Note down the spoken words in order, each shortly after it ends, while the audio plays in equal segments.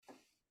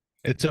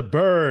It's a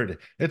bird.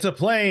 It's a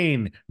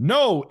plane.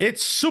 No,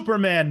 it's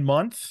Superman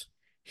month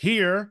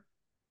here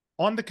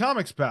on the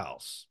Comics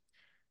Pals.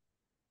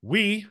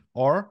 We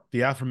are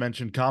the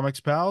aforementioned Comics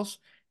Pals,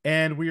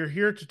 and we are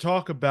here to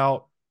talk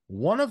about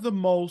one of the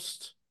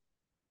most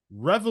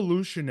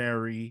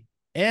revolutionary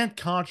and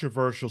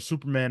controversial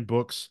Superman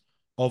books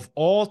of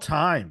all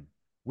time.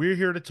 We're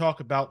here to talk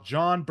about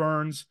John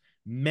Byrne's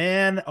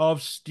Man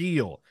of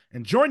Steel.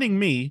 And joining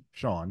me,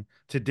 Sean,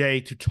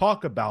 today to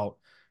talk about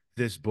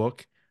this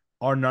book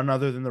are none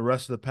other than the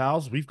rest of the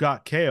pals. We've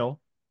got Kale,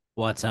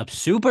 What's up,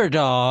 super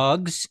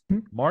dogs?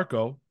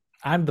 Marco,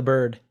 I'm the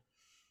bird.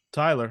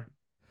 Tyler,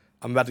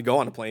 I'm about to go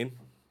on a plane.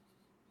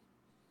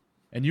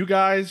 and you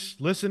guys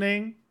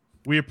listening.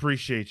 We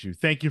appreciate you.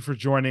 Thank you for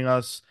joining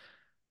us.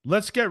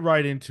 Let's get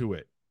right into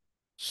it.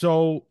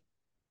 So,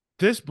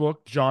 this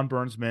book, John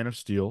Byrne's Man of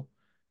Steel,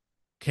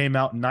 came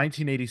out in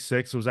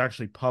 1986. It was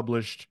actually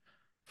published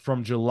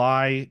from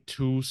July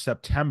to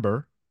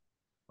September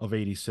of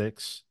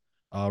 86,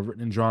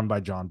 written and drawn by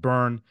John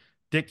Byrne.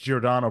 Dick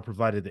Giordano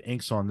provided the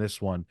inks on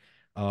this one.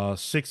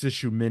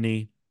 Six-issue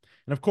mini.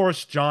 And of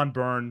course, John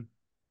Byrne,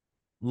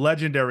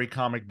 legendary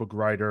comic book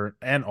writer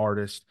and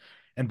artist,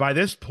 and by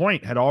this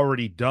point had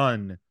already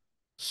done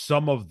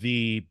some of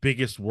the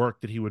biggest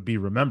work that he would be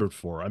remembered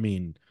for. I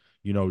mean,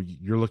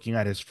 you're looking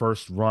at his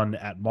first run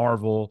at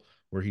Marvel,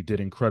 where he did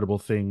incredible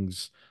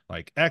things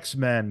like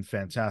X-Men,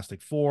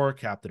 Fantastic Four,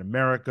 Captain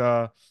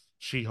America,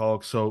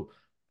 She-Hulk. So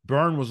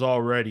Byrne was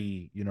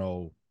already,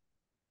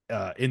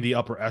 in the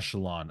upper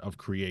echelon of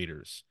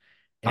creators.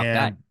 Top guy.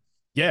 And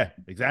yeah,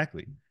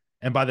 exactly.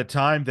 And by the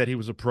time that he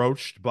was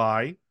approached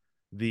by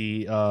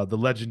the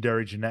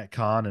legendary Jeanette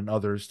Kahn and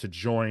others to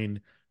join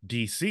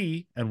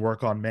DC and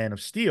work on Man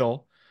of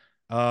Steel,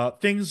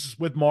 things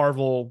with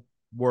Marvel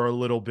were a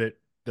little bit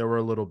there were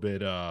a little bit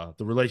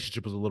the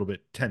relationship was a little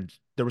bit tense.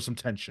 There was some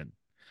tension,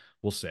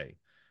 we'll say.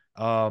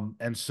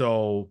 And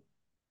so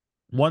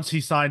once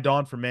he signed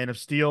on for Man of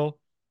Steel,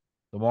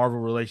 the Marvel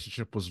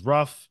relationship was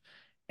rough,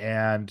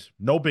 and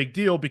no big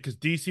deal because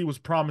DC was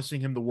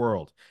promising him the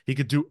world. He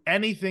could do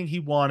anything he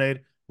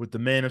wanted with the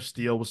Man of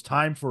Steel. It was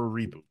time for a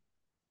reboot.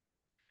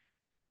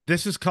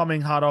 This is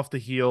coming hot off the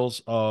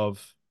heels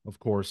of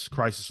course,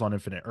 Crisis on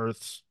Infinite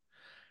Earths,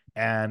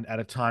 and at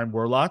a time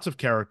where lots of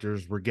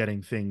characters were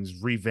getting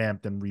things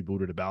revamped and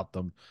rebooted about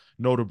them.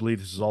 Notably,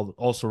 this is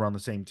also around the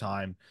same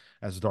time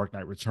as Dark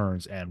Knight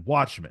Returns and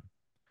Watchmen.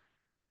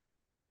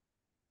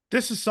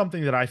 This is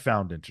something that I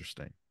found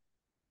interesting.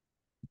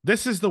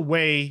 This is the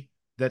way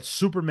that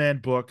Superman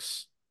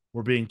books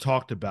were being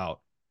talked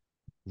about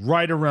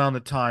right around the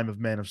time of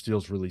Man of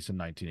Steel's release in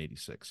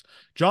 1986.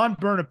 John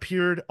Byrne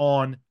appeared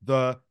on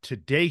the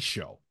Today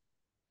Show.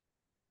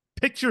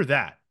 Picture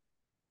that.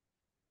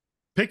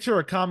 Picture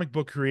a comic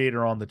book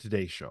creator on the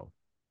Today Show.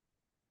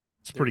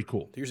 It's pretty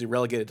cool. They're usually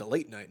relegated to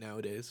late night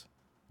nowadays.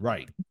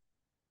 Right.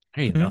 I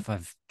don't even know if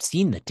I've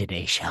seen the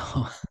Today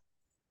Show.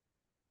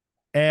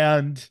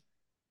 And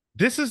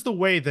this is the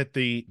way that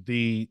the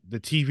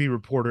TV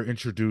reporter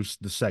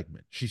introduced the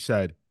segment. She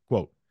said,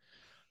 quote,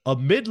 "A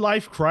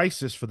midlife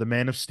crisis for the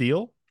Man of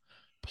Steel.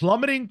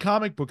 Plummeting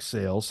comic book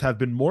sales have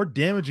been more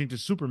damaging to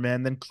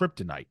Superman than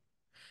kryptonite.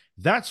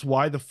 That's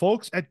why the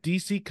folks at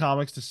DC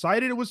Comics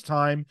decided it was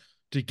time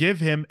to give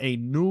him a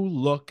new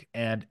look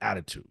and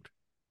attitude."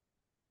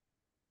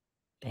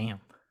 Damn.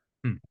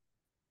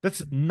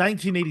 That's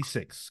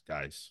 1986,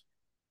 guys.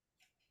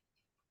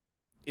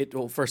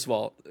 Well, first of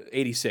all,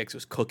 86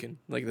 was cooking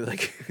like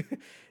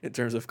in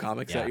terms of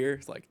comics Yeah. that year.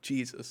 It's like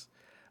Jesus.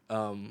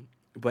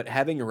 But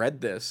having read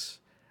this,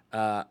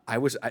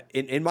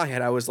 in my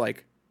head I was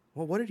like,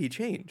 well, what did he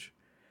change?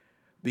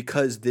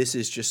 Because this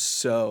is just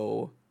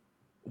so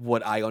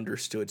what I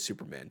understood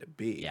Superman to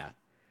be. Yeah.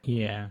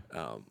 Yeah.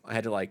 I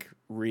had to like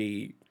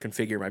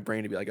reconfigure my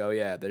brain to be like, oh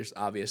yeah, there's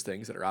obvious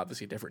things that are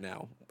obviously different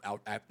now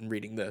out at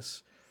reading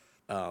this.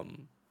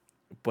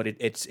 But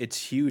it's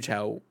huge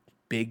how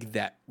big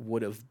that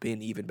would have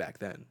been even back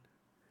then.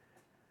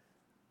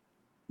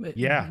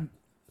 Yeah.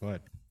 Go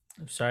ahead.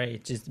 I'm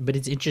sorry. But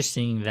it's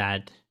interesting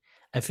that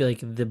I feel like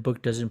the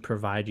book doesn't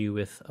provide you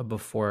with a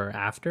before or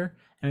after.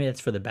 I mean,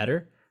 that's for the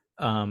better.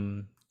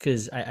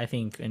 Because I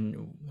think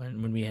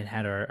when we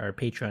had our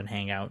Patreon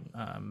hangout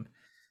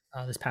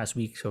this past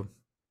week, so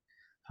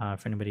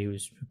for anybody who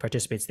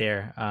participates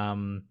there,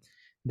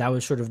 that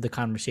was sort of the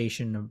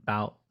conversation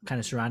about kind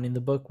of surrounding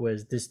the book.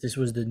 Was this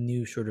was the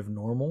new sort of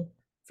normal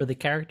for the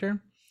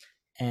character,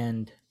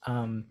 and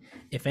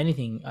if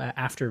anything,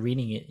 after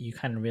reading it, you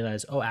kind of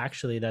realize, oh,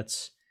 actually,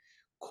 that's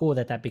cool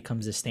that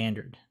becomes a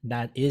standard.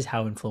 That is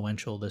how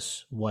influential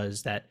this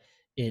was. That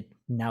it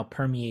now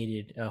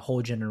permeated a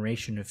whole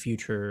generation of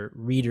future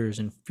readers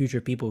and future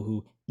people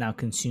who now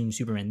consume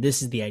Superman.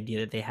 This is the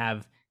idea that they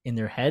have in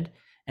their head,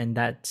 and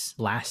that's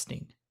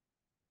lasting.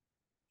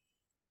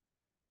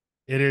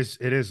 It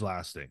is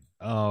lasting.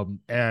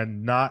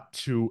 And not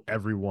to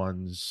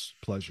everyone's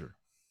pleasure.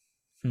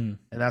 Hmm.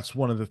 And that's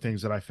one of the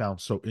things that I found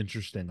so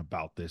interesting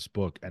about this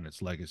book and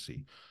its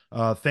legacy.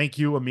 Thank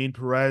you, Amin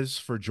Perez,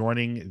 for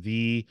joining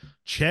the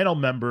channel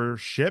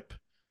membership.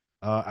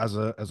 as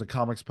a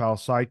Comics Pal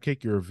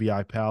sidekick. You're a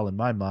VI pal in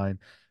my mind.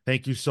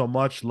 Thank you so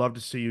much. Love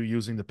to see you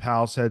using the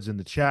pals heads in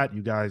the chat.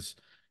 You guys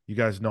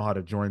know how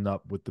to join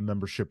up with the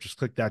membership. Just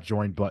click that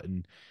join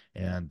button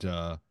and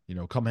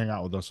come hang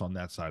out with us on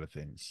that side of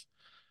things.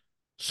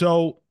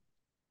 So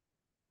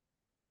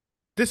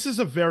this is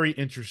a very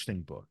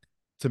interesting book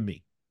to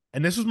me.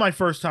 And this was my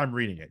first time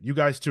reading it. You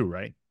guys too,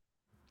 right?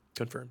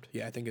 Confirmed.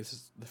 Yeah, I think this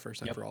is the first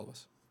time Yep. for all of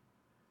us.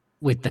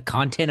 With the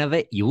content of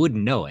it, you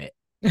wouldn't know it.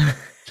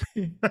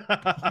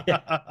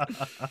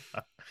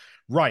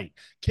 Right.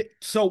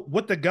 So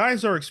what the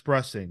guys are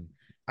expressing,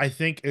 I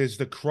think, is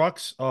the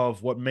crux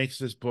of what makes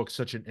this book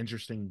such an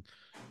interesting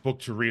book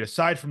to read,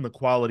 aside from the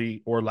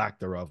quality or lack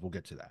thereof. We'll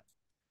get to that.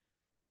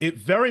 It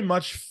very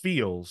much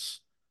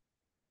feels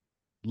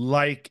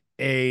like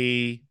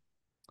a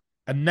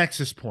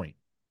nexus point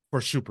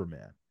for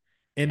Superman.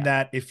 In Yeah.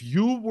 that if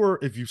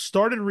you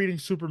started reading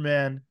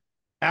Superman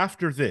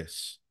after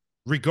this,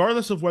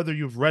 regardless of whether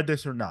you've read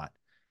this or not,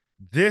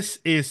 this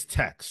is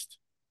text.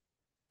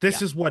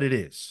 This Yeah. is what it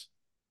is.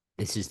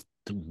 This is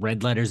the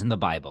red letters in the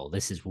Bible.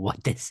 This is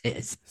what this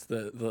is. It's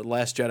the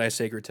Last Jedi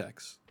sacred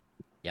text.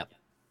 Yep.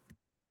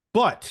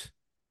 But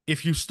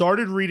if you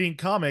started reading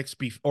comics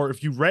or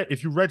if you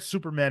read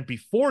Superman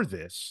before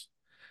this,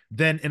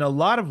 then in a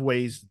lot of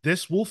ways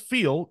this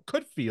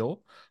could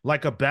feel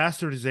like a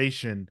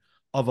bastardization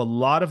of a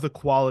lot of the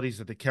qualities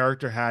that the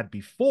character had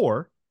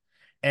before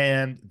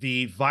and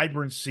the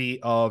vibrancy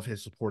of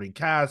his supporting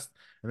cast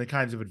and the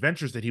kinds of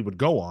adventures that he would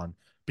go on,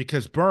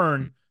 because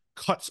Byrne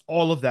cuts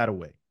all of that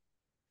away.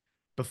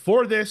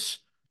 Before this,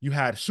 you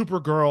had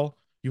Supergirl,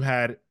 you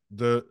had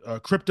the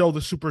Crypto,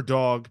 the super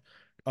dog,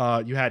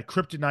 you had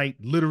Kryptonite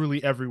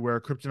literally everywhere.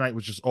 Kryptonite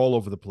was just all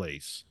over the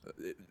place.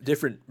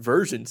 Different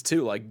versions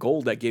too, like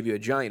Gold that gave you a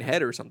giant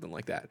head or something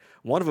like that.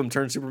 One of them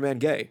turned Superman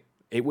gay.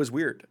 It was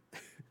weird.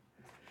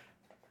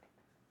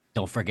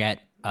 Don't forget,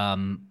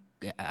 I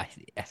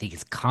think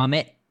it's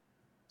Comet,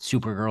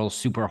 Supergirl,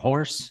 Super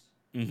Horse.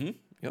 Mm-hmm.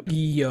 Yep.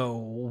 Yo,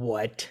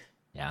 what?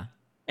 Yeah.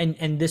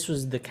 And this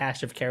was the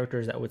cast of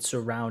characters that would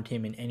surround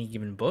him in any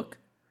given book.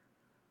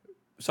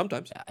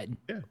 Sometimes.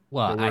 Yeah.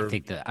 Well, There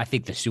were- I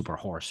think the Super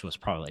Horse was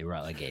probably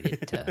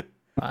relegated to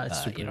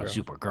Supergirl.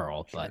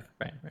 Supergirl, but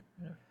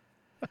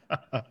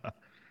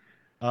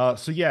Right.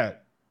 So yeah,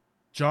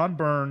 John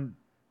Byrne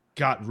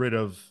got rid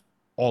of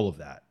all of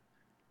that.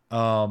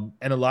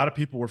 And a lot of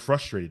people were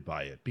frustrated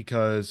by it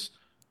because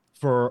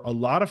for a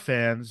lot of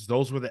fans,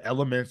 those were the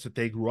elements that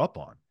they grew up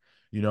on.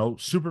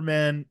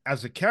 Superman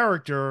as a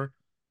character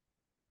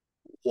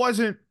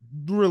wasn't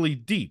really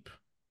deep.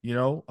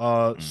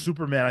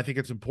 Superman, I think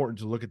it's important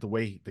to look at the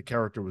way the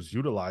character was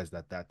utilized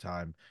at that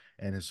time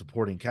and his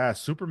supporting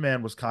cast.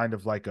 Superman was kind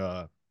of like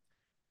a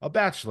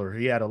bachelor.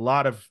 He had a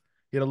lot of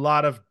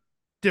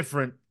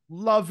different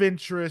love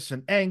interests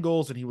and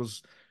angles, and he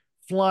was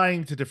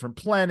flying to different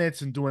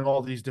planets and doing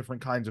all these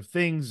different kinds of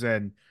things,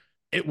 and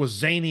it was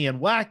zany and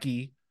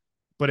wacky.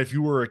 But if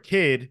you were a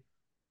kid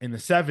in the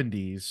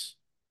 70s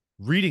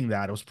reading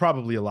that, it was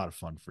probably a lot of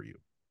fun for you.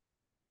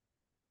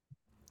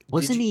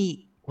 wasn't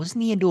he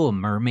into a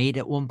mermaid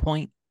at one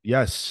point?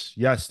 Yes,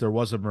 there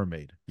was a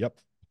mermaid. Yep.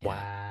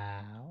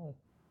 Wow.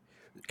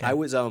 I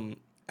was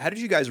how did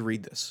you guys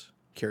read this?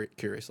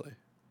 Curiously.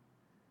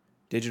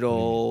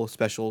 Digital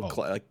special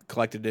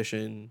collect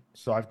edition.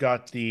 So I've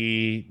got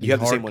the You have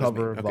the same one as me.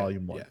 hardcover Okay,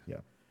 volume 1. yeah.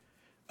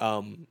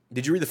 Yeah.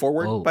 Did you read the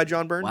foreword Whoa. by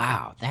John Byrne?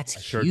 Wow, that's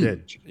I sure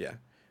huge. did. Yeah.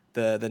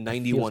 The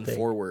 91 big.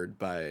 foreword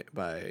by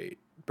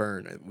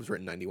Byrne, it was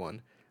written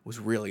 91, was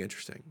really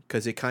interesting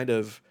because it kind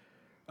of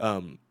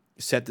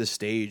set the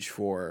stage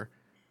for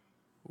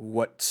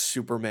what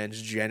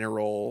Superman's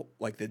general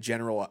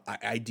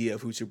idea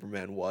of who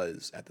Superman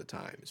was at the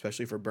time,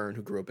 especially for Byrne,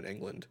 who grew up in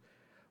England,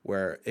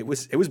 where it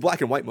was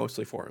black and white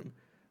mostly for him.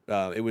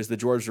 It was the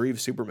George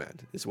Reeves Superman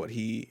is what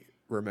he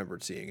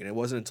remembered seeing, and it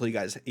wasn't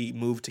until he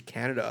moved to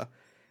Canada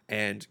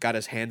and got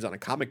his hands on a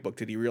comic book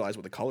did he realize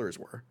what the colors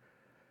were.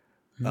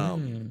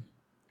 And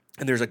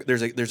there's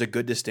a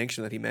good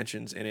distinction that he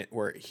mentions in it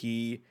where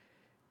he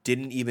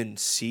didn't even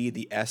see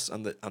the S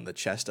on the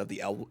chest of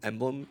the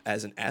emblem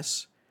as an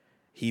S.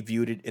 He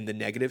viewed it in the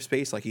negative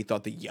space, like he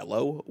thought the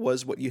yellow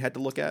was what you had to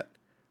look at,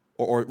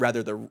 or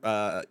rather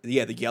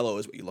the yellow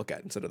is what you look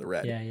at instead of the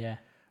red. Yeah.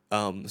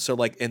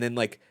 So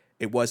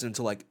it wasn't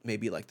until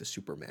maybe the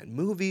Superman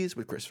movies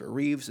with Christopher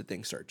Reeves that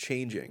things start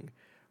changing.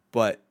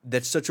 But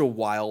that's such a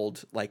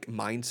wild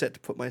mindset to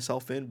put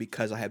myself in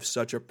because I have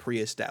such a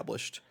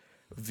pre-established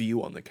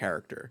view on the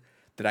character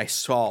that I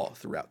saw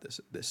throughout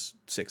this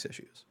 6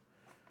 issues.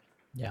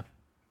 Yeah.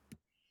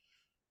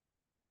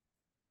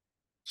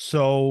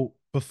 So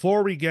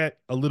before we get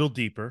a little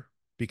deeper,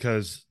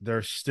 because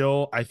there's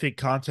still, I think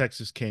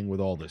context is king with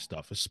all this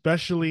stuff,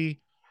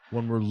 especially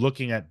when we're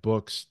looking at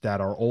books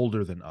that are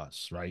older than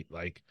us, right?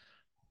 Like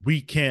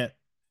we can't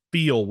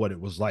feel what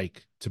it was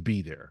like to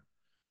be there.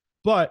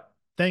 But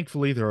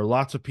thankfully, there are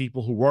lots of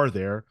people who were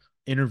there,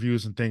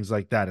 interviews and things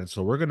like that. And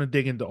so we're going to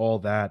dig into all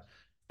that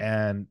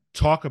and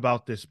talk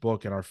about this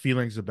book and our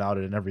feelings about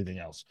it and everything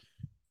else.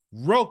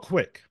 Real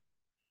quick,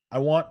 I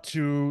want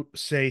to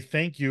say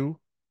thank you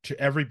to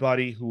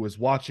everybody who is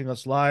watching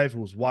us live,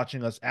 who is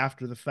watching us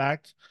after the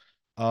fact.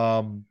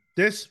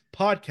 This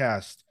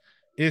podcast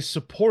is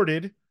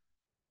supported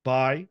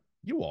by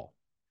you all,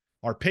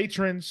 our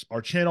patrons,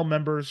 our channel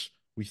members.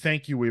 We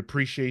thank you. We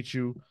appreciate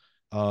you.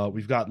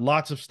 We've got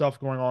lots of stuff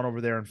going on over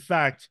there. In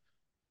fact,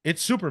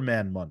 it's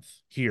Superman month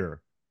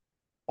here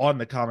on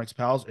the Comics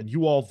Pals, and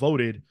you all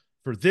voted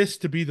for this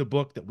to be the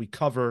book that we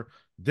cover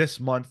this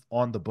month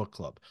on the book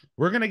club.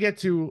 We're going to get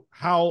to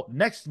how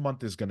next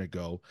month is going to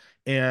go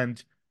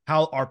and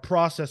how our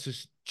process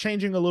is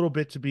changing a little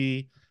bit to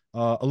be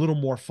a little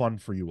more fun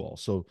for you all.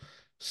 So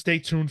stay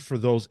tuned for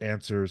those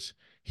answers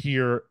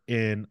here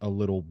in a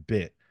little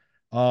bit.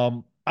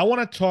 I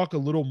want to talk a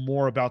little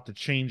more about the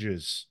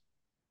changes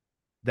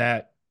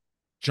that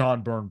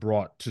John Byrne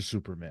brought to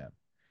Superman,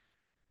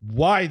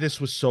 why this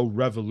was so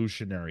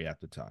revolutionary at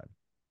the time.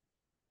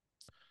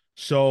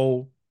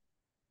 So,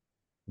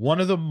 one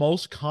of the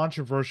most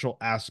controversial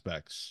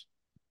aspects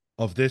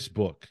of this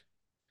book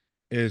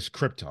is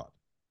Krypton.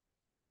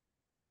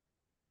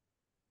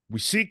 We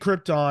see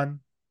Krypton,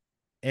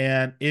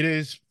 and it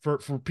is, for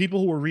people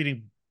who were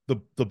reading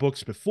the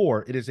books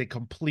before, it is a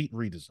complete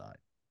redesign.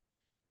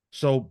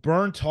 So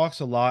Byrne talks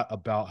a lot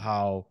about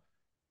how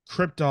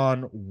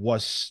Krypton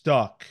was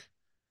stuck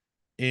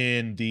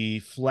in the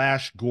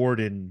Flash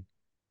Gordon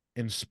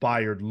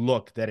inspired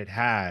look that it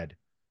had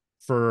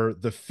for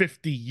the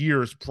 50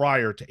 years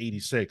prior to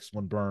 86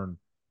 when Byrne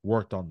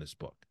worked on this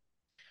book.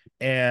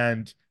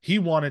 And he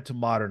wanted to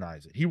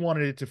modernize it. He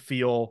wanted it to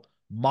feel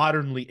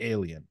modernly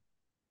alien.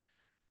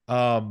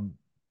 And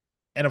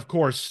of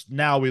course,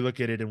 now we look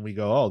at it and we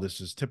go, oh,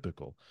 this is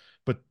typical.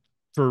 But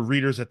for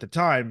readers at the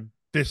time,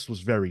 this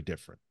was very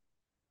different.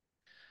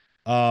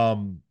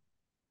 Of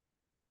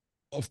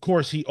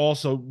course, he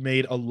also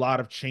made a lot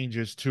of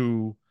changes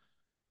to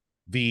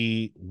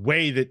the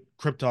way that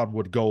Krypton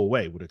would go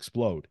away, would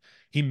explode.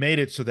 He made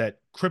it so that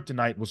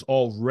kryptonite was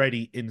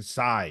already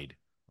inside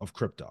of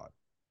Krypton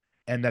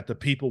and that the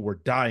people were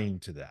dying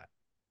to that.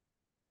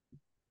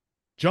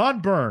 John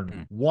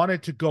Byrne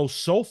wanted to go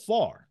so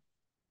far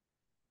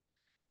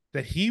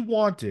that he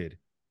wanted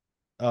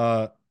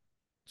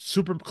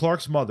Super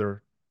Clark's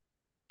mother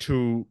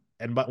to,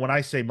 and when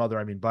I say mother,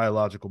 I mean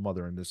biological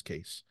mother in this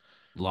case.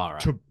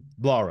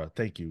 Laura,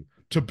 thank you.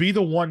 To be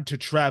the one to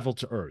travel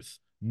to Earth,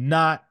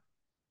 not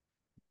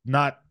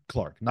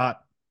Clark,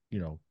 not,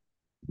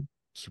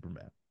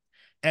 Superman.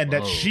 And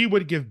that she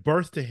would give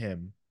birth to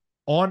him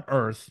on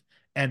Earth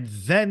and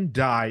then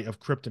die of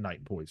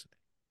kryptonite poisoning.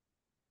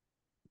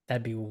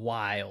 That'd be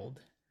wild.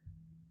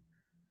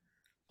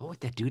 What would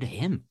that do to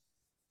him?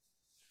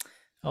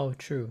 Oh,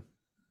 true.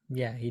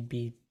 Yeah, he'd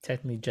be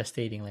technically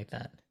gestating like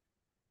that.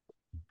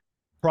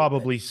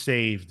 Probably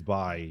saved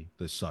by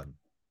the sun.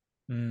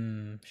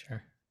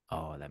 Sure.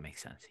 Oh, that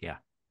makes sense. Yeah.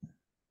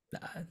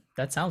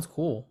 That sounds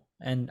cool.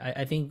 And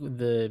I think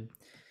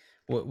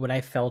what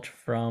I felt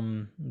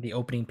from the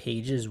opening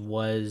pages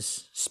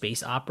was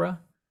space opera.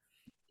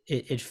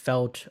 It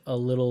felt a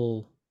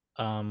little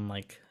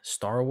like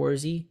Star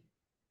Warsy.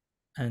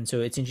 And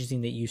so it's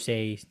interesting that you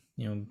say,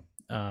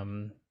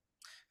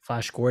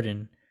 Flash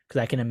Gordon,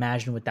 because I can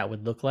imagine what that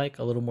would look like,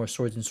 a little more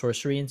swords and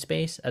sorcery in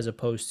space, as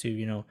opposed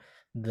to,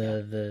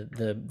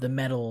 the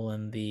metal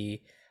and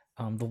the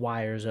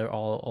wires are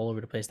all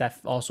over the place. That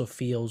also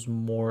feels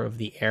more of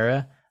the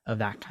era of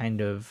that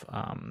kind of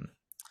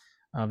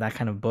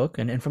book.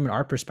 And from an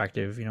art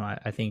perspective,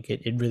 I think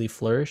it really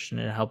flourished, and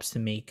it helps to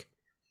make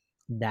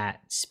that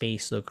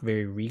space look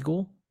very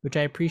regal, which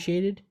I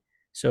appreciated.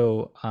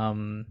 So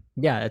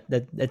yeah,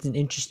 that's an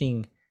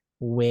interesting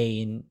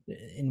way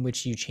in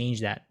which you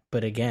change that.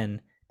 But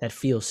again, that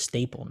feels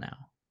staple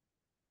now.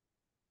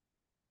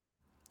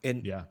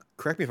 And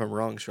correct me if I'm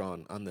wrong,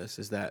 Sean, on this,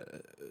 is that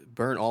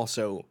Byrne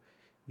also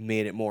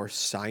made it more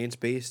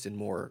science-based and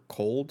more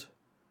cold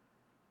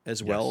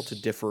as well, to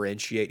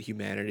differentiate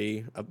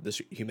humanity of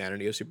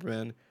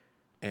Superman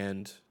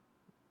and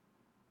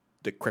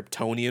the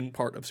Kryptonian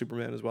part of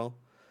Superman as well.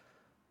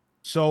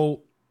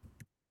 So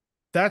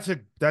that's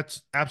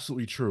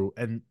absolutely true.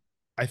 And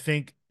I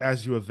think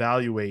as you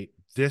evaluate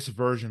this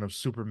version of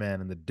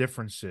Superman and the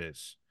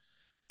differences,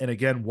 and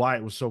again, why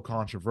it was so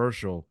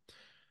controversial,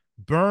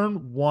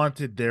 Byrne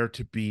wanted there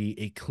to be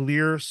a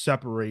clear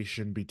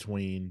separation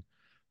between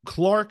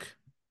Clark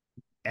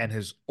and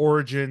his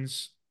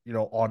origins,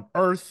 on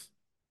Earth,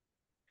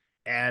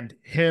 and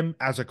him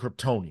as a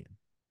Kryptonian.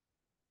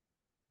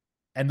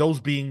 And those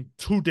being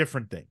two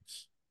different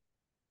things.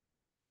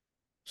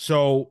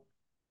 So,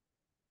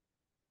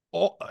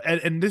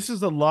 and this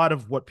is a lot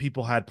of what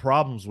people had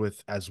problems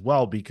with as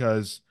well,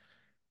 because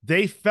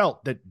they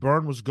felt that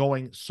Byrne was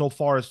going so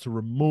far as to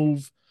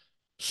remove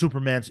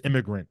Superman's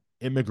immigrant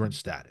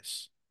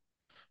status.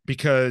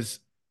 Because,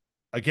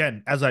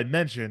 again, as I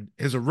mentioned,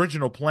 his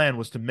original plan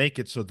was to make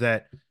it so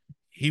that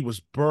he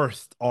was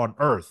birthed on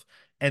Earth.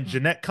 And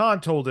Jeanette Kahn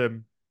told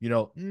him,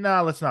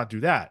 nah, let's not do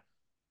that.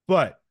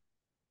 But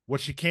what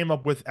she came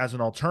up with as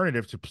an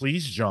alternative to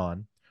please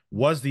John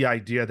was the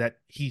idea that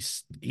he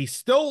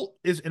still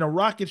is in a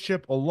rocket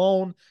ship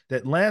alone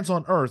that lands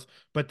on Earth,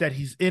 but that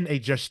he's in a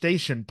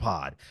gestation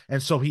pod.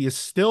 And so he is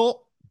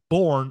still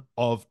born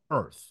of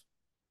Earth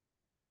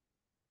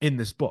in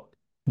this book.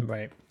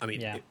 Right. I mean,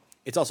 yeah.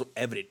 it's also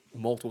evident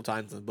multiple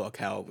times in the book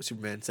how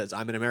Superman says,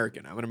 "I'm an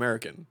American. I'm an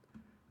American."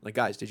 Like,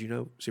 guys, did you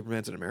know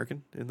Superman's an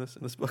American in this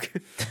book?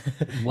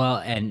 Well,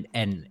 and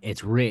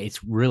it's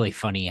really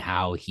funny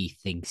how he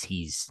thinks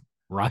he's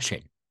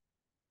Russian.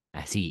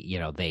 As he,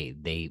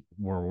 they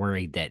were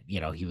worried that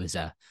he was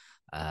a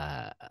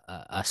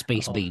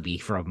space baby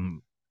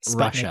from Sputnik.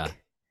 Russia.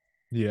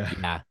 Yeah.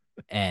 Yeah.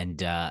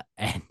 And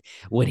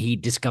when he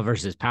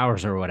discovers his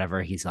powers or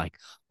whatever, he's like,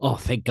 "Oh,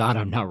 thank God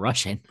I'm not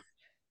Russian."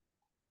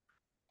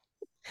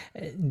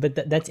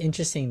 But that's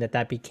interesting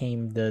that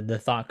became the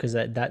thought, because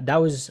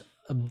that was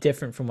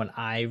different from what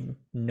I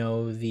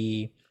know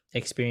the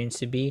experience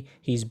to be.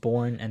 He's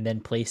born and then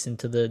placed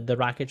into the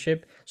rocket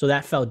ship, so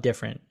that felt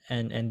different,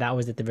 and that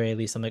was at the very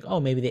least. I'm like, oh,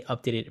 maybe they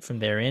updated it from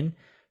therein.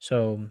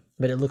 So,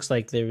 but it looks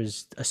like there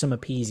was some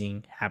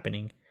appeasing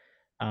happening.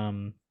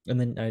 And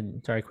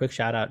then sorry, quick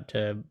shout out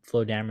to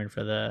Flo Dameron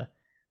for the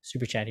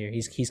super chat here.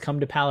 He's come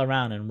to pal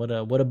around, and what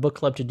a book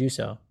club to do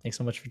so. Thanks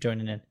so much for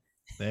joining in.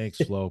 Thanks,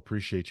 Flo.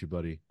 Appreciate you,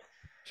 buddy.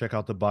 Check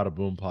out the Bada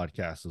Boom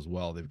podcast as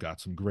well. They've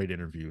got some great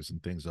interviews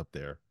and things up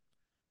there.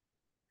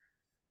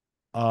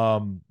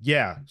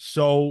 Yeah.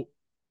 So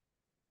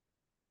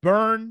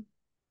Byrne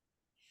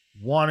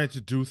wanted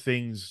to do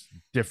things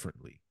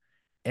differently.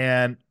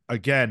 And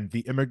again, the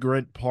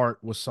immigrant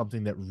part was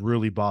something that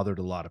really bothered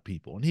a lot of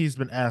people. And he's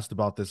been asked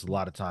about this a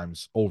lot of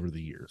times over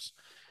the years.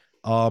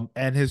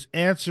 And his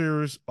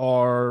answers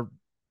are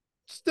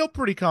still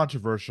pretty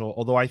controversial,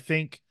 although I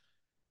think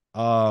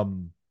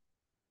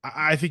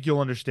I think you'll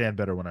understand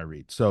better when I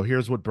read. So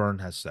here's what Byrne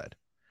has said.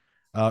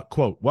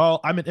 Quote, "Well,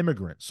 I'm an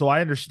immigrant, so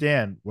I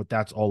understand what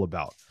that's all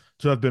about.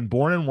 To have been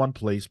born in one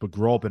place but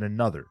grow up in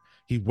another.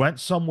 He went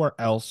somewhere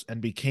else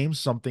and became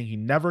something he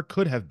never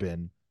could have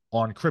been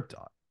on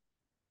Krypton."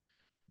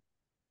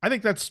 I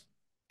think that's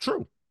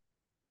true.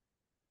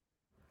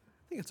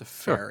 I think it's a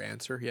fair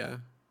answer. Yeah.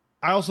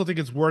 I also think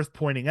it's worth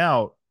pointing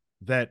out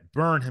that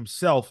Byrne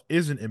himself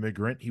is an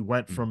immigrant. He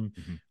went from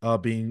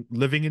being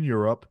living in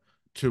Europe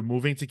to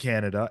moving to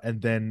Canada,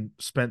 and then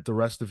spent the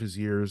rest of his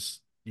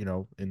years,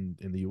 in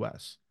the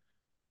US.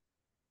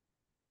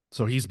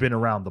 So he's been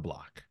around the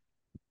block.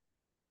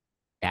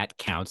 That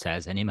counts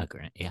as an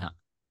immigrant. Yeah.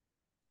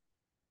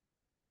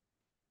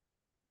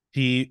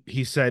 He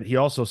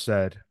also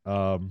said,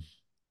 oh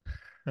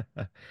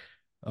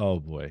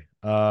boy.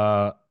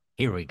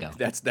 Here we go.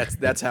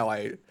 That's how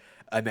I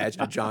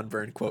imagine a John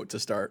Byrne quote to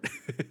start.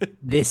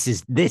 This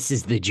is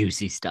the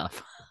juicy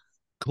stuff.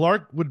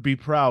 Clark would be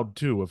proud,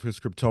 too, of his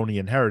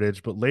Kryptonian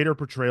heritage, but later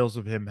portrayals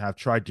of him have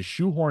tried to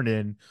shoehorn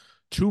in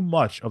too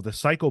much of the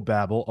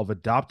psychobabble of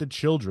adopted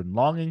children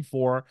longing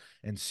for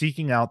and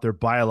seeking out their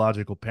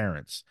biological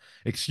parents.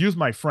 Excuse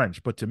my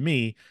French, but to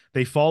me,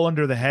 they fall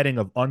under the heading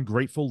of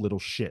ungrateful little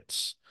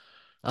shits.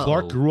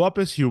 Clark grew up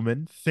as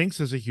human, thinks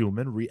as a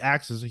human,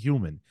 reacts as a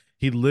human.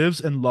 He lives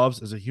and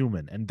loves as a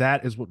human, and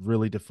that is what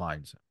really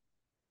defines him.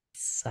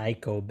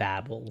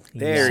 Psychobabble.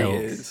 There he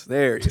is.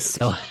 There he is.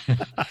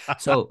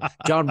 So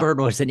John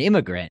Byrne was an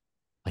immigrant,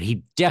 but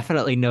he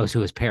definitely knows who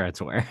his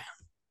parents were.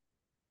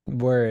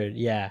 Word,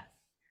 yeah.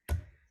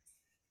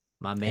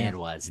 My man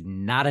was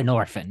not an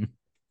orphan.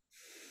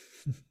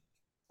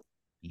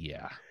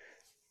 Yeah.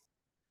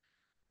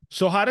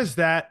 So how does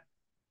that,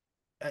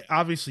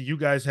 obviously you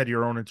guys had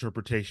your own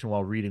interpretation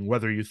while reading,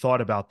 whether you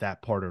thought about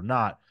that part or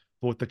not,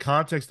 but with the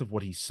context of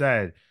what he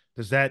said,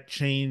 does that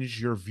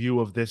change your view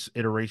of this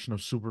iteration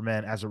of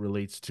Superman as it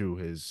relates to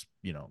his,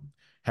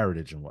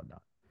 heritage and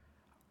whatnot?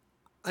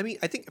 I mean,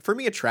 I think for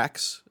me it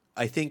tracks.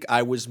 I think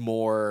I was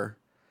more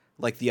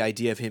like the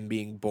idea of him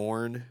being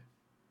born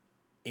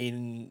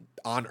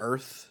on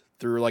Earth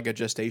through like a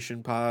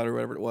gestation pod or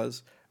whatever it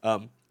was.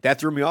 That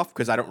threw me off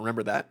because I don't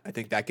remember that. I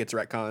think that gets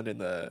retconned in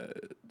the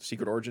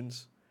Secret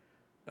Origins,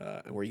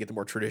 where you get the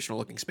more traditional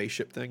looking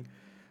spaceship thing.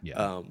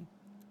 Yeah.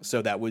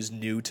 So that was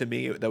new to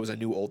me. That was a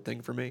new old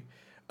thing for me.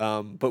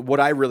 But what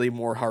I really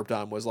more harped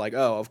on was like,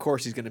 oh, of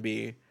course he's going to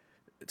be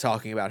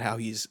talking about how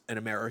he's an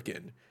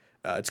American.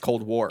 It's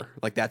Cold War.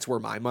 Like that's where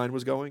my mind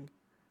was going.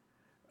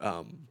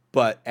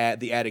 But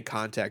the added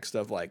context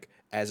of like,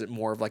 as it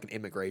more of like an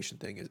immigration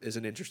thing is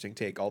an interesting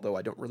take. Although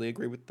I don't really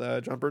agree with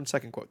John Byrne's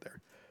second quote there.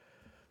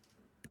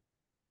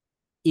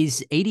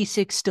 Is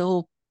 86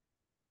 still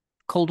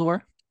Cold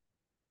War?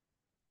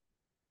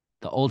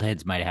 The old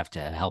heads might have to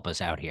help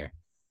us out here.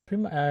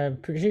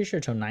 Pretty sure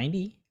till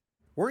 90.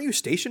 Weren't you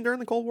stationed during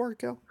the Cold War,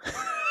 Cal?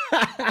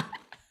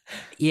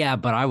 Yeah,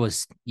 but I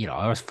was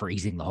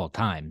freezing the whole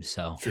time.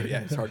 So Sure,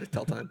 yeah, it's hard to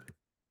tell time.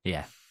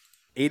 Yeah.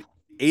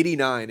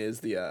 89 is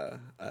the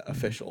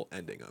official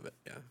ending of it.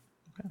 Yeah.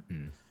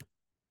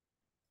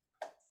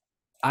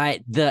 Okay.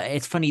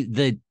 It's funny,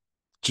 the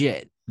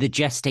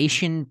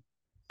gestation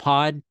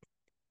pod,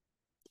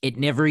 it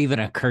never even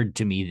occurred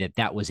to me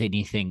that was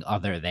anything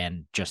other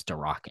than just a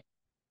rocket.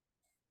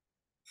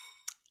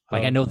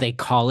 Like I know they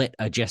call it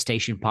a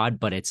gestation pod,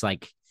 but it's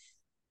like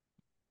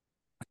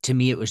to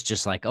me, it was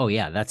just like, oh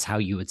yeah, that's how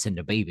you would send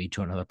a baby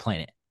to another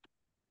planet.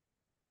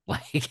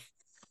 Like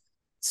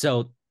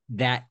so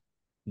that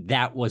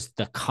was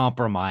the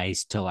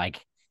compromise to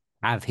like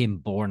have him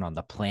born on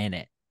the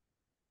planet.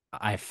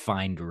 I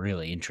find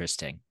really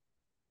interesting.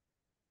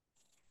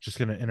 Just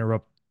going to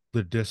interrupt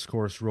the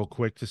discourse real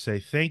quick to say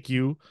thank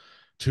you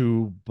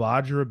to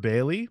Badra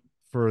Bailey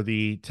for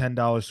the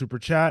 $10 super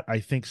chat. I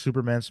think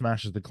Superman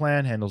smashes the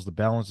clan, handles the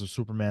balance of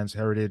Superman's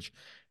heritage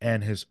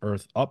and his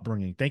Earth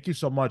upbringing. Thank you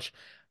so much.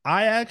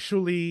 I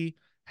actually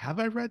have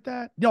I read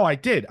that? No, I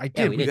did. I Yeah,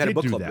 did. we We did. had a did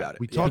book do club that. about it.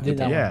 We Yeah. We talked did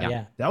about that one. yeah.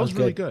 Yeah, That was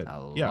really good. good.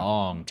 A Yeah.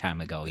 long time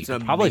ago. It's You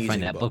an could probably find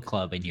amazing that book book.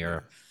 club in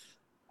your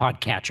Yeah.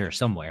 podcatcher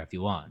somewhere if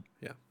you want.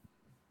 Yeah.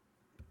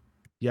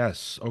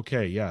 Yes.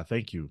 Okay. Yeah.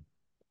 Thank you.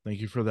 Thank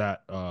you for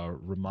that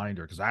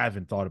reminder because I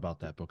haven't thought about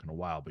that book in a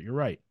while, but you're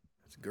right.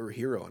 It's a good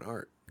hero in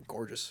art.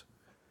 Gorgeous.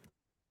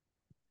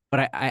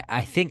 But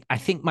I think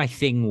my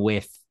thing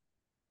with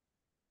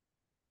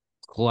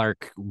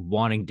Clark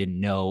wanting to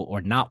know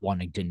or not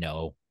wanting to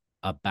know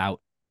about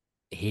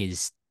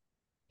his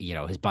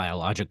his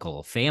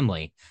biological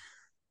family,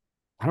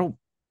 I don't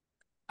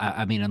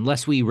I mean,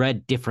 unless we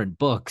read different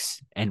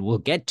books and we'll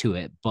get to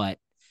it, but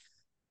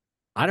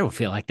I don't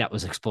feel like that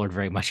was explored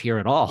very much here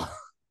at all.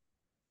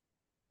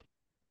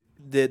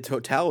 The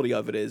totality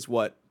of it is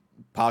what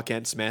Pa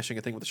Kent smashing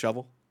a thing with a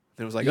shovel.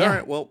 And it was like, all Yeah.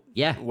 right, well,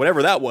 Yeah.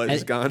 whatever that was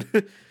is And- gone.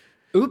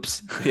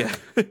 Oops. Yeah.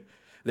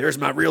 There's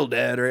my real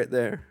dad right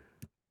there.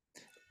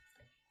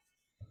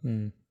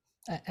 Hmm.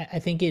 I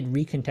think it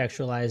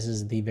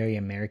recontextualizes the very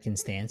American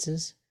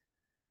stances.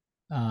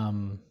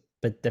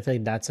 But I feel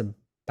like that's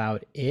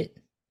about it.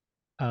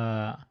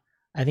 I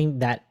think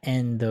that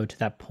end though to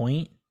that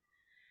point,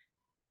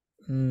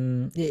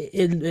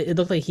 it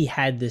looked like he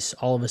had this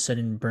all of a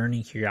sudden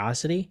burning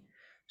curiosity.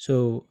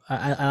 So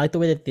I like the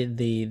way that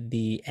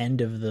the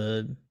end of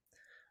the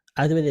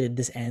I like the way that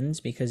this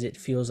ends because it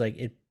feels like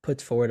it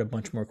puts forward a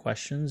bunch more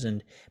questions,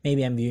 and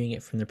maybe I'm viewing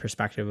it from the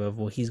perspective of,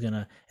 well, he's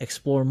gonna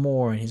explore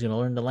more and he's gonna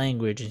learn the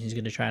language and he's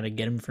gonna try to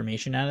get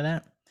information out of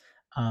that.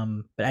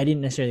 But I didn't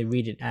necessarily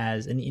read it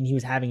as, and he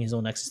was having his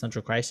own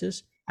existential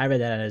crisis. I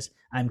read that as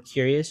I'm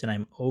curious and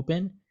I'm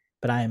open,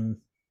 but I'm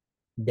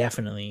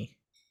definitely,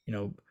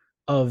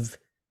 of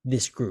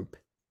this group.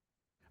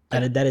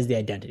 That is the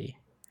identity.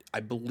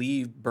 I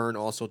believe Byrne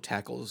also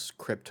tackles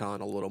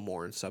Krypton a little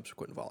more in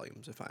subsequent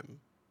volumes, if I'm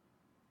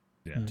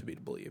Yeah. to be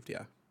believed.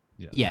 Yeah.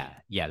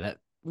 Yeah, that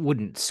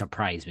wouldn't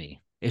surprise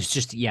me. It's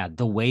just, yeah,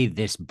 the way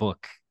this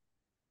book,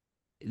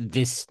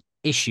 this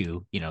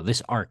issue,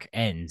 this arc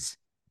ends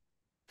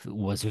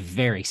was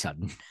very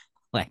sudden.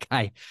 Like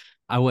I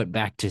went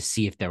back to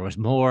see if there was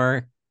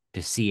more,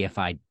 to see if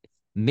I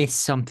missed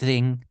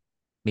something.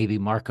 Maybe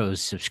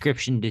Marco's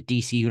subscription to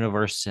DC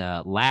Universe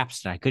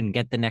lapsed and I couldn't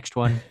get the next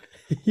one.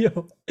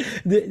 Yo,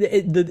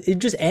 it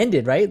just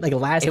ended, right? Like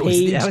last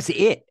page. That was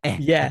it.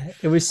 Yeah,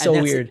 it was so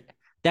weird.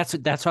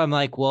 That's why I'm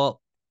like,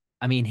 well,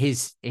 I mean,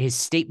 his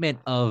statement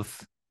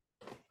of,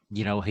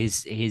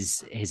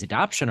 his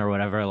adoption or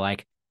whatever,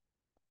 like,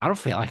 I don't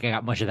feel like I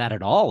got much of that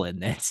at all in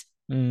this.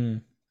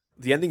 Mm.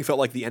 The ending felt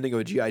like the ending of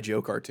a G.I.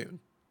 Joe cartoon.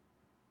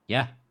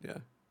 Yeah, Yeah.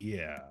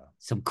 Yeah.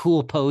 some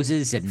cool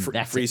poses and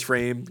that's Freeze it.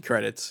 frame,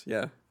 credits.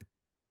 Yeah.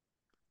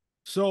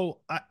 So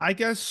I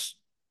guess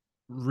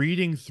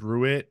reading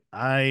through it,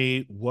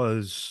 I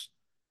was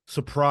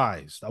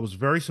surprised. I was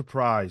very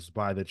surprised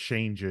by the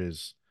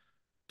changes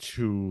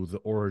to the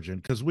origin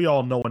because we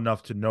all know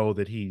enough to know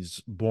that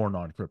he's born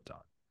on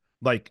Krypton,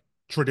 like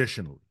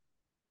traditionally.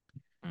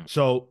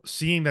 So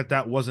seeing that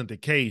that wasn't the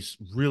case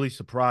really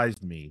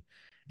surprised me.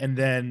 And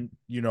then,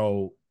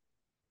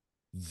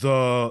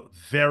 the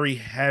very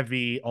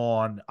heavy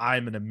on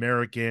I'm an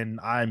American,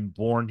 I'm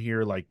born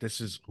here, like this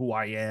is who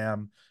I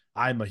am,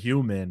 I'm a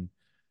human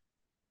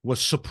was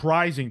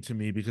surprising to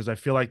me because I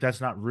feel like that's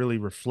not really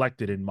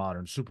reflected in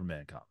modern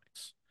Superman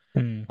comics.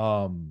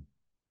 Mm.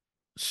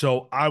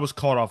 So I was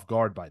caught off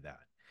guard by that.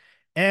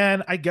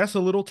 And I guess a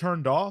little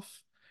turned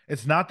off.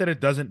 It's not that it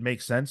doesn't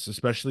make sense,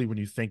 especially when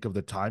you think of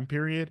the time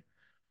period.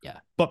 Yeah.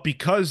 But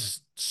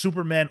because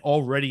Superman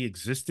already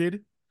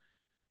existed,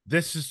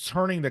 this is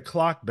turning the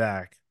clock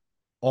back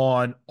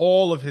on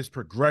all of his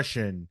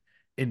progression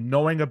in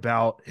knowing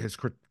about his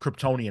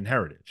Kryptonian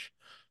heritage.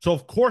 So,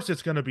 of course,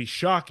 it's going to be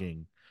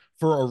shocking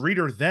for a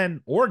reader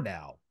then or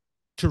now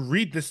to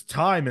read this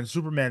time in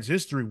Superman's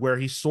history where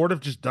he sort of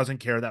just doesn't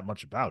care that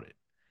much about it.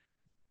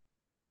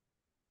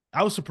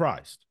 I was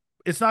surprised.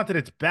 It's not that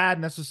it's bad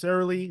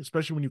necessarily,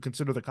 especially when you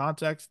consider the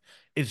context.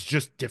 It's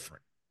just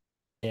different.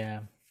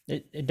 Yeah,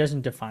 it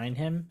doesn't define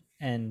him,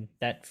 and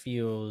that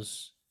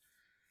feels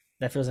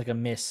like a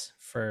miss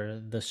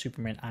for the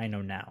Superman I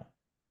know now.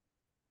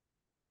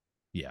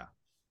 Yeah.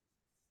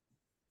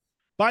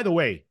 By the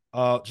way,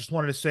 just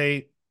wanted to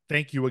say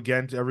thank you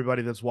again to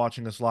everybody that's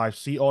watching us live.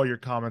 See all your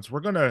comments. We're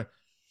going to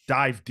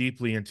dive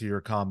deeply into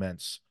your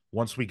comments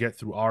once we get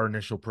through our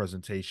initial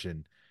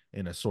presentation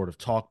in a sort of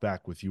talk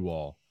back with you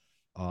all.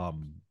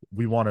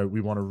 We want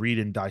to read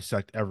and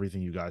dissect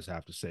everything you guys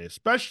have to say,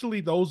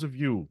 especially those of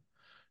you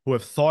who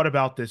have thought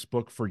about this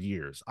book for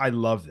years. I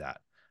love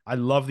that. I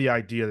love the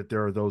idea that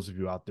there are those of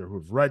you out there who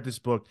have read this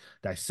book,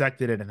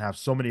 dissected it, and have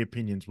so many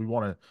opinions. We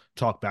want to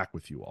talk back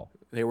with you all.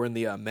 They were in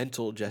the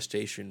mental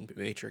gestation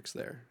matrix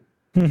there.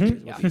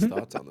 Mhm. With these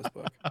thoughts on this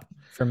book.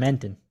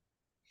 Fermenting.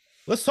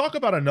 Let's talk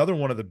about another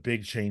one of the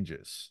big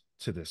changes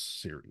to this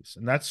series,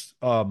 and that's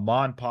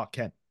Ma and Pa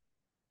Kent.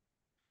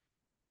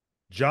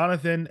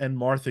 Jonathan and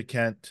Martha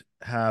Kent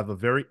have a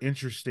very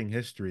interesting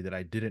history that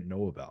I didn't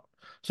know about.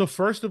 So,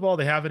 first of all,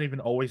 they haven't even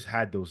always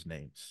had those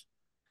names.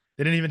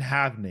 They didn't even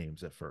have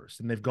names at first,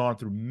 and they've gone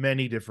through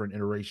many different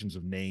iterations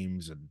of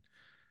names. And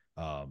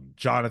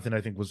Jonathan,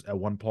 I think, was at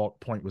one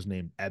point was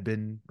named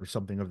Eben or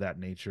something of that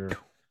nature.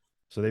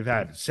 So they've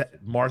had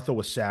Martha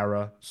was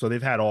Sarah. So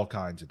they've had all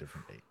kinds of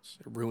different names.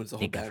 It ruins the I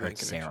whole think I've Batman heard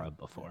connection. Sarah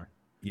before.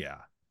 Yeah,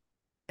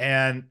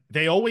 and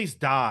they always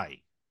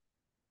die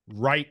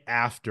right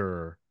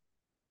after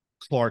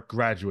Clark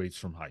graduates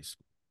from high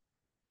school.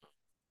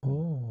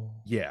 Oh.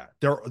 Yeah,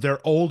 they're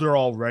older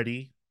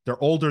already.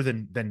 They're older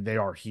than they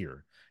are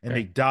here, and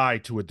they Okay. die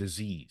to a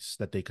disease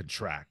that they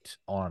contract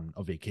on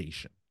a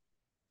vacation.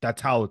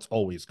 That's how it's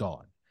always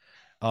gone.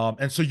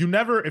 And so you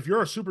never, if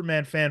you're a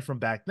Superman fan from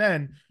back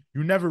then,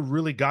 you never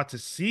really got to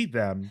see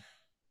them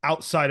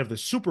outside of the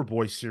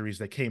Superboy series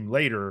that came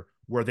later,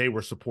 where they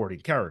were supporting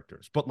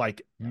characters. But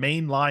like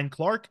mainline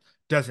Clark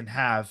doesn't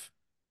have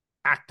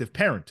active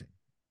parenting.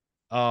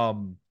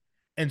 Um,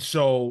 and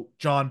so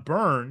John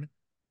Byrne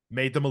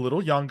made them a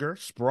little younger,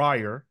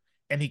 sprier,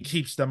 and he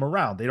keeps them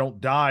around. They don't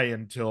die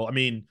until, I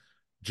mean,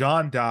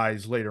 John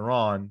dies later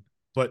on,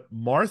 but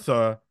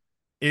Martha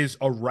is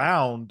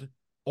around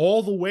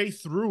all the way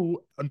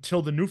through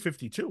until the New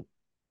 52,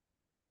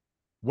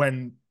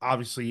 when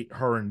obviously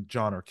her and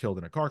John are killed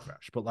in a car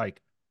crash. But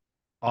like,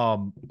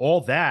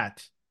 all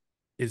that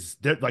is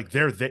they're like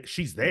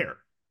she's there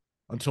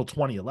until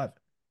 2011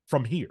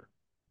 from here.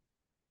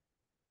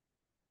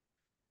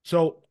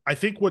 So I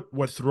think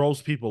what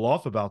throws people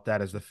off about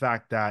that is the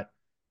fact that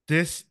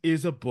this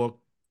is a book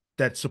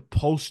that's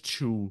supposed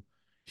to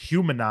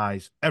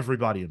humanize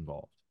everybody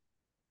involved.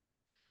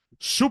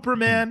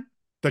 Superman,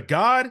 the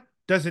god,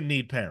 doesn't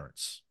need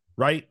parents,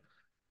 right?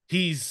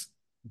 He's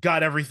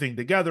got everything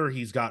together.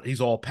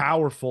 He's all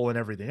powerful and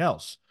everything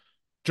else.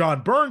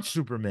 John Byrne's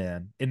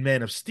Superman in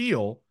Man of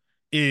Steel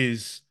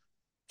is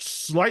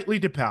slightly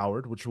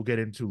depowered, which we'll get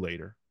into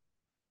later,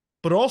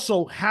 but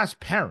also has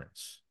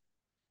parents,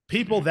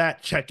 people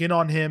that check in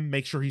on him,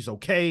 make sure he's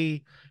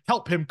okay,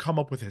 help him come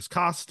up with his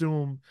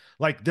costume.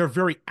 Like, they're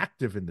very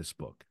active in this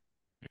book.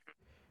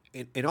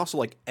 And also,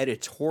 like,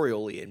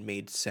 editorially, it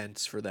made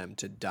sense for them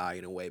to die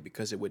in a way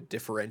because it would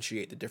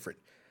differentiate the different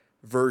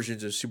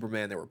versions of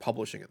Superman that were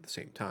publishing at the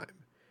same time.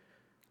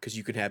 Because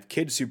you could have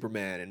Kid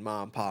Superman and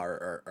Ma and Pa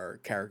are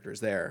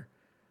characters there,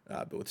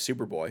 but with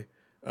Superboy.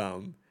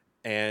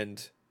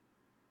 And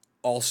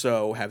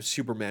also have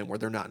Superman where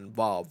they're not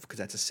involved because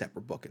that's a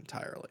separate book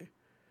entirely.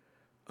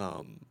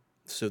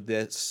 So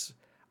this,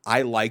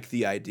 I like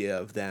the idea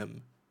of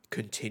them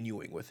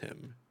continuing with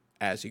him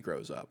as he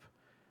grows up.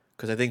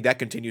 Because I think that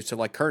continues to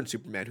like current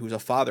Superman, who's a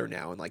father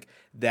now, and like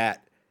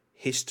that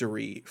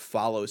history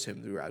follows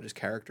him throughout his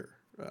character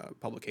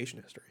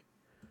publication history.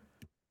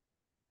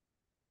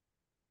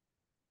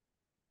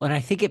 But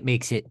I think it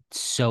makes it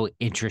so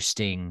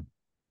interesting,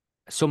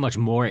 so much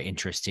more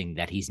interesting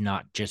that he's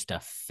not just a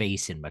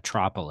face in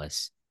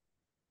Metropolis.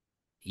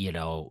 You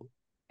know,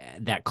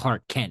 that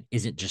Clark Kent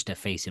isn't just a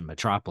face in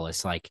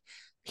Metropolis. Like,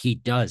 he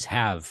does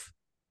have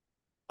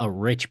a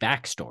rich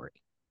backstory,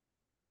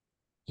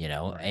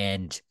 Right.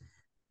 and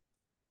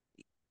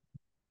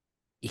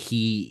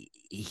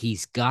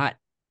he's got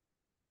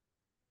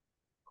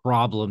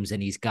problems,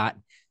 and he's got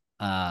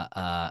uh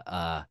uh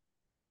uh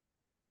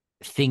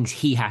things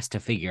he has to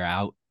figure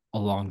out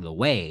along the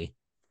way.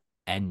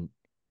 And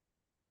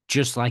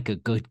just like a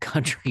good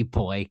country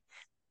boy,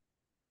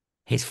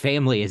 his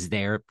family is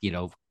there,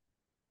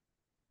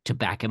 to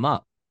back him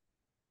up.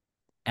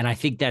 And I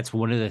think that's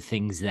one of the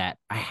things that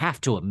I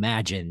have to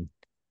imagine,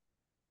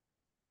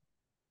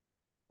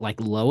 like,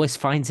 Lois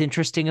finds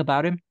interesting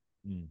about him,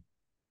 Mm.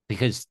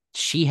 because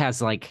she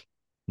has like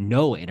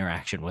no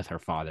interaction with her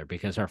father,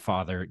 because her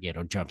father,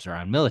 jumps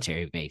around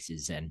military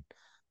bases and,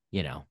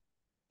 you know,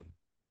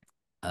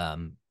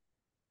 um,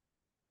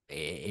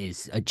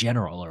 is a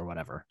general or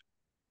whatever.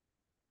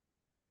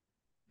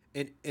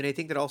 And I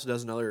think that also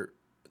does another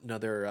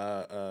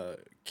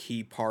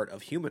key part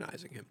of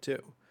humanizing him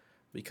too,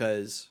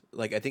 because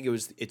like I think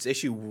it's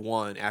issue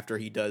 1 after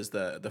he does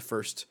the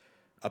first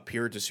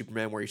appearance of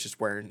Superman where he's just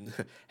wearing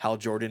Hal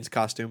Jordan's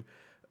costume,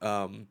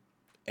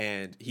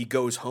 and he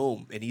goes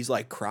home and he's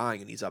like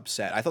crying and he's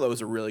upset. I thought that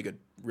was a really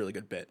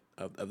good bit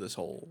of this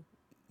whole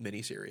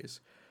miniseries.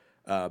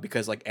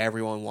 Because like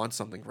everyone wants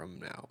something from him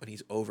now, and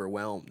he's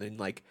overwhelmed, and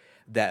like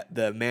that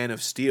the Man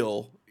of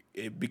Steel,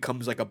 it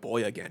becomes like a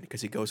boy again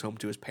because he goes home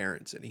to his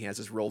parents and he has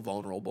this real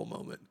vulnerable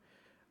moment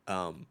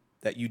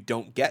that you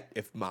don't get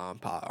if Ma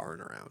and Pa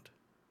aren't around.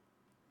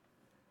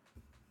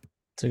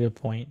 It's a good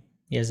point.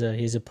 He has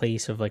a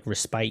place of like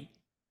respite.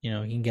 He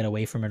can get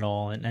away from it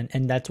all,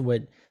 and that's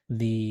what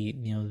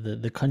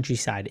the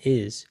countryside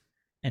is.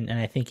 And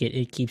I think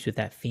it keeps with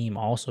that theme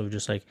also,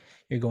 just like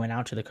you're going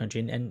out to the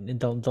country. And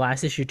the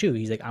last issue too,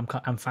 he's like,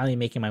 I'm finally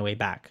making my way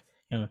back.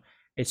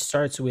 It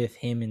starts with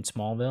him in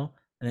Smallville,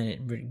 and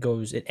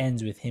then it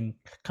ends with him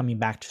coming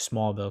back to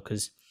Smallville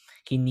because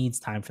he needs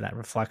time for that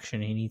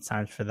reflection. He needs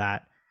time for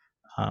that,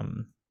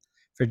 um,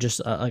 for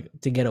just like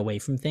to get away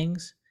from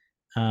things.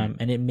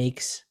 And it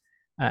makes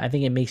I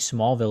think it makes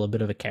Smallville a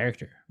bit of a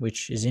character,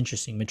 which is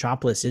interesting.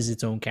 Metropolis is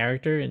its own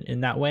character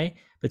in that way,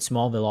 but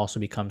Smallville also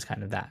becomes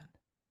kind of that.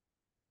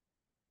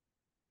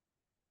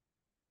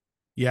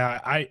 Yeah,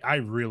 I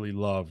really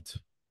loved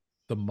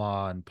the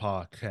Ma and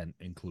Pa Kent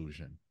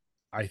inclusion.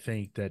 I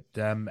think that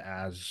them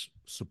as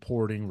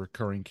supporting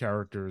recurring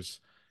characters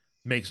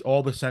makes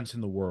all the sense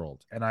in the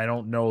world. And I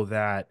don't know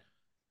that,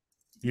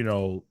 you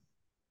know,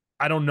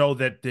 I don't know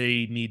that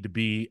they need to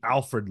be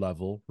Alfred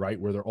level, right?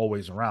 Where they're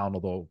always around.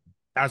 Although,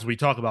 as we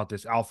talk about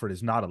this, Alfred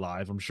is not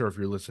alive. I'm sure if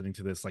you're listening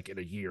to this, like in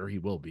a year, he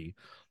will be.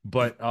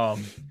 But,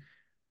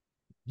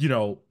 you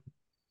know,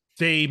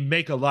 they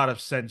make a lot of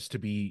sense to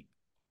be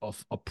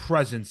a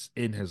presence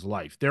in his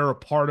life. They're a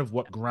part of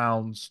what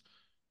grounds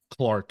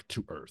Clark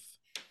to Earth.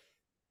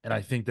 And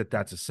I think that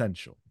that's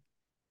essential.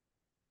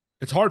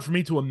 It's hard for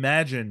me to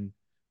imagine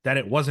that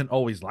it wasn't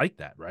always like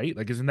that, right?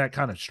 Like, isn't that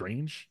kind of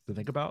strange to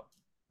think about?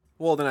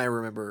 Well, then I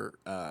remember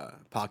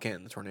Pa Kent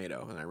and the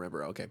tornado, and I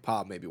remember, okay,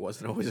 Pa maybe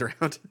wasn't always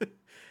around.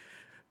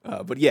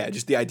 But yeah,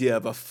 just the idea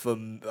of a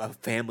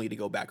family to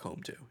go back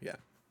home to. Yeah.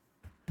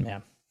 Yeah.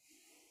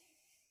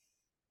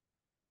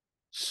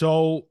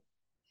 So,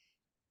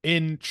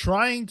 in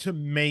trying to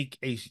make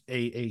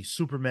a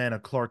Superman, a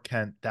Clark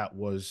Kent that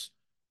was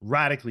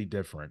radically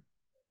different,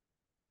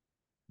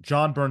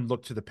 John Byrne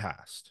looked to the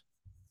past.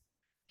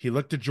 He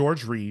looked at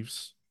George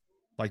Reeves,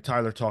 like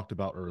Tyler talked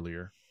about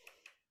earlier,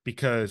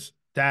 because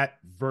that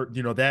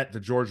the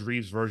George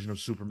Reeves version of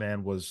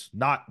Superman was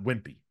not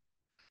wimpy.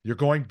 You're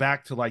going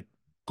back to like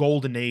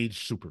Golden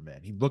Age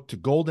Superman. He looked to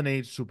Golden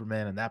Age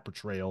Superman and that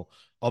portrayal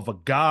of a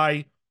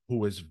guy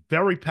who is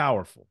very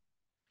powerful.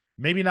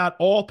 Maybe not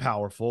all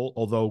powerful,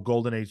 although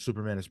Golden Age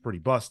Superman is pretty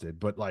busted,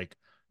 but like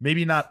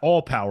maybe not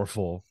all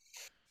powerful,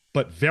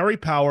 but very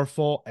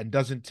powerful and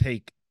doesn't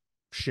take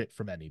shit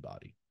from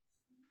anybody.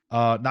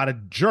 Not a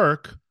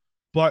jerk,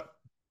 but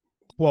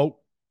quote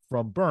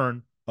from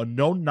Byrne, a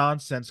no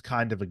nonsense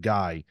kind of a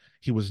guy.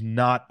 He was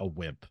not a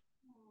wimp.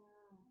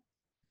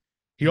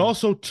 He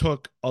also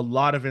took a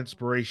lot of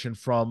inspiration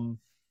from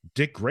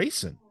Dick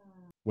Grayson,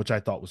 which I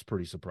thought was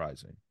pretty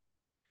surprising.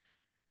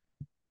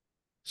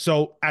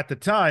 So at the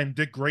time,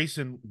 Dick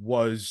Grayson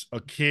was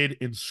a kid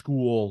in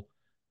school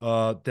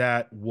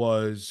that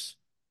was,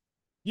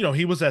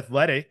 he was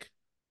athletic,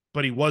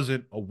 but he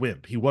wasn't a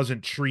wimp. He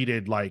wasn't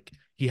treated like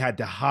he had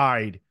to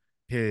hide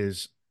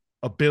his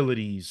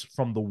abilities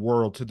from the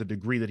world to the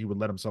degree that he would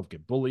let himself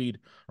get bullied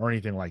or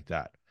anything like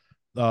that.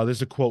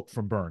 There's a quote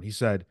from Byrne. He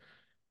said,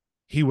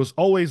 he was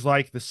always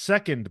like the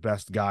second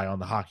best guy on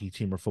the hockey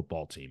team or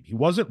football team. He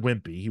wasn't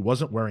wimpy. He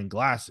wasn't wearing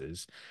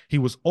glasses. He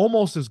was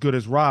almost as good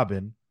as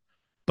Robin,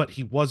 but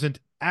he wasn't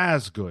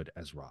as good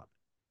as Robin.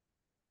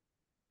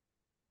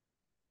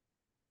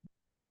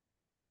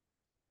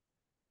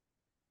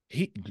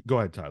 Go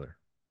ahead, Tyler.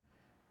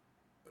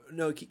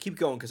 No, keep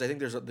going because I think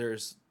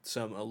there's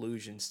some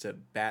allusions to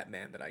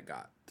Batman that I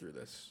got through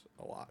this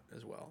a lot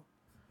as well.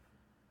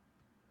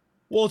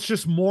 Well, it's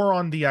just more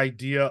on the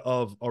idea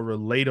of a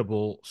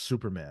relatable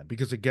Superman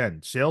because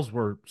again, sales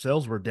were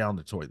down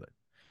the toilet.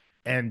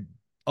 And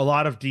a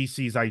lot of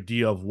DC's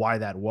idea of why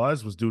that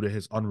was due to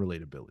his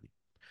unrelatability.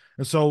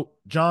 And so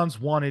Johns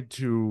wanted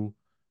to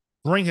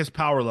bring his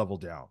power level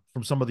down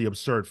from some of the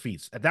absurd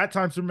feats. At that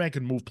time, Superman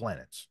could move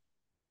planets.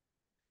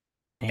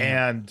 Damn.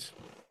 And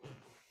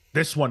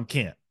this one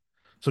can't.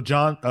 So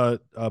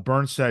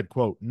Byrne said,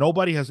 quote,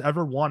 nobody has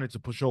ever wanted to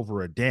push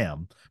over a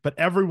dam, but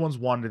everyone's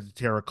wanted to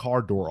tear a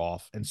car door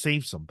off and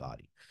save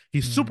somebody.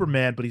 He's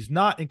Superman, but he's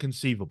not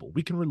inconceivable.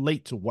 We can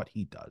relate to what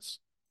he does.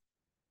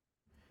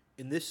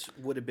 And this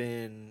would have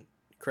been,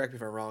 correct me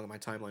if I'm wrong in my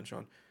timeline,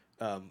 Sean,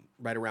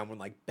 right around when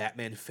like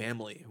Batman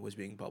Family was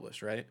being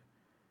published, right?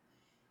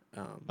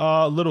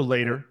 A little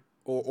later.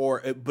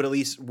 But at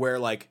least where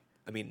like,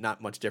 I mean,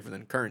 not much different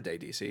than current day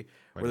DC,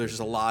 where there's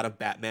just a lot of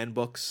Batman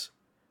books,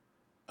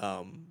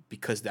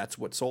 because that's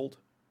what sold.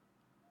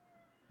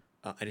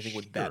 Anything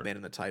with Batman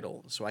in the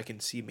title, so I can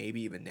see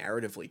maybe even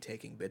narratively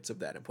taking bits of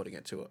that and putting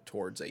it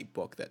towards a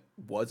book that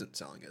wasn't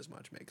selling as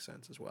much makes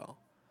sense as well.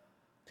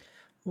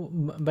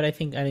 But I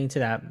think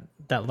to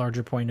that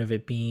larger point of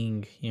it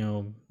being,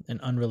 an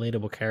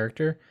unrelatable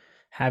character,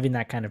 having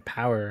that kind of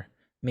power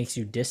makes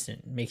you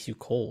distant, makes you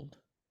cold,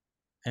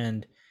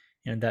 and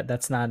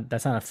that's not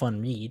a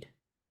fun read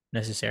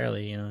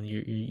necessarily.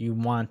 You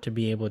want to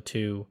be able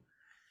to.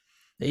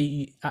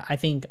 I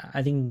think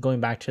going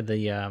back to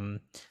the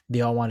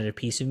they all wanted a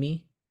piece of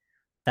me,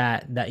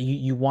 that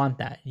you want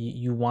that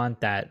you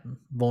want that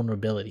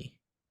vulnerability,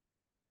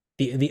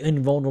 the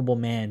invulnerable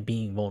man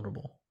being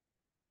vulnerable.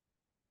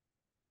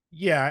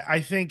 Yeah,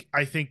 I think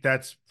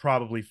that's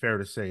probably fair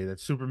to say that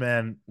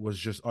Superman was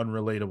just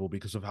unrelatable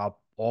because of how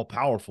all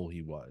powerful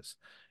he was.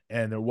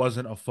 And there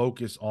wasn't a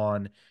focus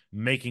on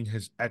making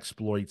his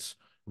exploits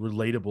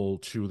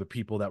relatable to the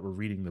people that were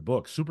reading the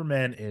book.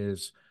 Superman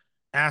is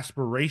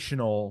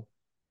aspirational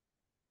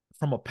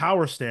from a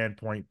power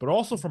standpoint, but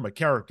also from a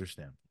character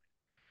standpoint.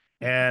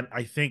 And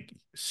I think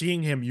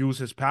seeing him use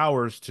his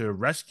powers to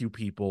rescue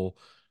people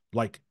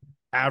like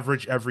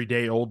average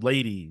everyday old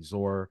ladies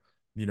or,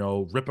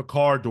 rip a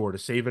car door to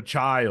save a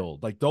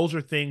child, like those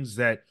are things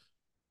that,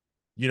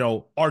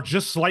 are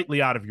just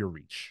slightly out of your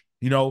reach.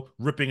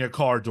 Ripping a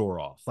car door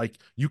off. Like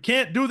you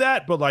can't do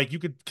that, but like you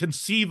could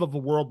conceive of a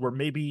world where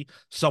maybe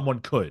someone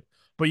could,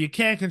 but you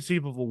can't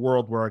conceive of a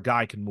world where a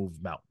guy can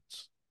move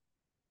mountains.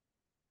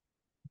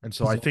 And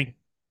so He's I think, only,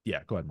 yeah,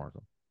 go ahead,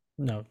 Marco.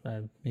 no,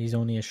 he's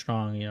only as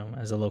strong,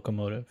 as a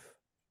locomotive.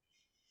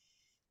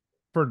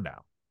 For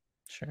now,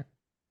 Sure.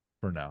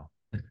 for now.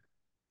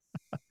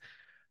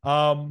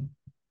 Um,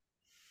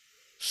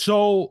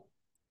 So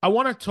I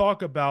want to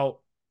talk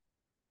about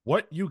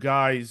what you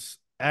guys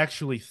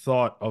actually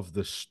thought of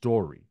the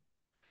story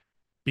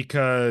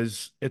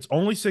because it's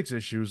only 6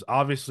 issues.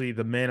 Obviously,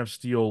 the Man of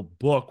Steel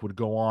book would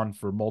go on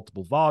for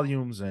multiple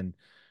volumes, and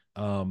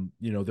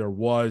there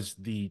was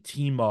the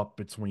team up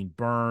between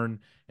Byrne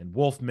and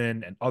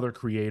Wolfman and other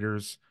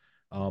creators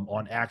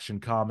on Action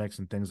Comics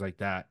and things like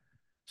that.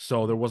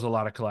 So there was a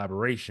lot of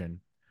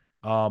collaboration.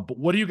 But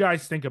what do you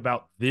guys think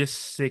about this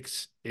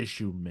 6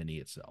 issue mini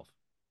itself?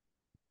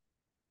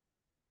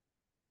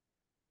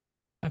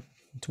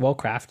 It's well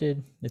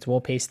crafted. It's well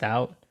paced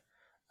out.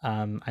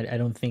 I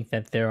don't think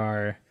that there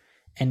are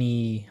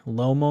any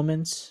low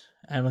moments.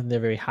 I don't think they're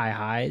very high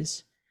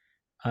highs.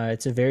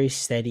 It's a very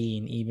steady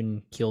and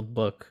even keeled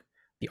book.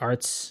 The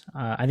arts,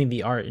 I think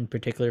the art in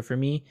particular for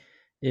me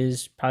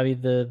is probably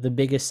the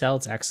biggest sell.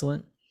 It's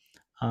excellent.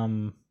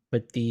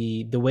 But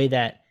the way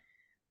that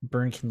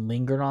Byrne can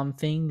linger on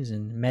things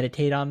and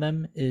meditate on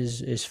them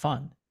is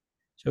fun.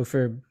 So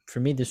for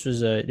me,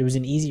 it was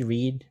an easy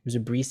read. It was a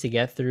breeze to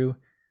get through.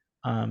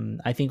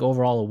 I think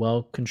overall a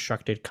well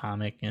constructed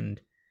comic and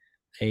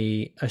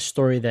a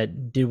story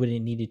that did what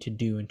it needed to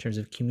do in terms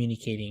of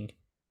communicating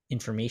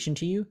information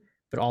to you,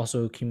 but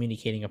also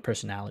communicating a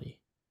personality.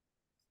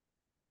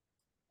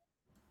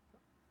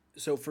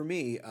 So for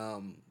me,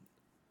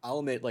 I'll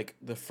admit, like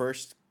the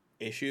first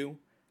issue,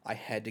 I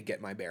had to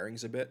get my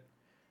bearings a bit,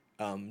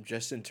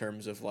 just in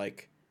terms of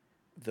like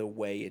the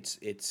way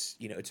it's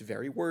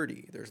very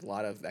wordy. There's a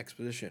lot of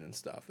exposition and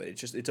stuff.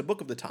 It's a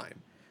book of the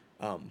time.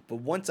 But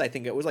once I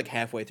think it was like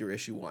halfway through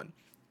issue one,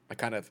 I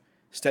kind of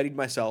steadied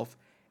myself,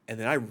 and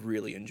then I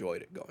really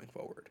enjoyed it going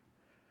forward.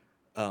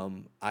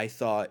 I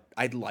thought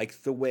I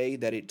liked the way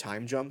that it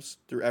time jumps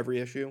through every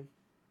issue.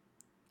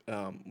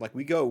 Like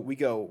we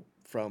go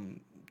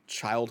from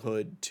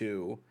childhood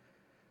to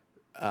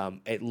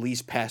at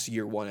least past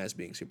year one as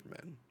being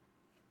Superman.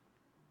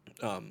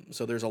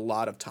 So there's a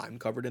lot of time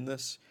covered in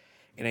this,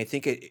 and I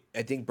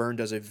think Byrne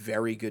does a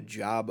very good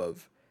job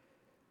of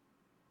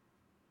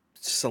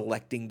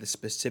selecting the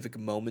specific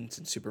moments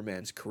in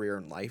Superman's career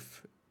and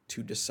life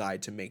to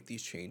decide to make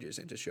these changes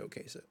and to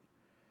showcase it.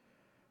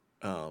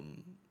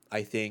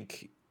 I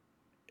think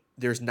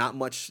there's not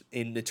much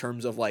in the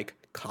terms of like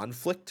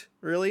conflict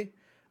really.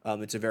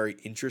 It's a very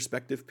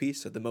introspective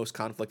piece. So the most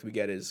conflict we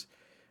get is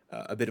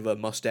a bit of a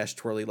mustache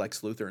twirly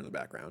Lex Luthor in the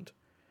background.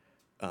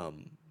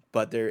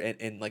 But there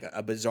and like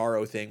a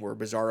Bizarro thing where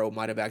Bizarro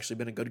might have actually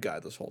been a good guy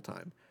this whole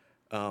time.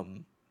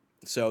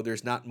 So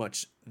there's not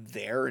much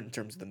there in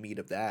terms of the meat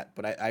of that.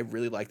 But I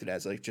really liked it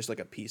as like just like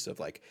a piece of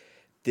like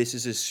this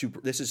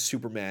is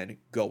Superman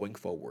going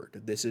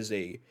forward. This is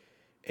a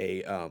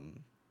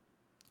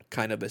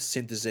kind of a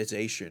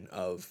synthesization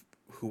of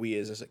who he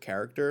is as a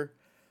character.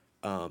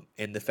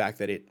 And the fact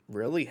that it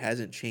really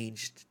hasn't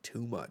changed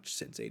too much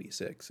since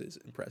 '86 is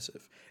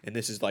impressive. And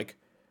this is like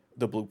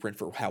the blueprint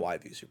for how I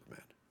view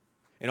Superman.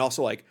 And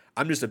also, like,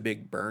 I'm just a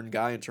big Byrne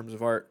guy in terms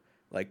of art.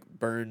 Like,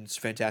 Byrne's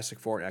Fantastic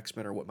Four and X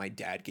Men are what my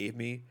dad gave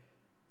me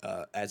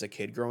as a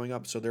kid growing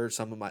up. So there are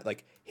some of my,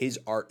 like, his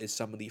art is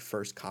some of the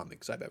first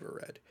comics I've ever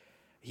read.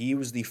 He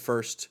was the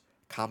first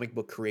comic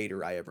book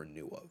creator I ever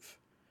knew of,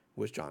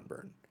 was John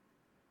Byrne.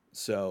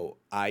 So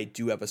I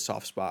do have a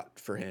soft spot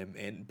for him,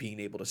 and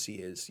being able to see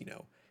his,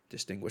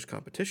 distinguished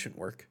competition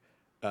work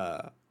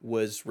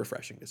was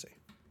refreshing to see.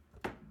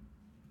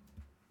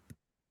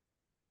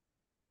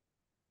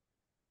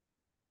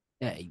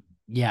 Uh,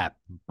 yeah,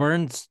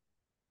 Burns'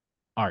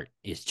 art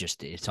is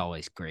just, it's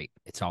always great.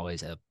 It's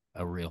always a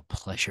real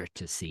pleasure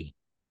to see.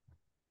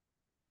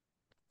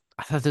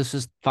 I thought this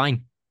was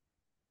fine.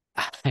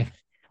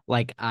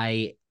 like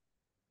I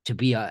to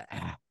be a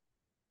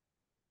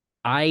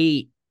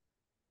I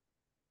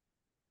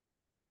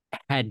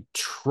had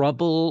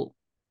trouble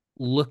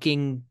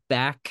looking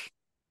back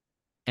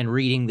and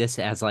reading this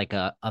as like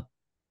a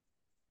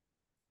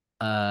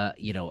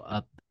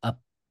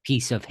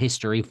piece of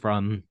history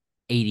from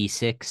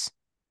 86.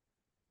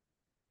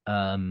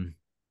 Um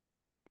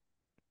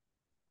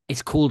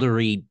it's cool to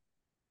read,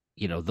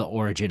 the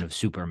origin of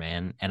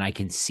Superman, and I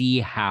can see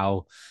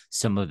how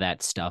some of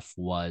that stuff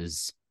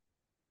was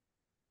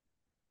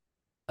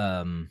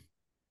um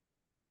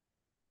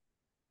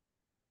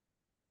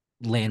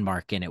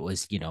landmark, and it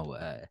was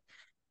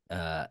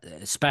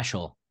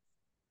special.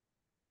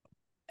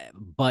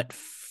 But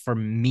for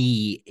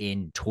me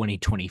in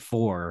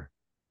 2024,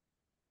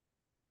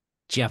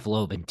 Jeff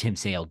Loeb and Tim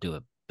Sale do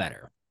it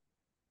better.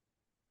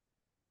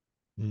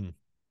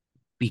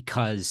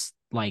 Because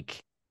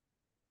like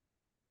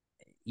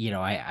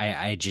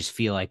I just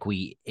feel like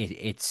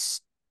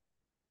it's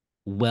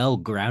well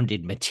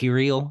grounded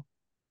material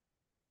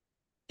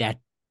that,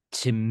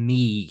 to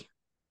me,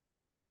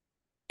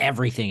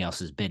 everything else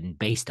has been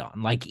based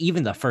on. Like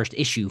even the first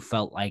issue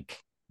felt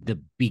like the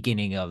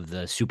beginning of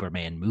the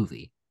Superman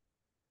movie.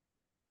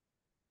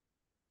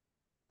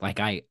 Like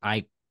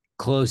I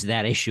closed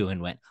that issue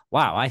and went,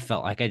 wow, I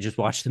felt like I just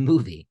watched the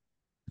movie.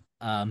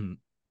 Um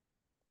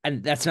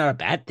and that's not a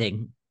bad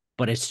thing,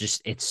 but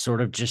it's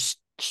sort of just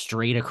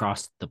straight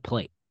across the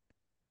plate.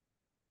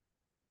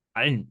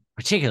 I didn't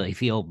particularly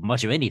feel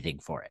much of anything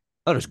for it.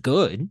 But it was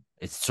good.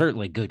 It's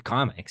certainly good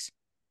comics.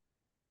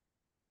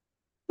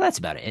 That's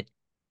about it.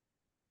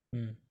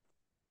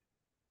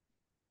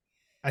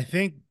 I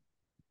think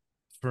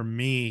for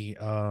me,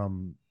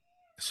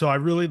 so I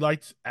really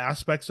liked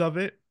aspects of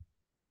it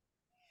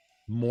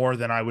more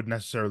than I would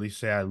necessarily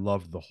say I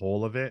loved the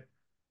whole of it.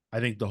 I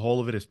think the whole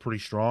of it is pretty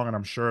strong, and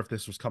I'm sure if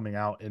this was coming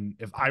out and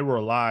if I were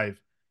alive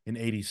in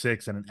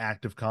 '86 and an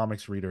active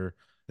comics reader,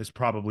 this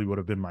probably would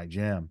have been my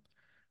jam.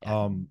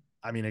 Yeah.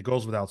 I mean, it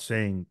goes without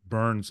saying,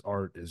 Byrne's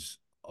art is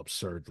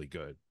absurdly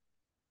good.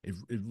 It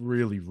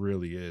really,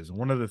 really is. And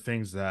one of the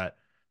things that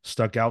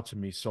stuck out to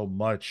me so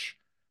much,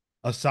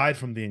 aside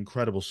from the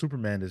incredible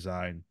Superman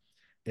design,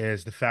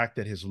 is the fact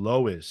that his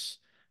Lois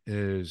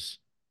is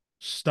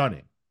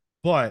stunning,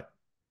 but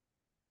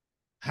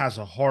has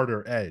a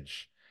harder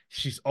edge.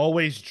 She's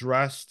always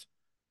dressed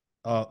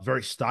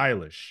very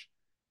stylish.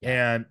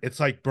 Yeah. And it's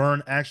like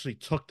Byrne actually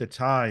took the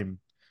time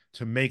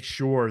to make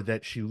sure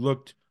that she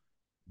looked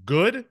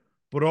good,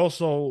 but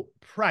also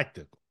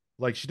practical.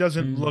 Like she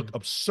doesn't look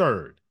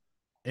absurd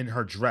in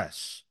her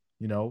dress,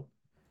 you know?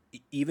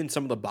 Even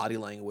some of the body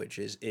language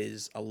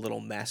is a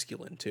little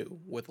masculine too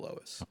with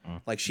Lois.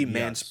 Mm-mm. Like she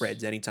man Yes.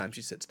 spreads anytime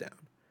she sits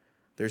down.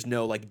 There's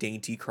no like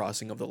dainty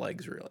crossing of the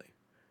legs really.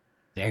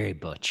 Very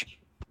butch.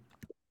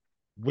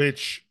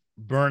 Which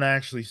Byrne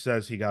actually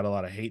says he got a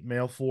lot of hate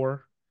mail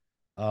for.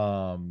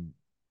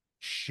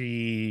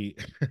 She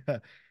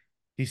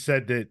he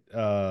said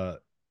that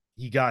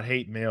he got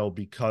hate mail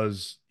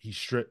because he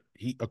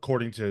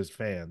according to his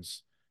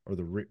fans or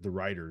the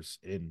writers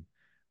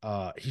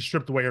he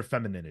stripped away her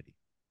femininity.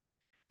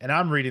 And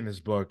I'm reading this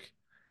book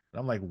and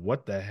I'm like,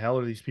 what the hell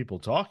are these people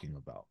talking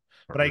about?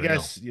 For But I real.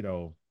 guess,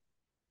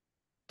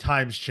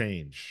 times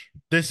change.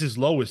 This is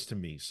Lois to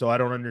me, so I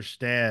don't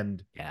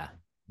understand Yeah.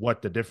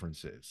 what the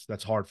difference is.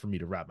 That's hard for me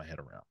to wrap my head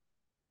around.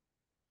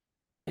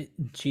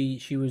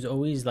 She was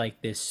always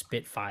like this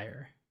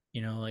spitfire,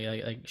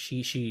 like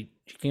she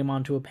came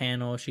onto a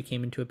panel, she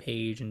came into a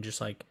page, and just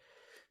like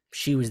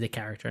she was the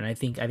character. And I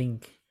think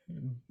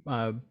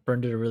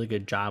Byrne did a really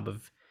good job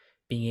of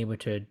being able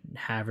to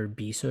have her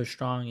be so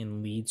strong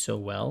and lead so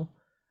well.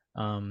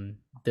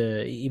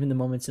 The even the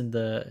moments in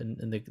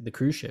the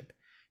cruise ship,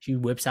 she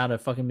whips out a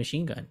fucking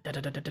machine gun. Da,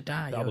 da, da, da, da,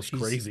 da. That was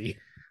crazy.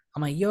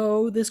 I'm like,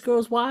 yo, this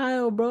girl's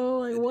wild, bro.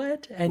 Like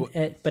what?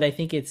 And but I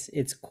think it's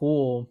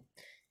cool.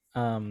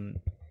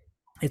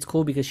 It's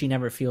cool because she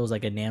never feels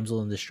like a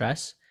damsel in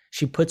distress.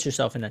 She puts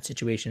herself in that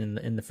situation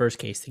in the first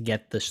case to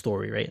get the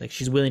story right. Like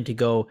she's willing to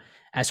go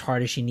as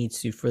hard as she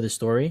needs to for the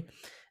story,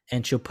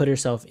 and she'll put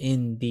herself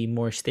in the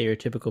more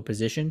stereotypical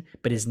position,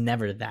 but is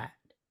never that.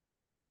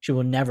 She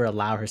will never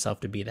allow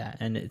herself to be that,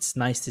 and it's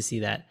nice to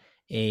see that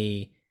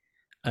a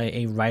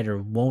writer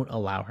won't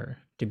allow her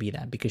to be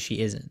that because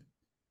she isn't.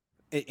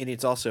 And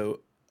it's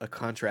also a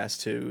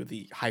contrast to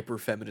the hyper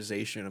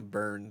feminization of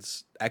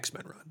Byrne's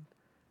X-Men run.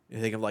 You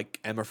think of like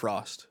Emma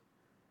Frost.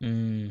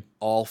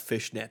 All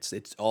fishnets.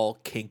 It's all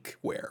kink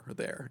wear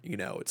there.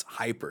 It's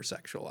hyper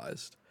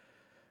sexualized.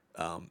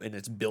 And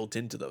it's built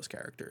into those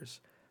characters.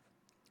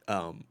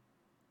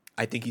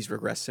 I think he's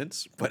regressed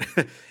since, but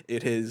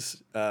it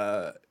is.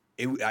 I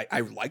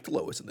liked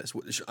Lois in this.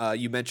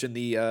 You mentioned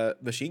the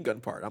machine gun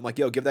part. I'm like,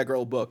 yo, give that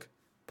girl a book,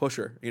 push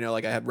her.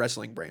 Like I had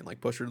wrestling brain,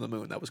 like push her to the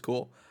moon. That was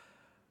cool.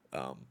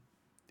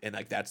 And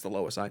like that's the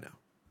Lois I know.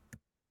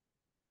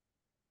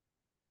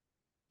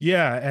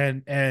 Yeah,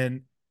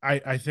 and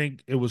I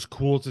think it was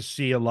cool to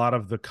see a lot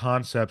of the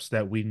concepts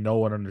that we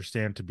know and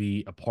understand to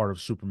be a part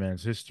of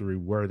Superman's history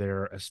where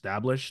they're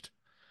established.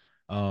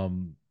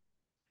 But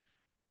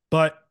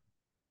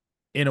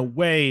in a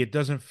way, it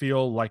doesn't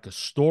feel like a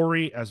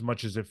story as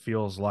much as it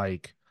feels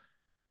like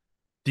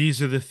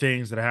these are the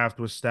things that I have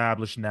to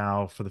establish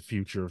now for the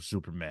future of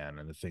Superman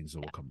and the things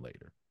that will come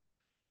later.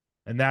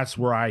 And that's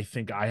where I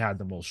think I had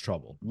the most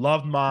trouble.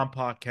 Loved Mom,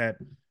 Pa Kent,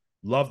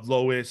 loved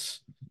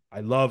Lois. I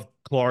loved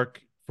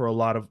Clark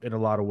in a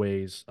lot of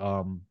ways.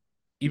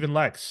 Even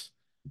Lex.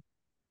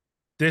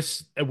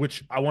 this,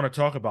 which I want to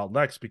talk about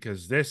Lex,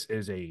 because this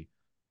is a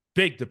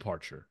big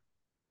departure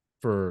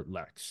for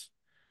Lex.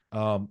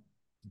 Um,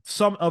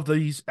 some of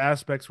these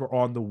aspects were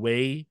on the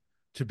way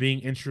to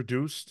being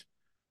introduced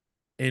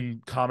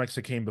in comics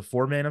that came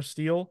before Man of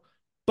Steel,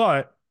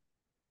 but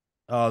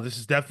this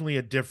is definitely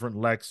a different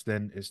Lex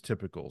than is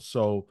typical.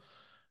 So,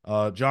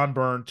 John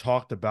Byrne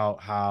talked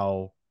about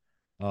how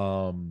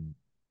um,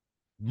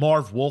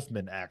 Marv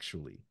Wolfman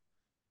actually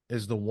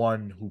is the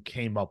one who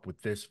came up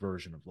with this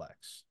version of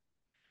Lex,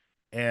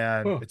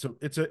 and Huh.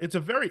 it's a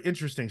very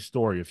interesting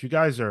story. If you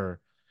guys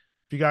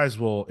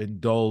will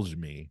indulge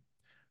me,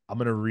 I'm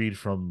gonna read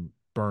from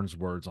Byrne's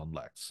words on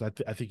Lex. I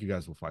think you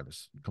guys will find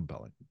this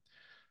compelling.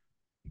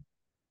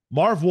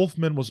 Marv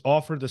Wolfman was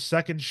offered the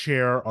second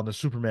share on the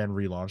Superman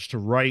relaunch to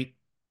write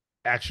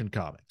Action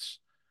Comics.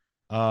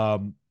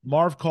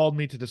 Marv called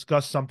me to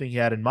discuss something he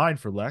had in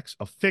mind for Lex,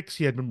 a fix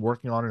he had been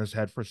working on in his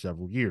head for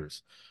several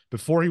years.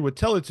 Before he would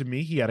tell it to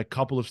me, he had a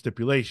couple of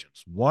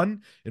stipulations.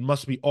 One, it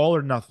must be all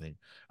or nothing.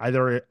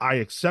 Either I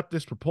accept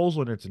this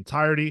proposal in its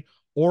entirety,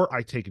 or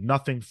I take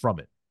nothing from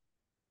it.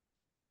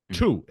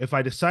 Two, if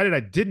I decided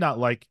I did not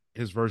like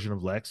his version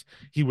of Lex,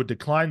 he would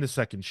decline the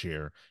second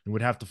share and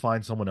would have to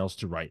find someone else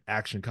to write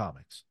Action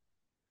Comics.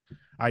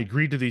 I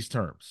agreed to these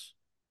terms.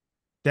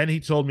 Then he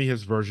told me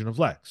his version of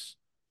Lex.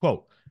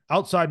 Quote,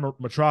 outside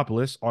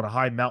Metropolis, on a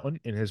high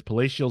mountain in his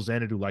palatial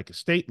Xanadu-like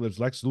estate, lives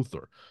Lex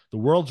Luthor, the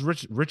world's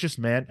richest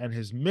man, and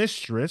his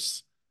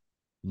mistress,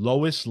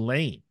 Lois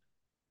Lane.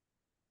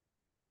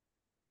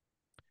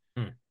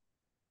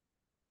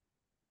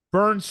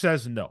 Byrne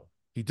says no.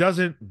 He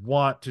doesn't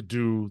want to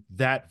do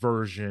that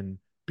version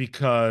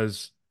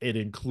because it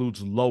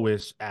includes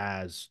Lois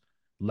as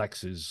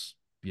Lex's,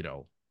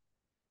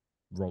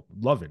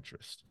 love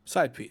interest.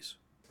 Side piece.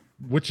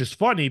 Which is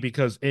funny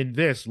because in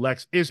this,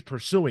 Lex is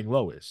pursuing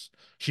Lois.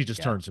 She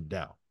just turns him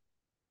down.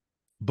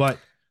 But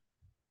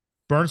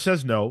Byrne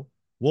says no.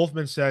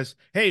 Wolfman says,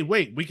 hey,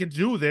 wait, we can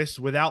do this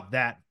without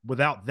that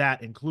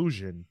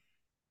inclusion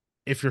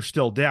if you're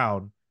still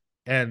down.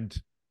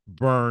 And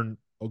Byrne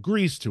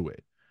agrees to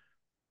it.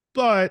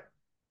 But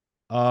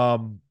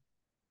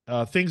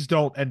things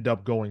don't end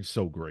up going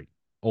so great,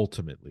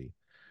 ultimately.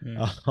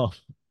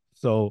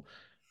 So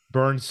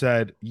Byrne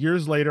said,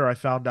 years later, I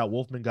found out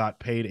Wolfman got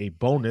paid a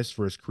bonus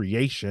for his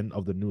creation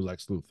of the new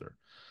Lex Luthor,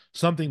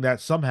 something that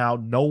somehow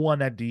no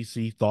one at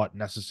DC thought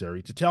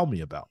necessary to tell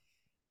me about.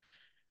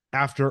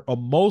 After a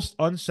most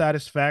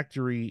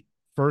unsatisfactory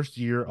first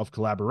year of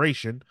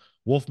collaboration,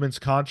 Wolfman's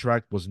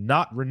contract was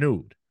not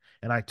renewed,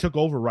 and I took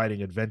over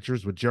writing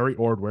adventures with Jerry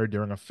Ordway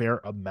during a fair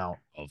amount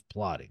of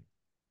plotting.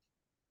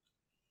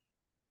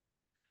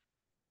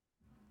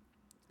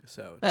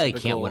 So You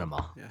can't win them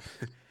all. Yeah.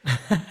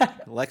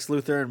 Lex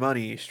Luthor and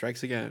money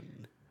strikes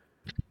again.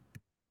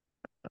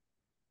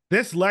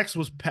 This Lex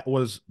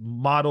was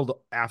modeled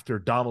after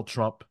Donald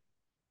Trump.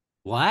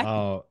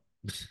 What?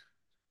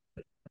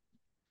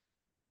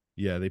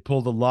 Yeah, they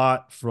pulled a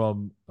lot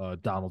from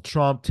Donald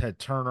Trump, Ted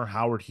Turner,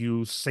 Howard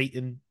Hughes,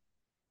 Satan.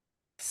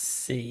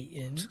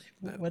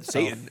 What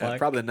Satan,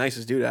 probably the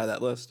nicest dude out of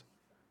that list.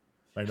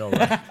 I know,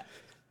 right?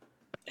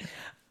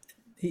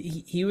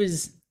 he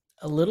was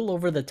a little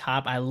over the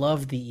top. I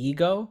love the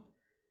ego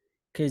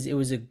because it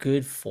was a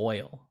good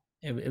foil.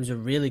 It was a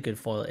really good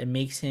foil. It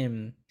makes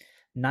him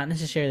not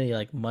necessarily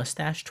like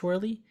mustache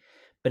twirly,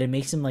 but it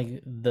makes him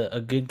like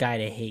a good guy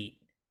to hate.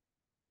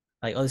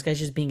 Like, oh, this guy's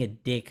just being a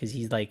dick because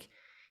he's like,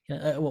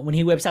 when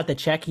he whips out the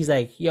check, he's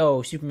like,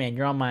 "Yo, Superman,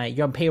 you're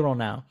on payroll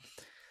now."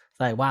 It's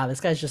like, wow,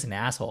 this guy's just an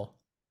asshole.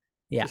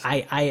 Yeah,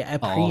 I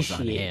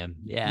appreciate him.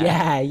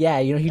 Yeah.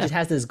 Yeah. He just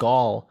has this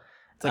gall.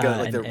 It's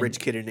like the rich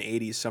kid in an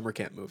 '80s summer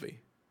camp movie.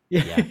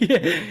 Yeah.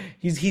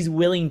 He's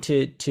willing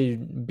to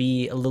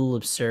be a little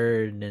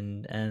absurd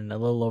and a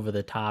little over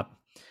the top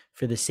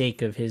for the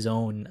sake of his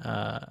own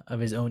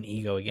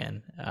ego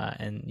again.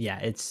 And yeah,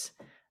 it's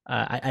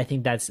I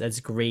think that's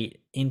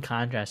great in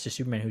contrast to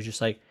Superman, who's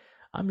just like,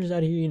 I'm just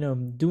out here,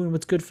 doing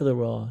what's good for the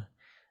world,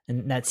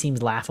 and that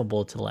seems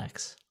laughable to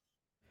Lex.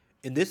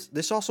 And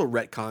this also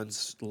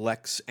retcons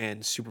Lex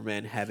and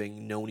Superman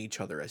having known each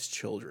other as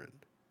children,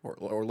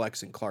 or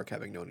Lex and Clark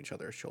having known each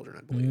other as children,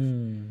 I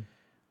believe.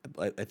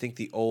 I think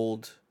the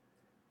old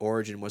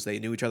origin was they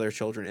knew each other as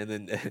children, and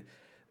then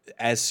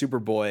as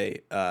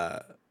Superboy,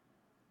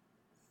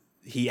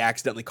 he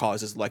accidentally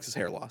causes Lex's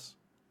hair loss.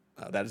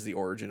 That is the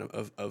origin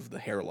of the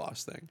hair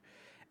loss thing,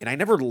 and I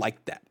never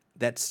liked that.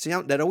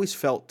 That always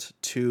felt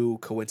too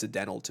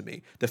coincidental to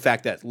me. The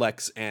fact that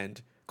Lex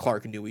and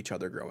Clark knew each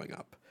other growing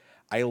up.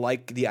 I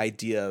like the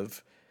idea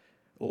of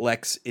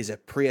Lex is a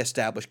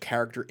pre-established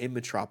character in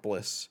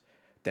Metropolis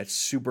that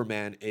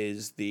Superman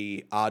is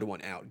the odd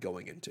one out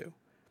going into.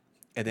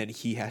 And then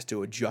he has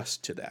to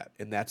adjust to that.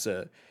 And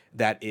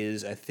that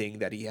is a thing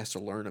that he has to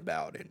learn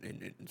about,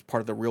 and it's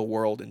part of the real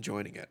world and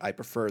joining it. I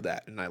prefer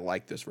that, and I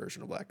like this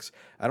version of Lex.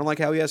 I don't like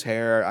how he has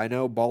hair. I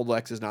know bald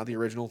Lex is not the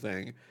original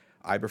thing.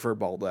 I prefer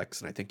bald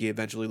Lex, and I think he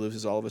eventually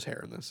loses all of his hair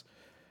in this.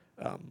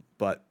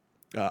 But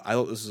I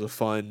thought this was a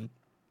fun,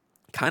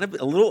 kind of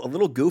a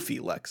little goofy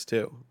Lex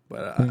too.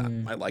 But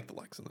I like the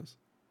Lex in this.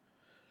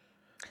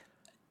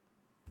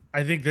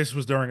 I think this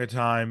was during a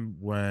time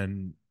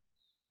when,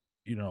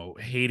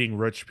 hating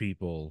rich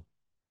people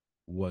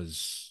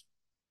was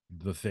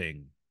the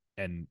thing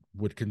and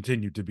would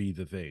continue to be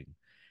the thing.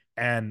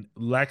 And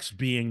Lex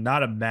being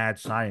not a mad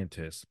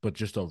scientist, but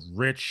just a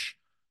rich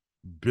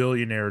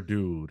billionaire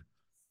dude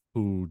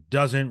who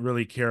doesn't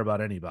really care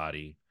about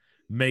anybody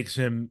makes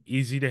him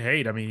easy to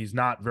hate. I mean, he's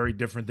not very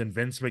different than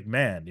Vince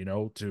McMahon,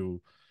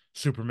 to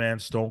Superman,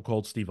 Stone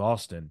Cold Steve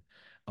Austin.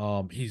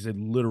 He's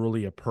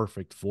literally a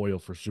perfect foil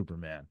for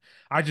Superman.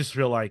 I just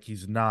feel like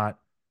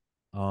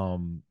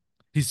um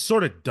he's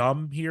sort of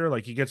dumb here.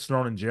 Like he gets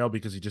thrown in jail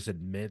because he just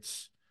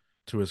admits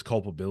to his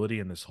culpability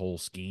in this whole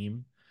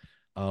scheme,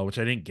 which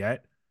I didn't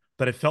get.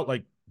 But it felt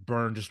like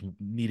Byrne just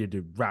needed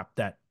to wrap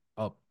that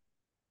up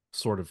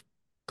sort of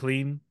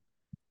clean.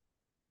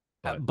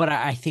 But But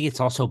I think it's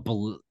also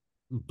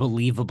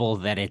believable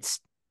that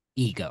it's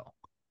ego.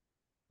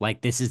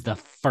 Like this is the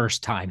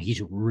first time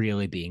he's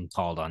really being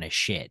called on his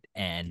shit,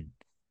 and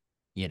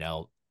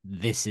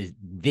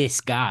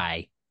this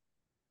guy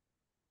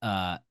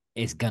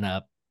is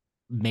gonna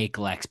make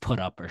Lex put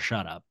up or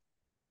shut up.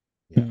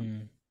 yeah.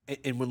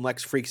 And when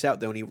Lex freaks out,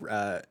 though, and he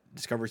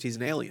discovers he's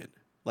an alien,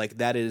 like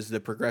that is the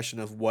progression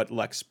of what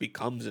Lex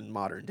becomes in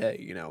modern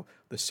day.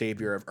 The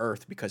savior of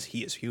Earth because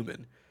he is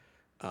human.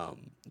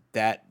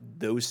 That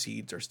those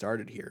seeds are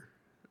started here,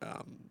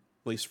 at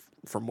least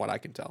from what I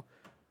can tell.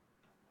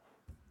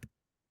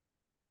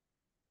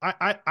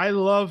 I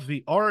love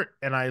the art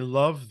and I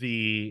love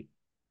the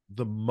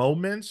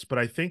moments, but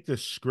I think the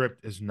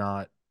script is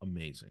not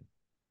amazing.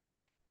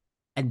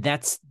 And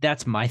that's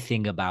my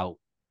thing about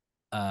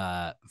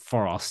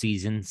For All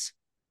Seasons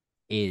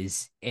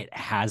is it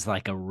has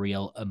like a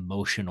real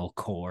emotional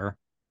core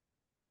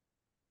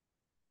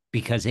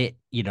because that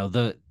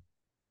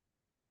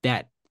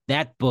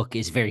that book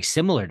is very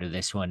similar to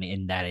this one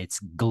in that it's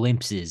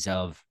glimpses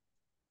of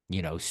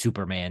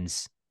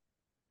Superman's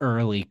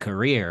early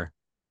career,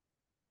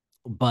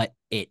 but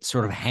it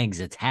sort of hangs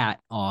its hat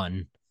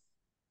on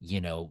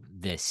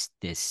this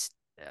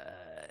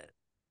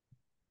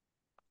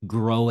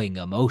growing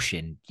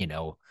emotion,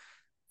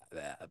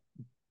 but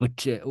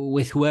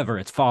with whoever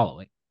it's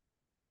following.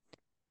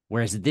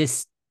 Whereas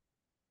this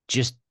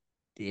just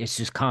it's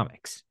just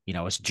comics,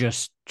 it's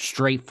just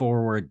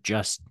straightforward,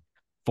 just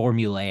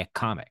formulaic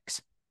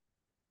comics.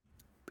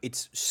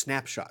 It's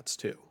snapshots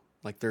too.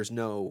 Like there's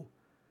no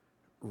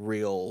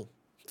real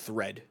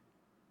thread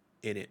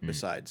in it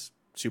besides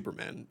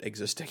Superman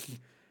existing.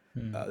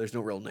 There's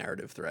no real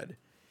narrative thread,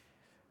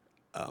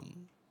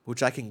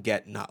 which I can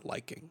get not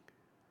liking.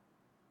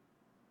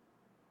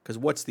 Because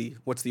what's the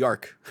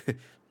arc?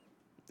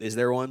 Is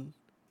there one?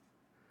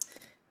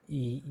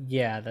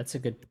 Yeah, that's a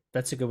good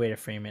way to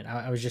frame it.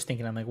 I was just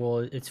thinking, I'm like, well,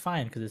 it's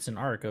fine because it's an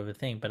arc of a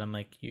thing, but I'm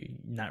like,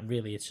 not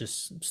really. It's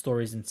just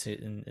stories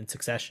in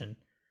succession.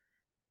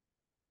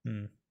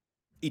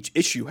 Each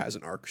issue has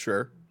an arc,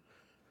 sure,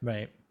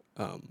 Right.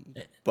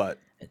 but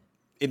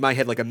in my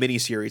head, like a mini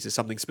series is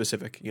something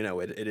specific.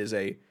 It is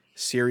a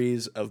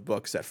series of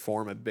books that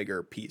form a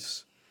bigger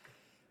piece,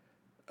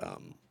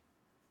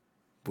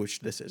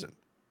 which this isn't.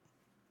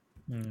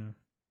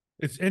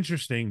 It's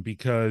interesting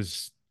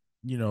because,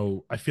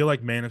 I feel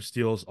like Man of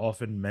Steel is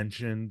often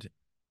mentioned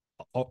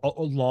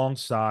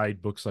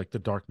alongside books like The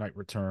Dark Knight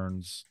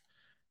Returns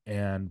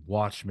and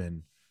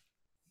Watchmen,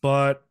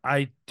 but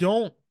I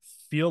don't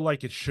feel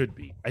like it should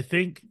be. I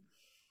think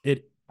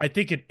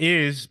it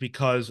is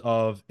because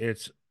of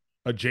its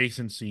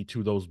adjacency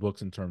to those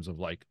books in terms of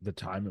like the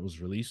time it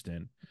was released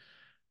in.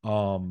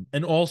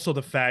 And also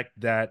the fact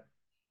that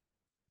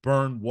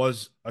Byrne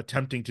was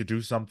attempting to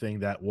do something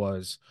that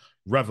was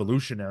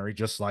revolutionary,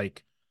 just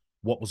like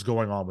what was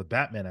going on with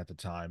Batman at the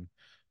time.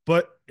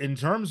 But in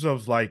terms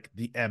of like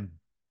the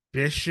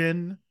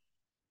ambition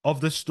of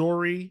the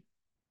story,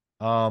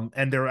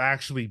 and there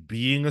actually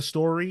being a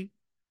story,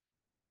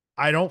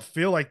 I don't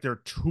feel like they're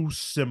too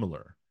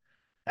similar.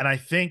 And I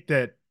think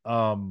that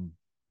I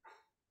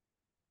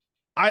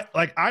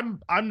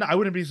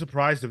wouldn't be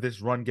surprised if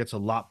this run gets a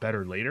lot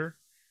better later.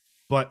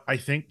 But I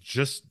think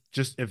just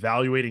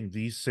evaluating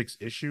these 6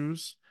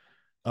 issues,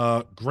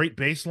 great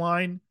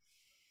baseline,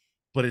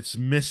 but it's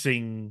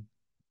missing,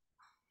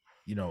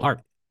 you know,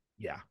 Heart.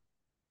 yeah,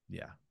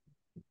 yeah.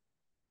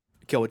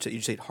 Okay, what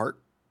you say?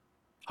 Heart.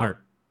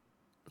 Heart.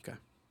 Okay.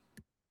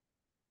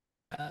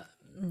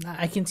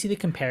 I can see the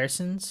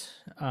comparisons,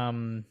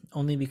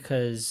 only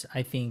because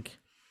I think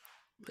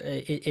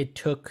it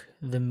took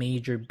the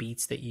major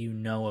beats that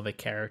of a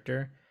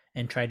character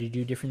and tried to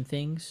do different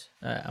things.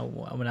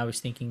 When I was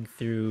thinking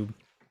through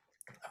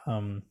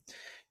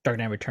Dark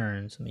Knight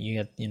Returns, I mean, you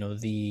get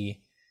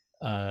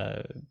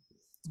uh,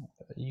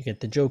 you get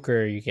the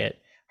Joker, you get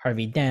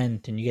Harvey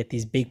Dent, and you get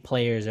these big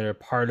players that are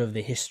part of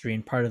the history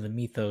and part of the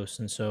mythos,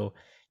 and so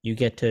you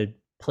get to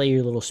play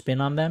your little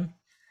spin on them,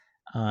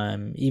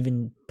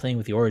 even playing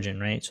with the origin,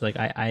 right? So like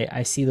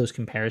I see those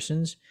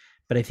comparisons,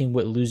 but I think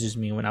what loses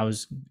me when I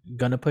was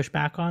gonna push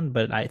back on,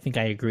 but I think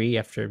I agree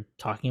after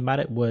talking about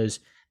it,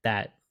 was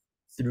that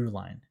through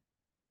line.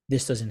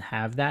 This doesn't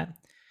have that.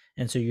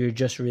 And so you're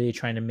just really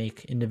trying to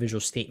make individual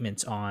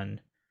statements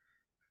on,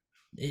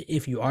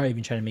 if you are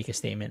even trying to make a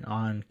statement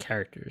on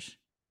characters.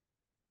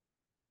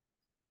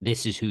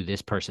 This is who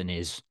this person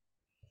is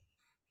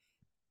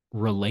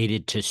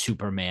related to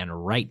Superman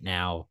right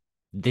now.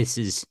 This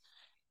is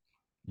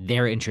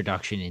their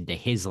introduction into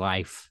his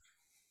life.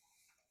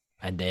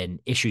 And then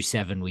issue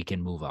 7, we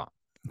can move on.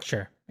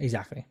 Sure,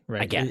 exactly.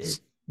 Right. I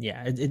guess.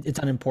 It's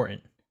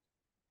unimportant.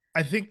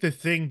 I think the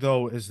thing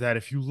though is that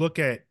if you look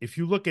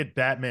at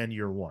Batman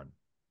Year One,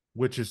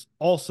 which is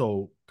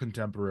also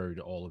contemporary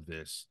to all of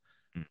this,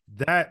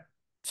 that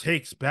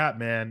takes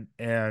Batman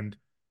and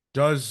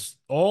does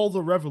all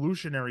the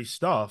revolutionary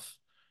stuff,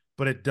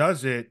 but it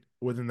does it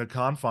within the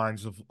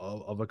confines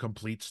of a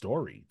complete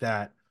story.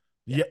 That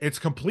yeah, it's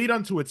complete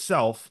unto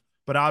itself,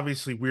 but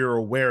obviously we're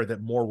aware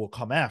that more will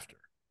come after.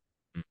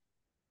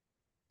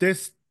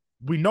 This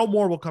we know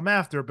more will come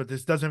after, but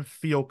this doesn't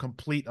feel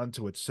complete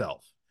unto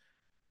itself.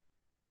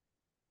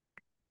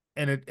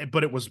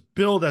 But it was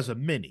billed as a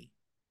mini,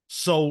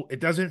 so it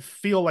doesn't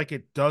feel like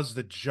it does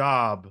the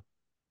job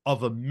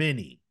of a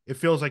mini. It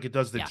feels like it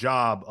does the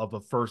job of a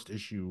first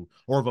issue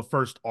or of a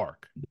first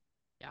arc.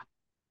 Yeah.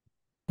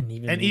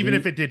 And even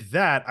if it did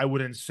that, I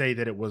wouldn't say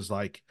that it was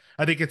like,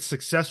 I think it's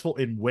successful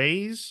in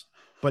ways,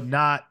 but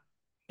not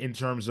in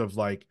terms of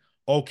like,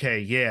 okay,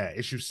 yeah,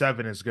 issue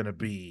 7 is going to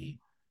be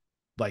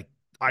like,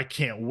 I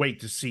can't wait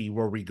to see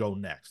where we go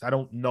next. I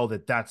don't know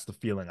that that's the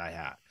feeling I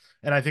had.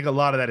 And I think a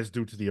lot of that is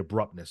due to the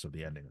abruptness of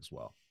the ending as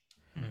well.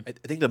 I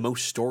think the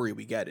most story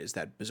we get is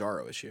that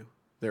Bizarro issue.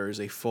 There is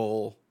a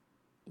full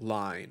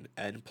line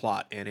and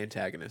plot and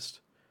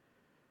antagonist.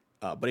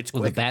 But it's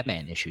well, quick. The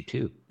Batman issue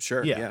too.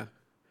 Sure. Yeah.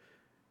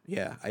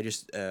 I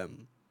just the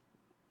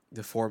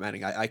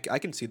formatting. I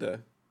can see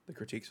the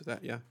critiques of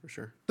that. Yeah, for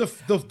sure.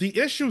 The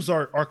issues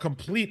are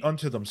complete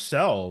unto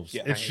themselves.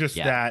 Yeah. It's just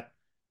that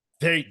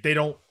they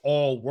don't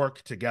all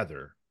work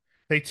together.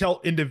 They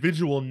tell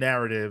individual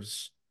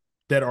narratives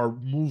that are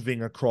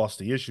moving across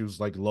the issues,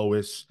 like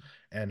Lois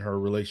and her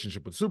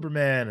relationship with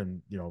Superman,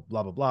 and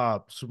blah blah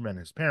blah, Superman and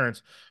his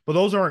parents. But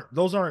those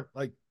aren't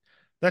like,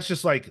 that's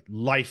just like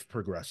life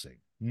progressing.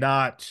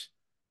 Not,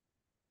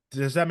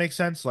 does that make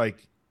sense?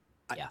 Like,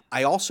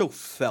 I also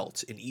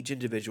felt in each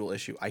individual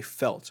issue, I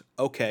felt,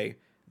 okay,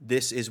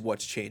 this is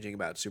what's changing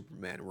about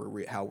Superman.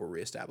 How we're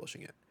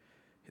reestablishing it.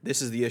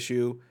 This is the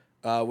issue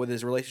with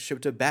his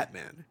relationship to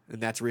Batman,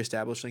 and that's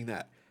reestablishing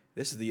that.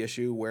 This is the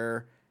issue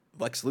where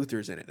Lex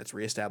Luthor's in it. That's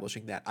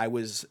reestablishing that. I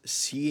was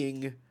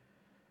seeing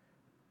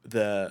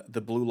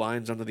the blue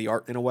lines under the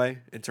art in a way,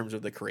 in terms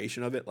of the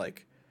creation of it.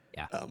 Like,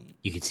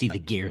 you could see the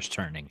gears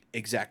turning.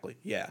 Exactly.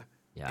 Yeah.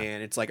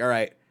 And it's like, all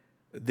right,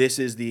 this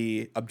is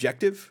the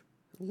objective.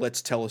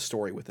 Let's tell a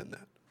story within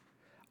that.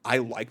 I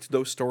liked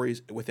those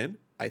stories within.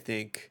 I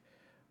think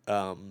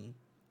some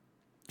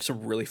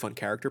really fun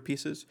character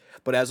pieces.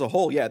 But as a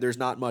whole, there's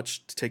not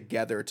much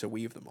together to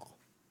weave them all.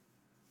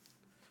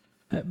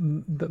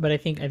 But I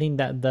think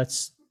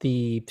that's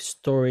the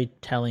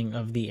storytelling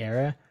of the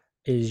era.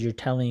 Is you're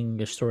telling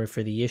a story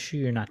for the issue,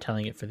 you're not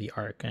telling it for the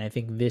arc. And I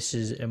think this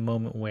is a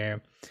moment where,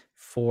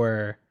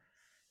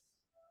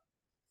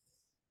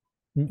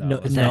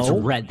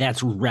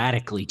 that's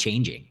radically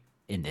changing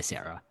in this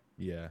era.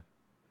 Yeah,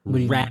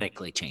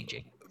 radically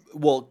changing.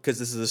 Well, because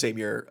this is the same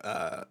year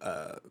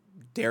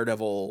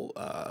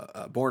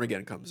Daredevil Born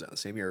Again comes out. The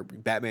same year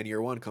Batman Year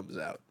One comes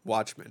out.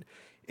 Watchmen.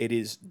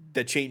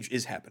 The change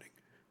is happening.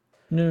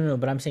 No.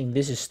 But I'm saying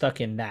this is stuck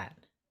in that.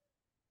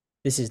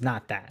 This is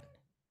not that.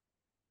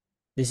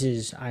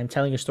 I'm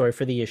telling a story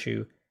for the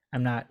issue.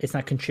 It's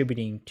not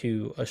contributing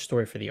to a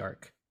story for the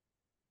arc.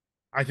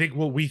 I think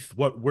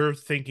what we're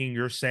thinking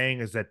you're saying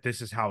is that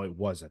this is how it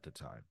was at the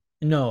time.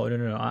 No.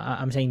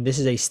 I'm saying this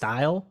is a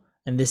style,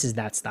 and this is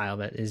that style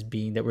that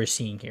we're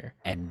seeing here.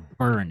 And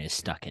Byrne is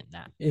stuck in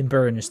that. And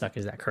Byrne is stuck.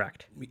 Is that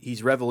correct?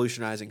 He's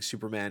revolutionizing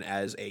Superman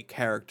as a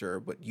character,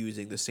 but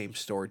using the same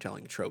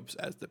storytelling tropes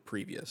as the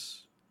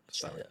previous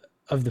stuff.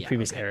 Of the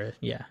previous era.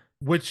 Yeah.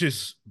 Which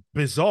is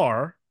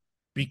bizarre,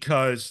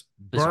 because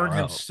Byrne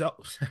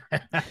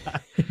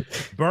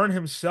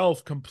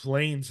himself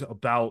complains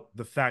about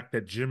the fact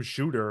that Jim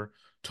Shooter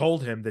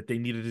told him that they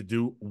needed to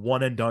do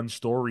one and done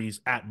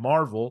stories at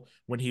Marvel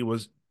when he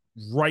was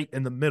right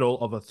in the middle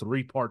of a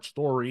 3-part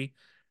story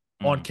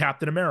on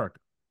Captain America.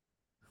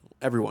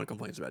 Everyone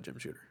complains about Jim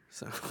Shooter.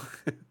 So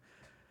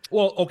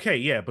well, okay,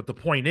 yeah, but the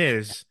point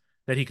is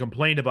that he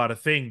complained about a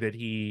thing that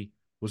he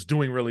was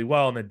doing really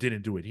well and then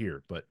didn't do it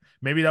here. But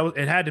maybe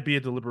it had to be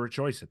a deliberate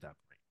choice at that point.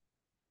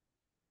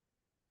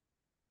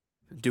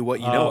 Do what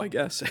you know, I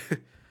guess.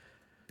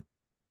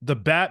 The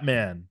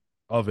Batman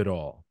of it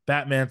all.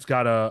 Batman's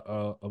got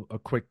a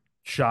quick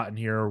shot in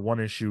here,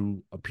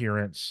 1-issue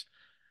appearance,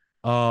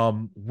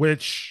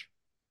 which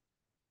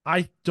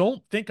I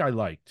don't think I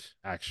liked,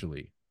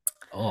 actually.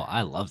 Oh,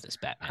 I love this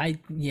Batman.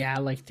 I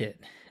liked it.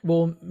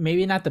 Well,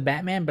 maybe not the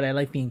Batman, but I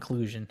like the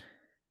inclusion.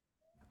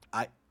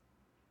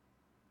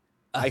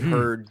 I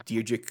heard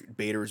Diedrich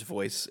Bader's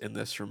voice in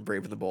this from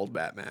Brave and the Bold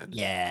Batman.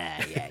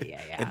 Yeah.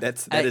 And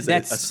that is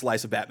a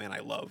slice of Batman I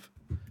love.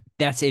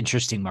 that's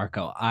interesting,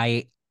 Marco.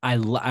 I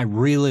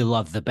really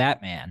love the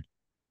Batman,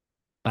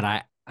 but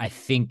I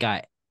think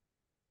I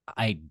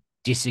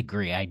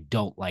disagree. I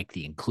don't like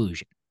the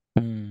inclusion.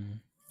 Hmm.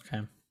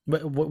 Okay.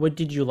 What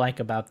did you like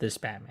about this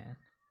Batman?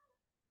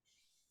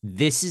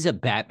 This is a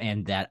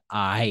Batman that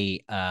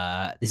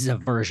this is a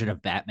version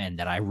of Batman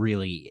that I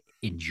really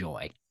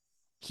enjoy.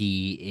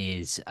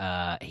 He's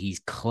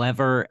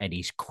clever and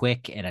he's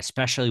quick, and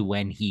especially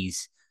when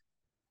he's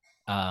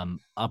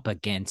up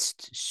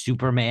against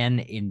Superman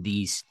in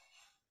these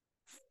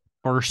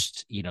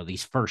first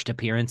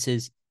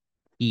appearances,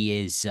 he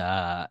is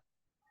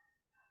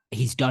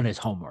he's done his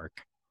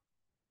homework.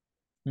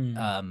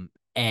 Hmm.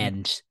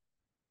 And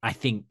I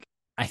think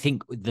I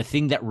think the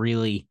thing that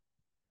really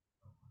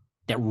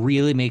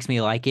makes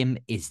me like him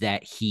is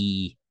that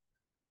he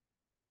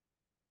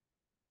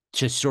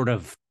to sort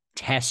of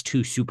test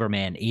who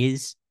Superman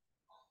is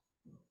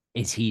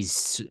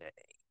he's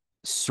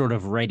sort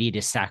of ready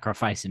to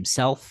sacrifice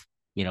himself,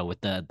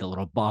 with the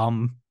little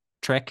bomb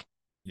trick.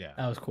 Yeah.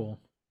 That was cool.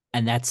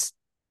 And that's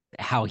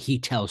how he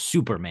tells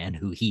Superman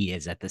who he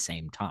is at the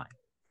same time.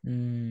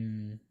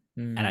 Hmm.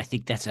 And I Hmm.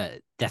 think that's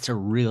a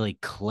really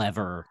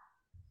clever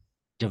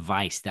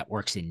device that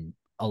works in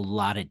a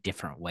lot of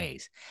different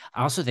ways.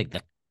 I also think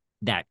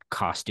that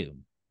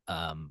costume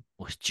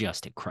was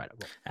just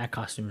incredible. That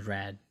costume's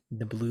rad.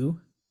 The blue.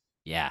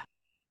 Yeah.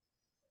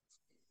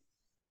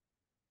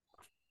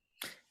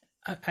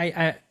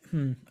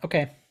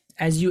 Okay.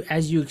 As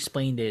you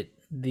explained it,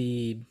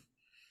 the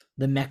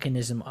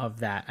mechanism of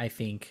that I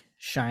think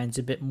shines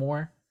a bit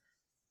more.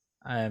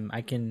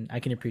 I can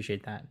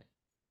appreciate that.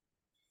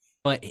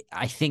 But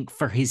I think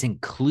for his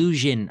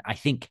inclusion, I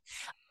think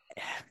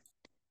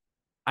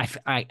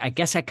I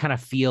guess I kind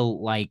of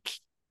feel like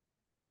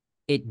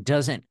it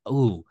doesn't.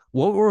 Ooh,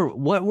 what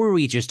were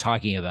we just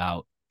talking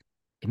about?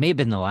 It may have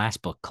been the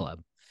last book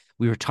club.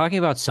 We were talking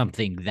about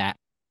something that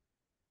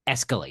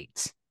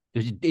escalates.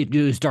 It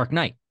was Dark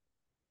Knight.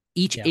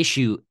 Each Yeah.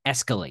 issue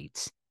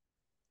escalates.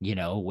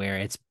 Where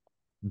it's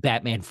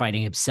Batman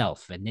fighting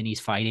himself, and then he's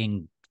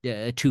fighting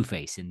Two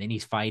Face, and then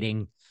he's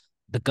fighting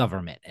the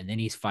government, and then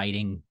he's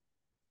fighting.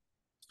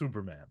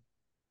 Superman.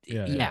 Yeah,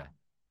 yeah, Yeah, yeah.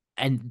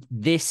 and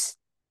this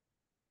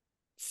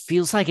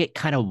feels like it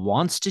kind of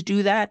wants to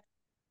do that,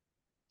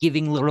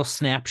 giving little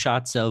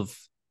snapshots of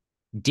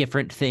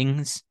different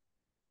things.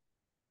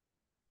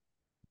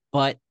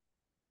 But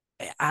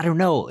I don't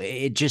know.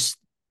 It just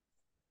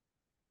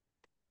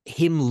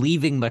him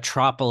leaving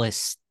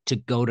Metropolis to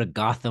go to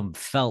Gotham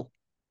felt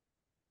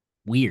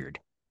weird.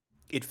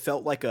 It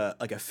felt like a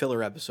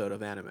filler episode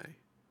of anime,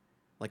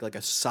 like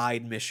a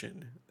side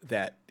mission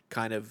that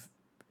kind of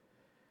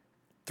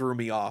threw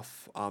me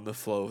off on the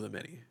flow of the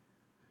mini.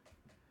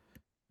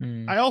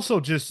 Hmm. I also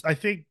just I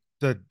think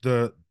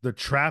the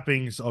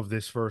trappings of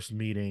this first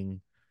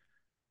meeting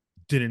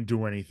didn't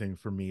do anything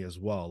for me as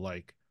well.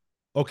 Like,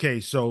 okay,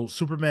 so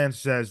Superman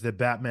says that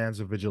Batman's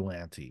a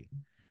vigilante,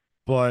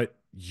 but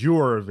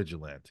you're a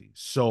vigilante.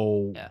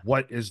 So Yeah.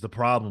 what is the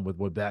problem with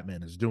what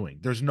Batman is doing?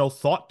 There's no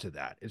thought to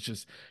that. It's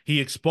just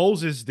he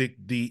exposes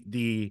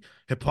the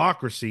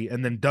hypocrisy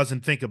and then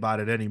doesn't think about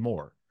it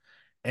anymore.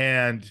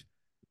 And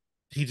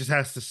he just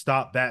has to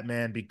stop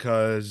Batman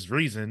because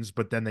reasons,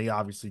 but then they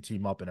obviously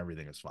team up and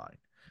everything is fine.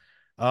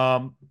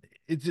 Um,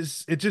 it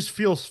just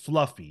feels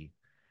fluffy,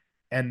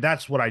 and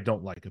that's what I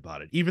don't like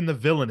about it. Even the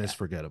villain is Yeah.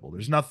 forgettable.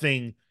 There's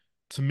nothing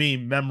to me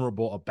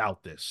memorable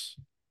about this.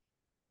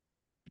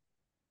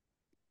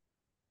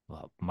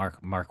 Well,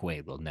 Mark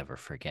Wade will never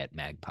forget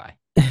Magpie.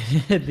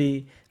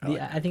 the I the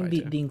like I think Magpie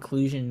the too. the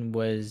inclusion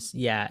was,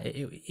 yeah,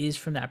 it is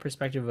from that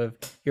perspective of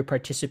you're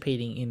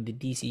participating in the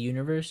DC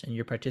universe and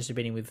you're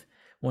participating with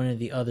one of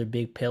the other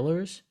big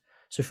pillars.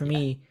 So for Yeah.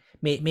 me,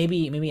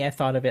 maybe I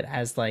thought of it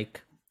as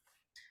like,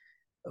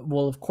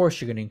 well, of course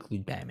you're going to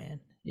include Batman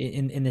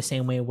in the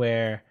same way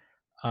where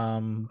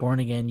Born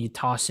Again you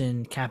toss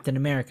in Captain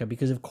America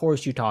because of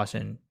course you toss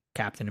in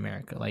Captain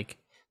America. Like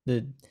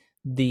the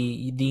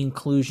the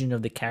inclusion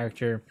of the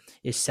character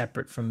is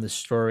separate from the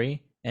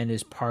story and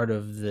is part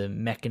of the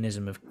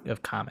mechanism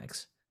of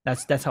comics.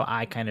 That's how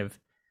I kind of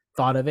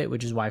thought of it,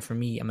 which is why for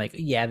me I'm like,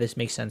 yeah, this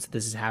makes sense that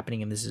this is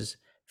happening and this is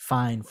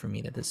fine for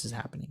me that this is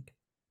happening.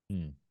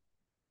 Hmm.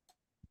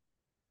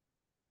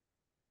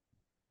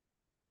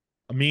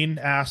 Amin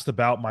asked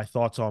about my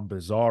thoughts on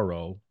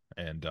Bizarro,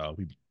 and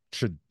we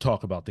should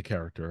talk about the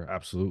character,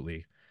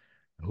 absolutely,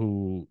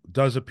 who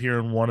does appear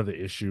in one of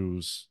the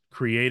issues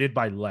created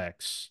by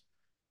Lex,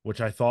 which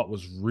I thought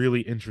was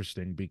really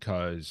interesting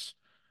because,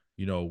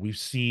 we've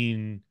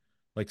seen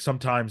like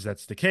sometimes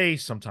that's the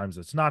case, sometimes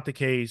that's not the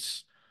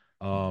case.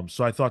 So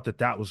I thought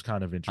that was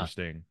kind of Uh,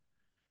 interesting.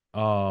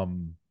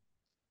 Um,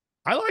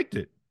 I liked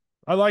it.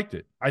 I liked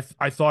it.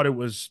 I thought it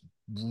was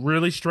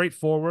really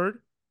straightforward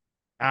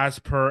as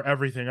per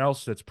everything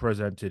else that's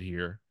presented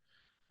here.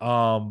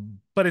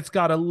 But it's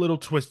got a little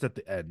twist at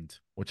the end,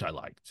 which I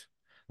liked.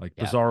 Like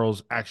yeah.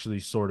 Bizarro's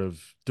actually sort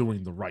of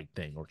doing the right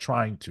thing or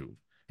trying to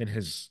in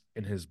his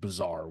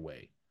bizarre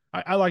way.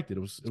 I liked it.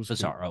 It was cool.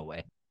 Bizarro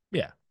way.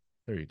 Yeah.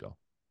 There you go.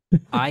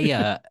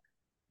 I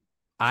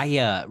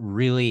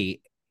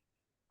really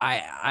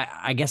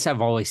I guess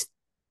I've always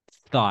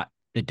thought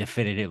the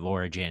definitive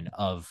origin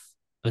of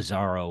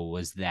Bizarro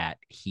was that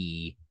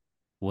he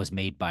was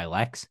made by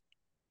Lex.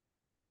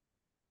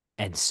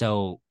 And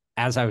so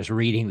as I was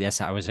reading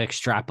this, I was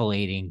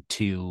extrapolating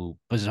to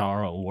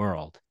Bizarro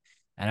World.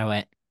 And I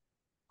went,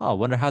 oh, I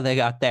wonder how they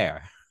got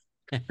there.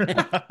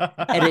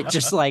 And it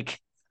just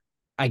like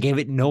I gave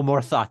it no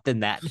more thought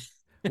than that.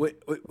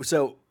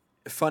 So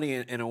funny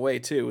in a way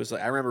too was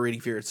like I remember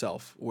reading Fear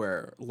Itself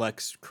where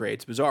Lex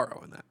creates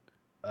Bizarro in that.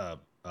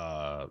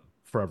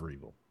 Forever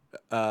Evil.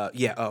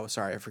 Yeah. Oh,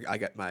 sorry. I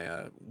got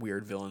my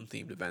weird villain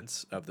themed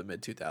events of the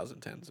mid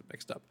 2010s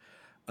mixed up.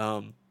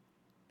 Um,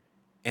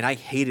 and I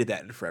hated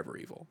that in Forever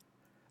Evil.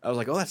 I was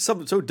like, oh, that's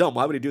something so dumb.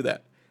 Why would he do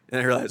that? And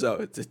I realized,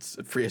 oh, it's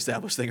a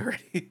pre-established thing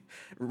already.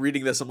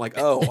 Reading this, I'm like,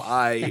 oh,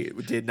 I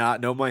did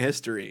not know my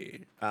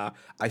history. I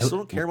still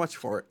don't care much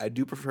for it. I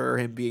do prefer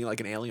him being like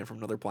an alien from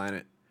another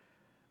planet.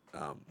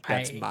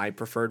 That's my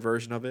preferred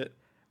version of it.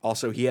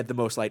 Also, he had the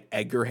most like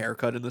Edgar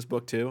haircut in this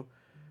book too.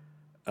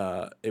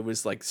 It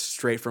was like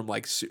straight from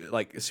like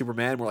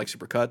Superman, more like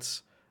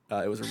supercuts.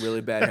 It was a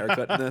really bad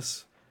haircut in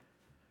this,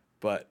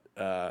 but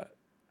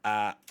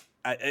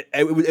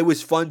it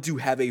was fun to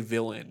have a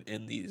villain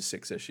in these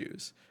 6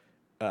 issues.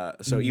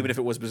 So even if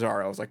it was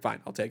Bizarro, I was like,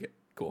 fine, I'll take it.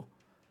 Cool.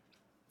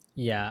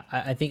 Yeah,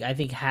 I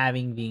think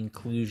having the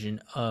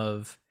inclusion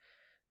of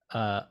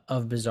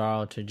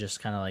Bizarro to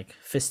just kind of like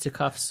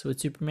fisticuffs with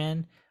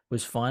Superman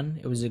was fun.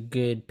 It was a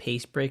good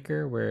pace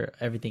breaker where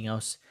everything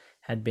else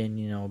had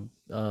been,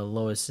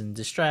 Lois in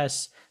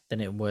distress.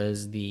 Then it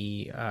was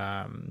the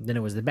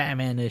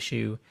Batman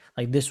issue.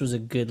 Like this was a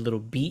good little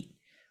beat,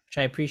 which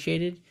I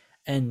appreciated.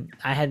 And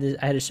I had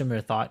a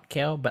similar thought,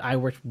 Kale, but I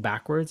worked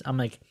backwards. I'm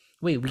like,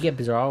 wait, we get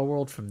Bizarro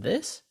World from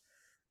this?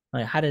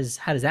 Like, how does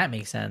that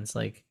make sense?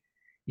 Like,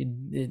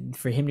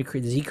 for him to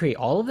create, does he create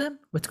all of them?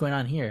 What's going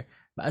on here?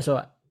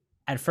 So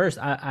at first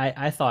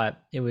I thought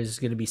it was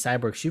going to be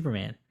Cyborg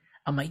Superman.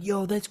 I'm like,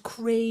 yo, that's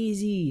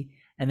crazy.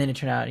 And then it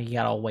turned out he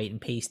got all white and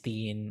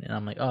pasty, and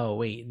I'm like, oh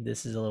wait,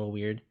 this is a little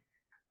weird.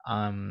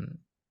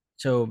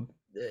 So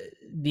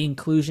the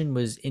inclusion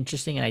was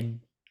interesting, and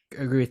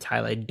I agree with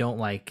Tyler. I don't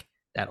like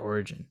that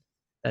origin.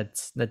 That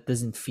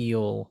doesn't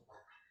feel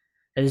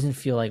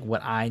like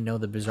what I know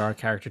the Bizarre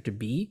character to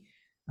be.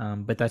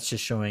 But that's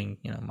just showing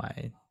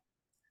my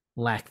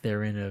lack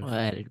therein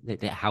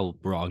of How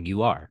wrong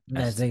you are.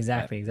 That's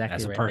exactly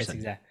as a right.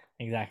 person. That's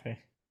exactly.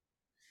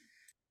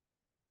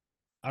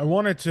 I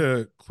wanted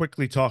to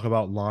quickly talk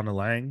about Lana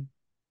Lang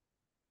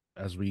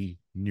as we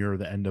near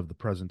the end of the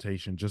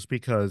presentation, just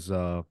because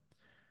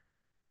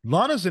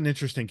Lana's an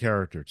interesting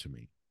character to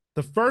me.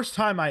 The first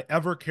time I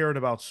ever cared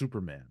about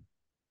Superman,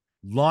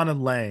 Lana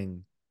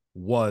Lang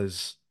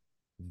was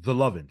the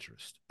love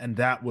interest, and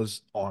that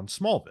was on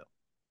Smallville.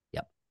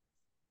 Yep.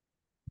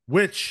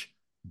 Which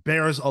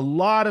bears a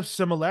lot of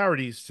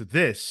similarities to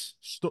this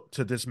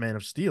Man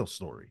of Steel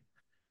story.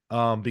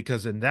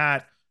 Because in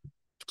that,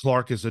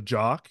 Clark is a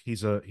jock.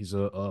 He's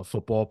a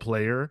football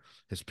player.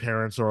 His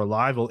parents are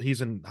alive. Well,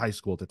 he's in high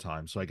school at the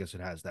time, so I guess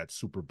it has that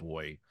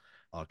Superboy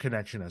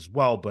connection as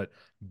well. But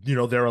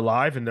they're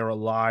alive, and they're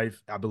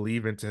alive, I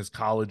believe, into his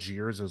college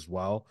years as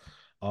well.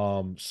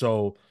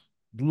 So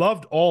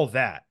loved all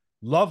that.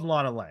 Loved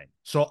Lana Lang.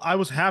 So I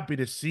was happy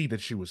to see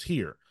that she was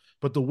here.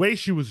 But the way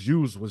she was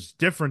used was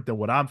different than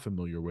what I'm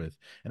familiar with.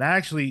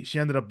 And she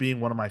ended up being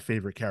one of my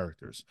favorite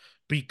characters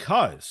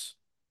because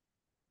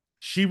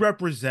she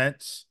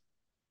represents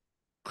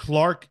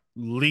Clark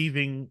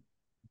leaving,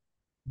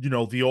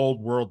 the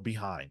old world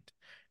behind,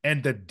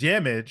 and the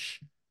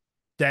damage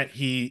that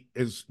he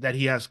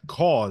has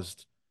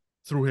caused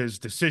through his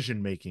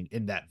decision making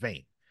in that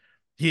vein.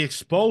 He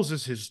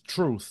exposes his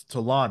truth to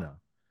Lana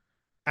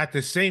at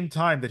the same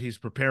time that he's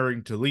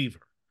preparing to leave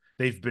her.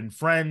 They've been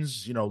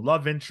friends,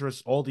 love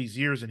interests all these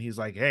years, and he's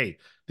like, hey,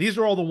 these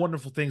are all the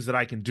wonderful things that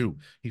I can do.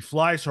 He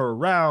flies her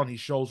around, he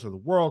shows her the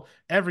world,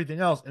 everything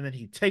else, and then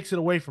he takes it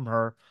away from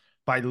her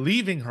by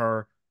leaving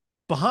her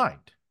behind.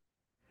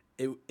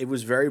 It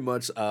was very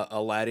much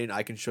Aladdin,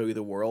 I can show you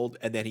the world,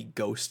 and then he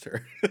ghosts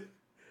her.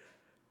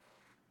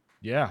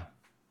 Yeah.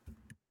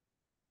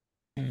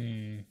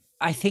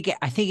 I think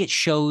it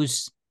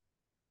shows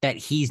that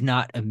he's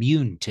not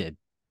immune to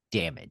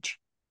damage.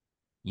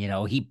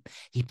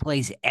 He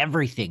plays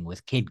everything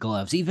with kid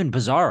gloves, even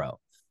Bizarro,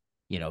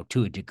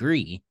 to a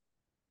degree.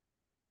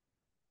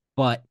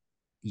 But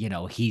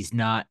he's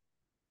not.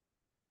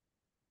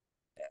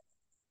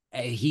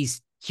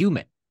 He's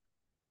human.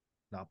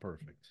 Not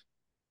perfect.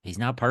 He's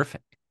not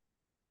perfect.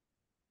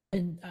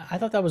 And I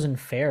thought that was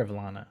unfair of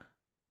Lana,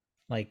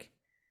 like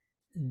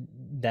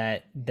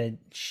that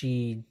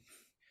she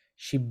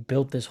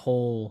built this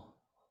whole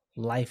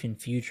life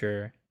and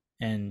future,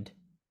 and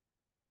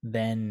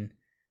then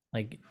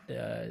like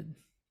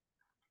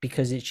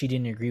because she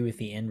didn't agree with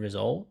the end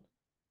result,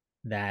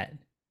 that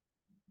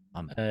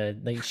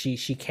like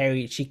she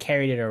carried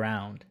it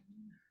around.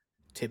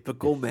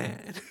 Typical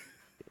man.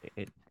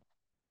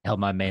 Hell,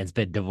 my man's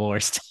been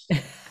divorced.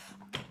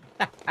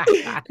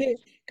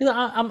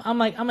 because I'm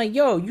like,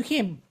 yo, you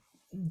can't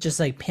just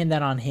like pin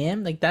that on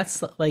him. Like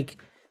that's like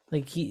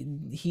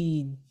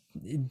he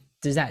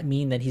does that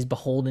mean that he's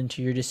beholden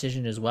to your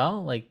decision as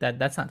well? Like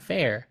that's not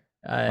fair.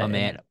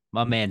 And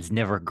My man's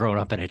never grown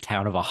up in a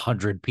town of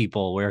 100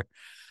 people where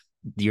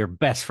your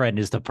best friend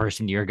is the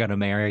person you're gonna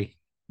marry.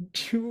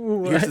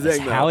 Here's the That's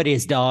thing, how though. it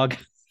is, dog.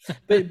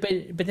 but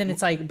then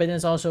it's like, but then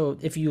it's also,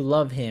 if you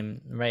love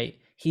him, right,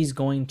 he's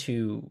gonna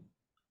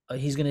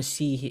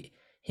see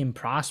him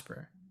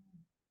prosper.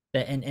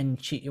 That and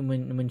she,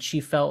 when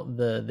she felt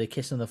the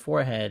kiss on the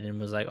forehead and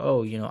was like,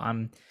 oh, you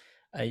know,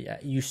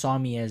 you saw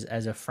me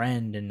as a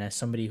friend and as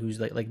somebody who's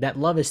like that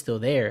love is still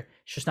there.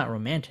 It's just not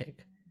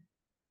romantic.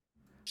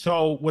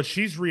 So what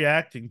she's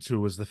reacting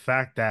to is the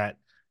fact that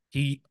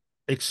he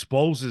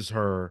exposes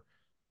her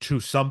to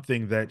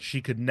something that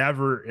she could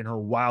never in her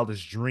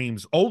wildest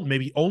dreams, oh,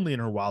 maybe only in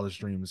her wildest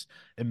dreams,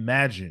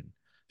 imagine.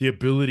 The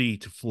ability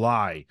to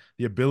fly,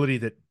 the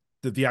ability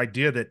the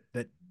idea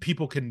that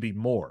people can be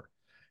more.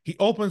 He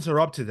opens her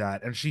up to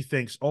that and she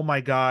thinks, "Oh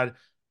my God,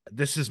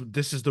 this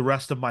is the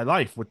rest of my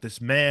life with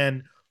this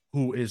man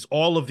who is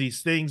all of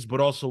these things but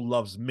also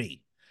loves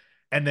me."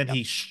 And then Yep.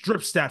 he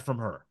strips that from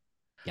her.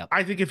 Yep.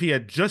 I think if he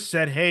had just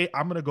said, "Hey,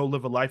 I'm going to go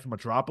live a life in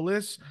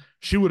Metropolis,"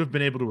 she would have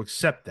been able to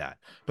accept that.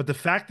 But the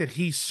fact that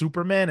he's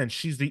Superman and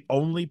she's the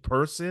only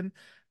person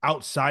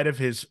outside of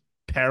his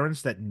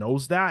parents that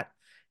knows that,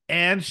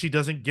 and she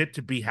doesn't get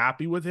to be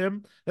happy with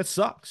him, that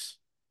sucks.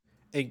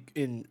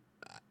 And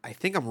I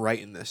think I'm right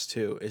in this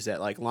too, is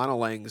that like Lana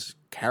Lang's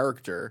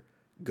character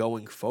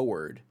going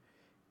forward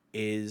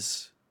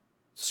is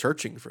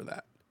searching for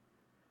that.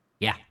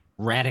 Yeah.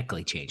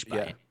 Radically changed by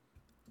Yeah. it.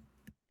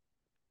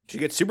 She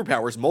gets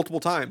superpowers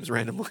multiple times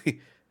randomly.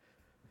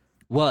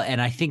 Well,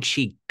 and I think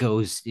she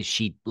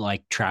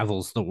like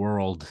travels the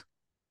world,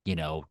 you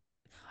know.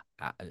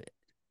 I,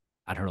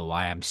 I don't know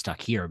why I'm stuck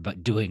here,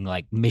 but doing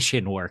like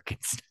mission work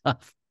and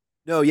stuff.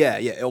 No,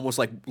 yeah, almost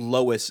like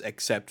Lois,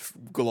 except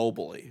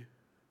globally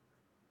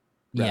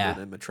rather Yeah.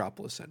 than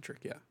Metropolis centric.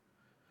 Yeah.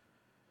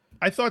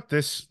 I thought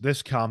this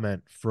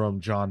comment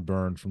from John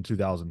Byrne from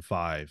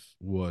 2005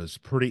 was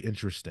pretty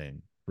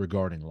interesting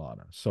regarding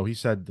Lana. So he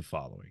said the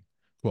following,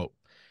 quote,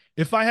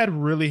 "If I had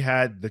really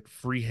had the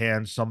free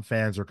hand some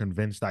fans are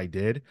convinced I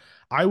did,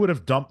 I would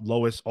have dumped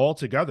Lois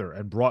altogether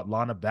and brought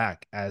Lana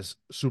back as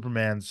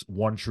Superman's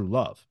one true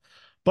love.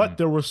 But Mm.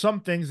 there were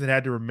some things that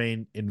had to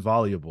remain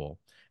inviolable,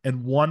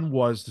 and one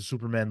was the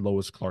Superman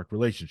Lois Clark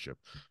relationship.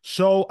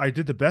 So I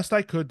did the best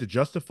I could to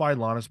justify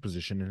Lana's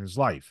position in his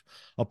life,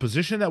 a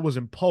position that was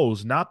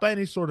imposed not by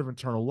any sort of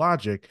internal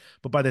logic,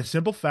 but by the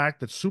simple fact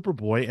that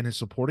Superboy and his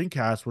supporting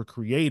cast were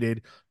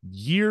created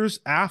years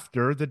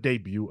after the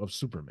debut of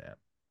Superman."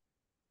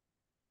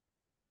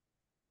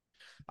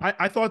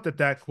 I thought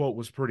that quote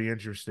was pretty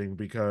interesting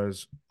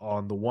because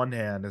on the one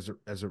hand, as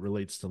it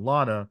relates to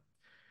Lana,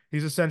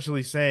 he's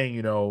essentially saying,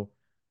 you know,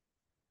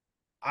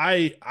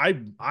 I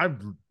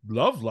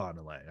love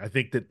Lana Lang. I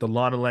think that the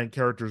Lana Lang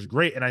character is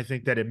great, and I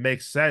think that it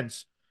makes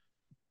sense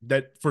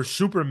that for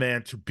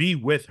Superman to be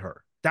with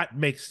her. That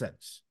makes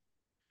sense.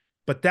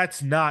 But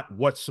that's not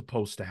what's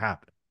supposed to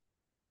happen.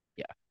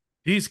 Yeah.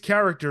 These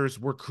characters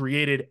were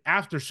created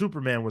after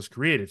Superman was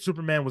created.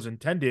 Superman was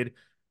intended,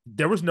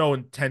 there was no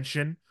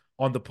intention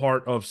on the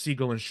part of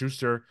Siegel and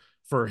Schuster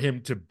for him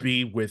to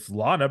be with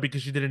Lana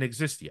because she didn't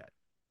exist yet.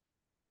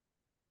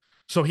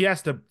 So he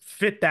has to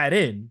fit that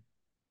in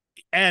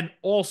and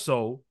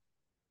also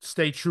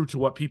stay true to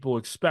what people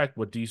expect,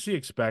 what DC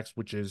expects,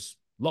 which is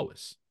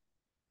Lois.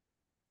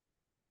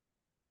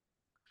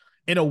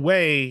 In a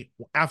way,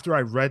 after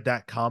I read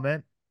that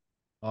comment,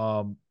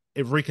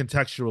 it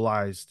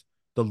recontextualized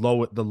the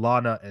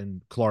Lana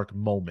and Clark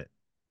moment.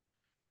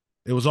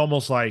 It was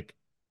almost like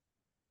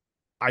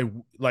I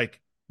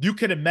like you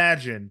can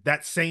imagine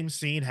that same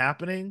scene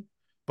happening,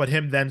 but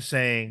him then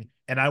saying,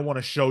 "And I want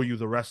to show you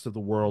the rest of the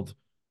world,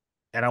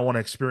 and I want to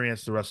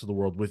experience the rest of the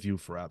world with you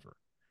forever."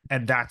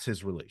 And that's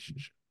his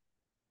relationship.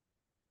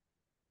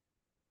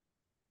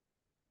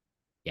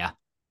 Yeah.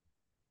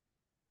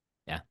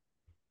 Yeah.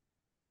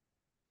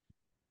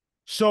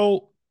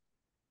 So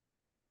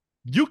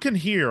you can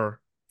hear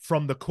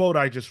from the quote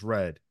I just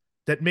read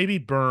that maybe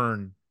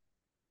Byrne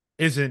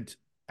isn't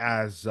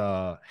as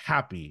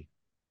happy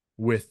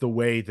with the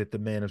way that the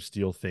Man of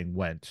Steel thing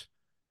went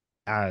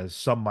as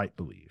some might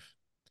believe.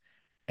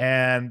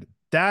 And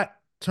that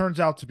turns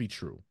out to be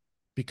true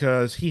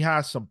because he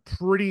has some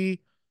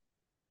pretty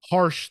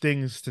harsh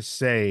things to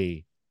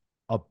say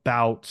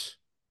about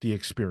the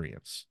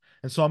experience.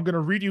 And so I'm going to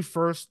read you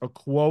first a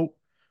quote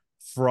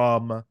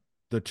from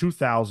the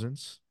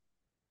 2000s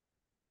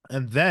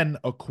and then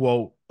a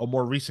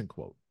more recent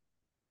quote.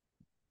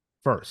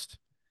 First,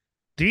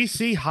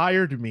 DC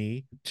hired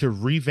me to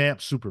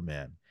revamp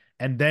Superman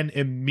and then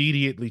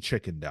immediately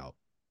chickened out.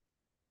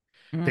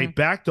 They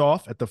backed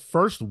off at the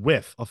first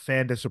whiff of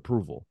fan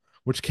disapproval,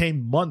 which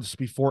came months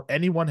before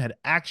anyone had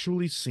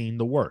actually seen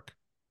the work.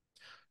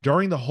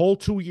 During the whole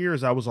 2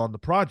 years I was on the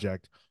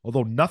project,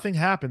 although nothing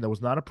happened that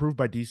was not approved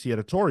by DC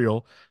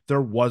editorial,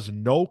 there was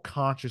no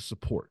conscious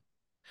support.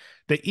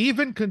 They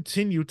even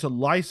continued to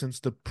license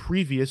the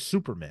previous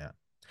Superman.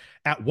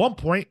 At one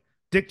point,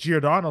 Dick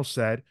Giordano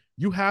said,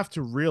 "You have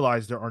to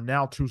realize there are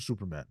now two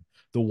Supermen,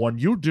 the one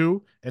you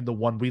do and the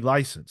one we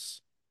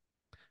license."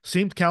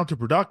 Seemed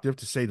counterproductive,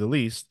 to say the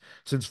least,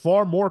 since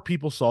far more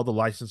people saw the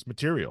licensed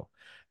material.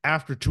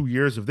 After 2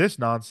 years of this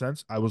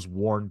nonsense, I was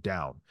worn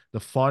down. The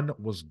fun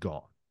was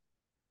gone.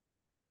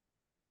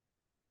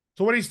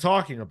 So, what he's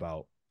talking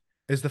about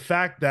is the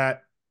fact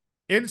that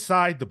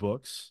inside the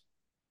books,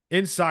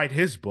 inside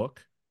his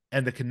book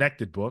and the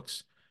connected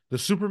books, the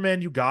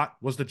Superman you got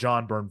was the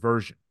John Byrne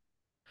version.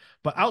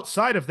 But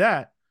outside of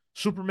that,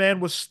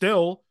 Superman was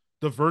still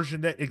the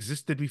version that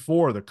existed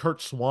before, the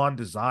Kurt Swan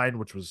design,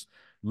 which was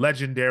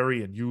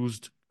legendary and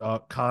used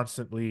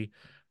constantly.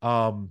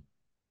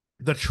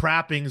 The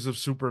trappings of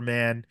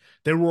Superman,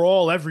 they were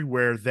all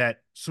everywhere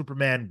that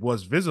Superman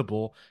was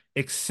visible,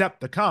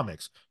 except the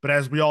comics. But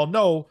as we all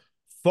know,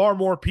 far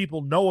more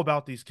people know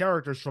about these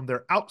characters from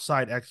their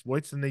outside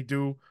exploits than they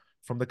do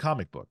from the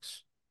comic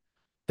books.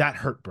 That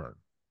hurt Byrne.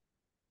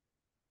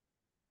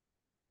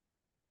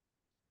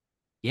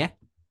 Yeah.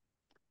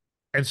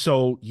 And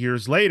so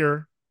years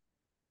later,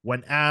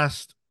 when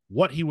asked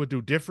what he would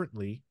do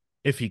differently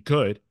if he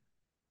could,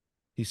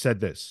 he said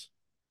this: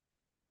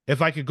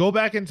 "If I could go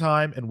back in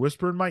time and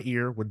whisper in my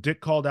ear when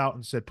Dick called out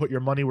and said, 'Put your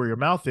money where your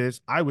mouth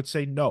is,' I would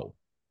say no.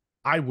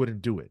 I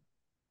wouldn't do it.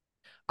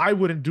 I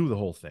wouldn't do the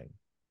whole thing.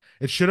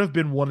 It should have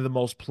been one of the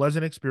most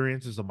pleasant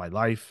experiences of my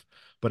life,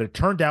 but it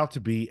turned out to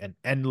be an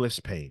endless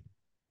pain.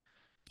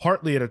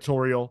 Partly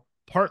editorial,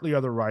 partly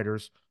other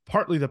writers,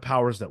 partly the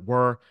powers that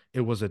were.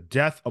 It was a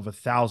death of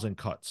 1,000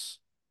 cuts.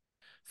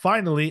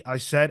 Finally, I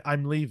said,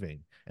 I'm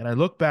leaving, and I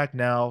look back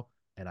now,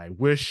 and I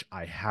wish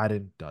I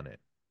hadn't done it."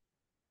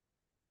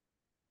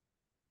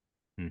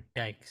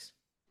 Yikes.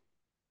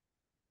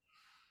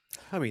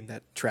 I mean,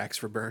 that tracks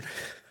for Byrne.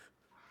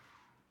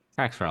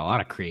 Tracks for a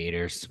lot of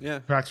creators. Yeah.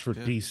 Tracks for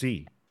Yeah.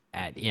 DC.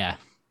 Yeah.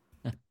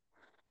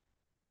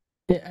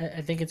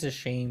 I think it's a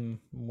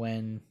shame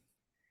when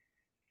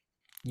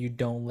you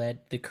don't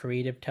let the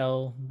creative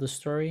tell the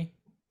story,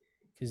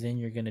 because then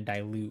you're going to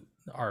dilute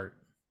the art.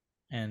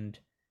 And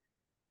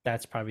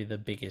that's probably the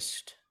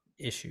biggest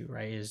issue,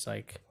 right? Is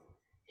like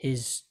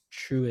his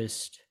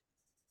truest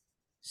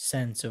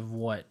sense of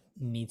what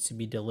needs to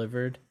be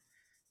delivered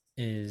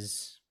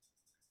is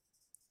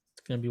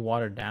it's going to be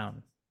watered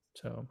down,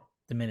 so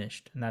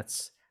diminished. And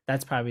that's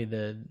probably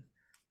the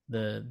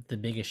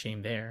biggest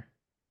shame there.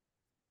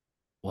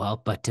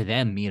 Well, but to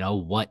them,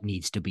 what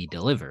needs to be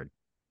delivered?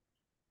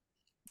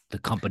 The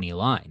company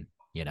line,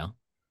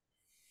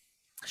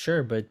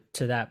 Sure, but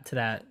to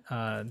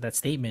that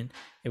statement,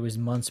 it was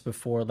months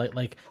before,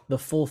 like the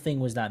full thing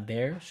was not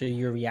there, so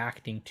you're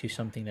reacting to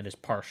something that is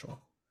partial.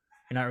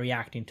 You're not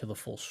reacting to the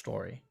full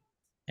story.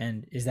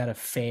 And is that a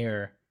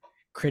fair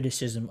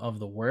criticism of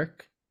the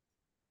work?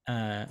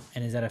 And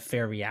is that a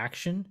fair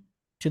reaction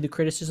to the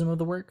criticism of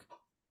the work?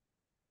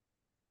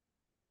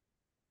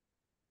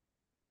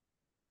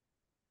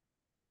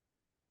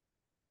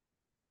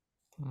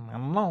 I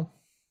don't know.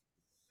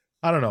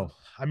 I don't know.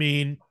 I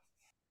mean,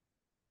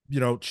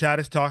 Chad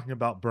is talking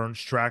about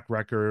Byrne's track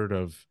record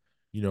of,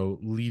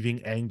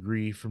 leaving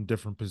angry from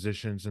different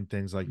positions and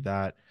things like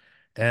that.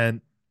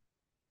 And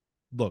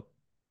look,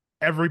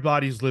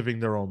 everybody's living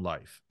their own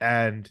life.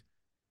 And,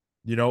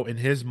 in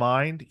his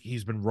mind,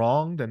 he's been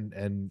wronged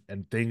and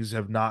things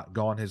have not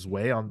gone his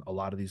way on a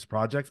lot of these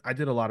projects. I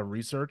did a lot of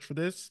research for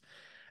this,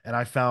 and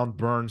I found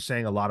Byrne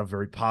saying a lot of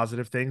very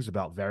positive things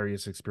about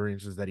various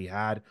experiences that he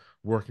had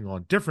working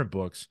on different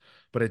books.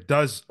 But it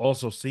does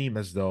also seem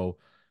as though,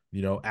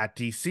 at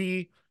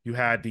DC, you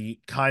had the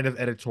kind of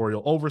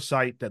editorial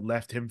oversight that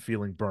left him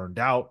feeling burned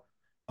out.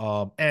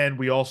 And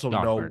we also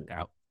Dark know, burned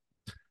out.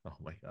 oh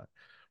my God,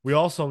 we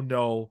also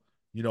know,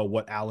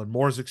 what Alan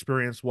Moore's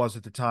experience was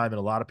at the time. And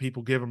a lot of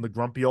people give him the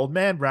grumpy old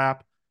man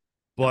rap,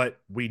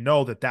 but we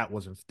know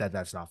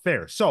that's not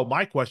fair. So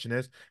my question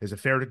is it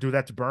fair to do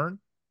that to Byrne?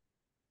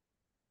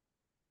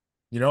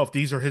 If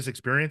these are his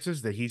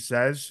experiences that he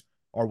says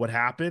are what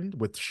happened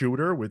with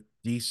Shooter, with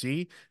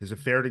DC, is it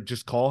fair to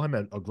just call him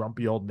a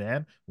grumpy old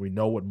man? We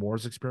know what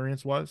Moore's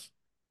experience was.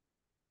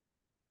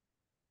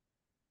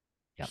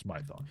 Yep. Just my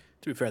thought.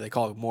 To be fair, they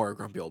call him more a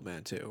grumpy old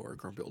man too, or a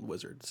grumpy old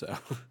wizard. So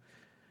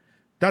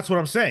that's what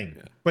I'm saying.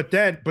 Yeah. But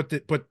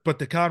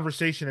the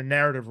conversation and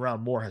narrative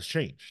around Moore has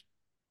changed.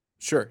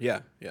 Sure. Yeah.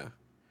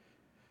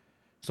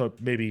 So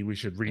maybe we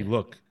should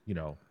relook.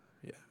 Yeah.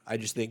 I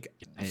just think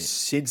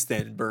since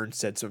then, Byrne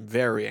said some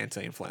very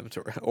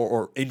anti-inflammatory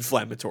or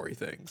inflammatory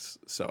things.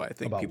 So I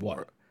think About people what?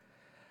 are.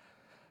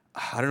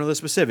 I don't know the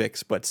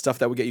specifics, but stuff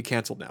that would get you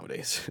canceled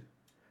nowadays.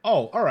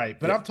 Oh, all right.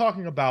 But Yeah. I'm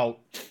talking about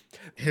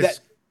his.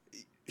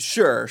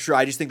 Sure.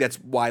 I just think that's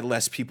why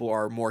less people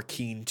are more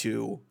keen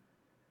to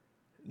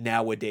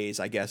nowadays,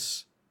 I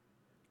guess,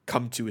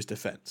 come to his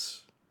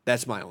defense.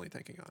 That's my only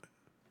thinking on it.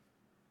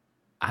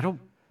 I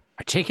don't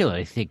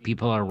particularly think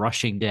people are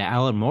rushing to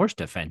Alan Moore's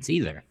defense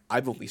either.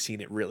 I've only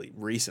seen it really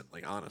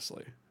recently,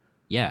 honestly.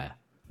 Yeah.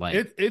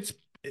 Like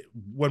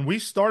When we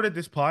started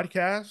this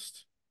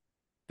podcast,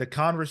 the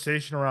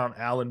conversation around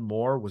Alan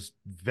Moore was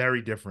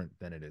very different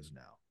than it is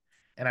now.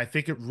 And I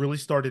think it really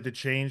started to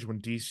change when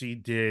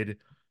DC did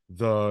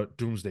the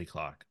Doomsday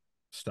Clock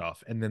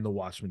stuff and then the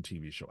Watchmen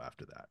TV show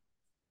after that.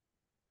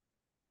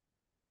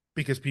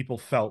 Because people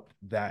felt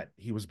that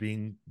he was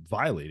being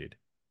violated.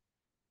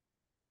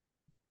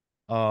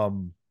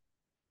 Um,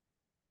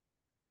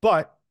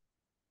 but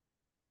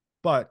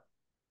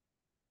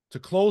to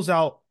close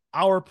out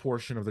our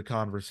portion of the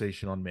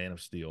conversation on Man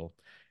of Steel,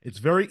 it's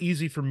very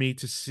easy for me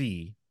to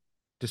see,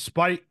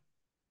 despite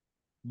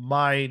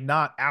my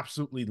not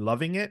absolutely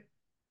loving it,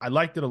 I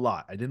liked it a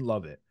lot. I didn't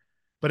love it,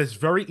 but it's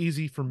very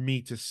easy for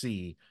me to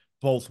see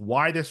both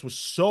why this was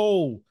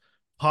so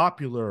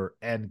popular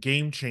and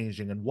game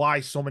changing and why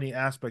so many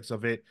aspects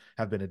of it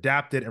have been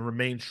adapted and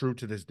remain true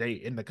to this day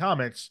in the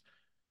comics.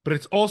 But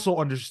it's also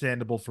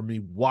understandable for me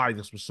why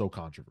this was so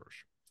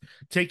controversial.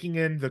 Taking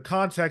in the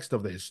context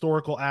of the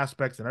historical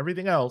aspects and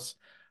everything else,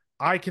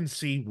 I can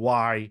see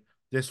why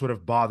this would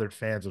have bothered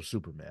fans of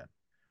Superman.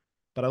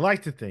 But I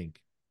like to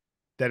think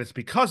that it's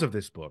because of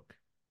this book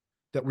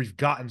that we've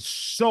gotten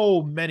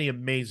so many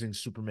amazing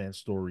Superman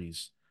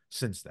stories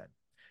since then.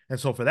 And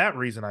so for that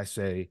reason, I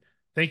say,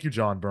 thank you,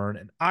 John Byrne.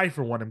 And I,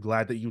 for one, am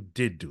glad that you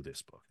did do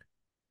this book.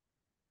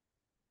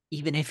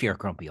 Even if you're a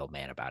grumpy old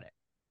man about it.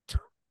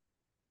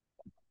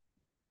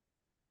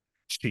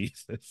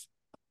 Jesus.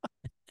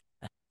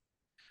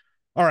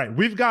 All right,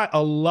 we've got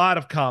a lot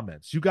of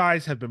comments. You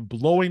guys have been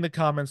blowing the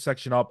comment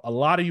section up. A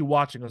lot of you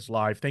watching us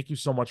live. Thank you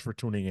so much for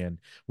tuning in.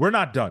 We're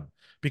not done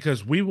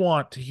because we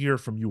want to hear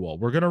from you all.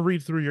 We're going to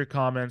read through your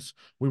comments.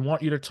 We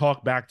want you to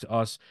talk back to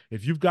us.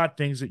 If you've got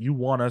things that you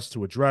want us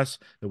to address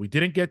that we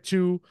didn't get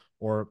to,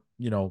 or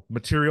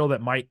material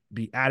that might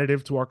be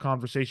additive to our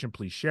conversation,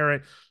 please share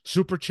it.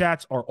 Super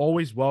chats are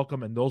always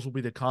welcome, and those will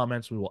be the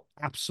comments we will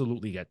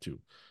absolutely get to.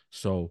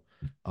 So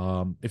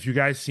if you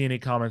guys see any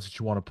comments that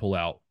you want to pull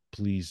out,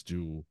 please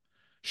do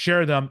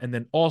share them. And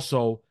then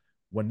also,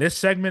 when this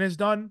segment is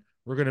done,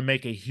 we're going to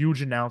make a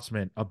huge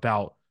announcement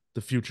about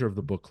the future of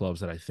the book clubs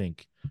that I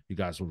think you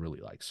guys will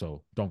really like.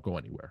 So don't go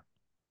anywhere.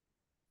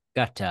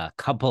 Got a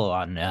couple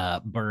on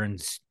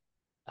Byrne's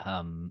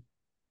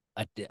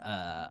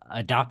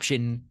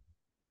adoption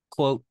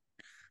quote.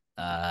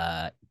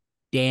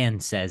 Dan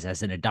says,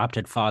 as an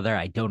adopted father,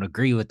 I don't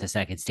agree with the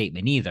second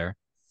statement either.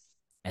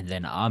 And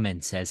then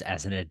Amin says,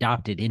 as an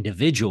adopted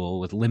individual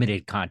with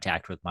limited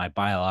contact with my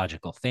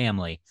biological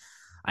family,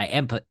 I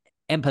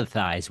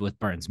empathize with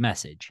Byrne's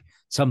message.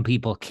 Some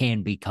people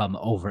can become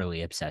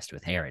overly obsessed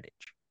with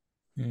heritage.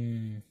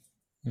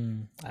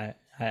 I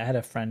had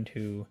a friend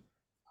who,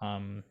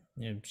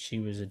 she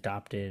was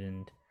adopted,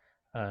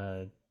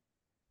 and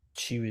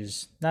she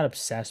was not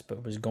obsessed,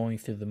 but was going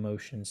through the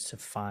motions to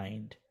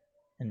find,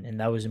 and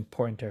that was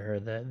important to her.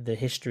 The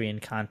history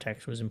and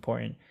context was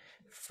important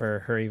for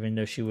her, even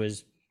though she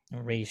was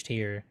raised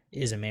here,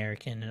 is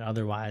American and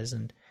otherwise,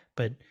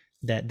 but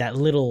that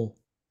little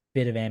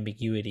bit of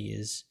ambiguity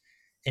is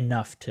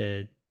enough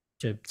to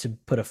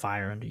put a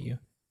fire under you.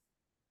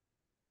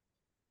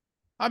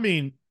 I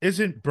mean,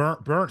 isn't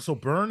Byrne? So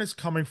Byrne is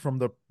coming from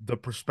the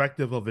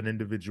perspective of an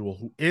individual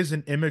who is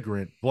an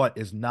immigrant but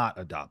is not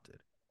adopted.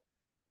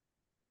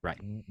 Right.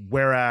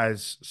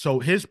 Whereas, so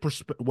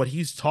what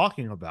he's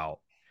talking about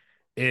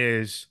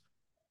is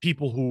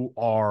people who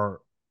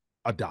are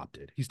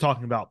adopted. He's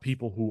talking about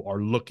people who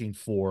are looking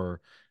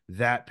for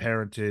that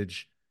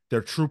parentage,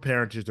 their true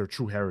parentage, their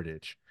true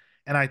heritage.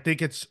 And I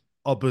think it's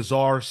a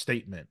bizarre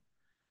statement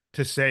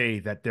to say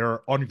that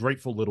they're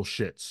ungrateful little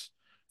shits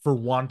for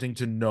wanting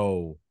to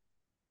know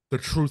the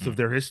truth of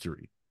their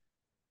history.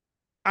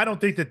 I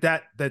don't think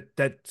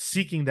that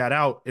seeking that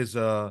out is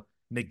a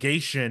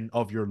negation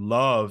of your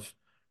love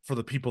for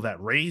the people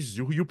that raised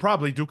you, who you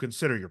probably do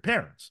consider your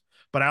parents.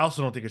 But I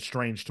also don't think it's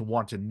strange to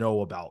want to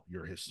know about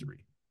your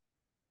history.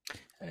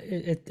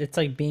 It's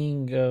like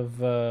being of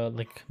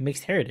like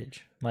mixed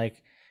heritage.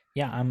 Like,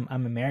 yeah, I'm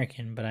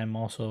American, but I'm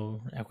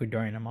also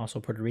Ecuadorian. I'm also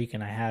Puerto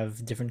Rican. I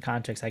have different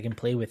contexts. I can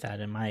play with that,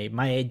 and my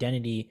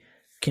identity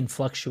can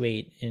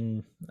fluctuate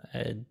in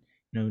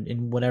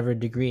in whatever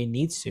degree it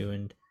needs to.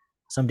 And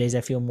some days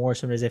I feel more,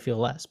 some days I feel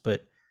less.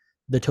 But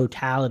the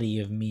totality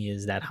of me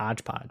is that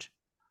hodgepodge.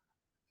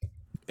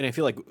 And I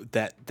feel like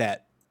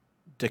that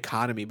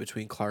dichotomy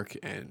between Clark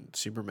and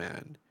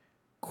Superman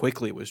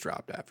quickly was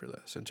dropped after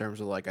this, in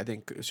terms of, like, I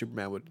think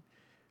Superman would,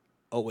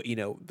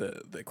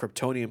 the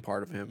Kryptonian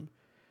part of him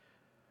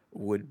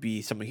would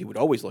be something he would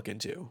always look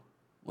into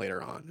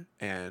later on.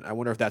 And I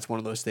wonder if that's one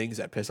of those things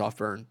that piss off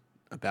Byrne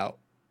about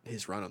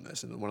his run on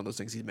this, and one of those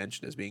things he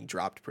mentioned as being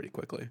dropped pretty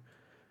quickly.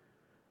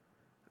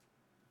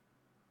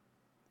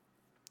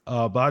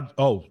 But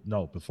oh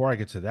no, before I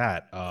get to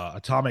that,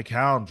 Atomic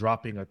Hound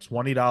dropping a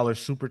 $20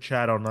 super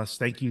chat on us.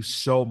 Thank you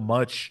so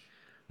much,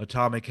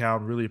 Atomic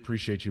Hound. Really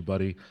appreciate you,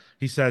 buddy.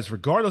 He says,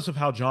 regardless of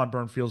how John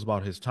Byrne feels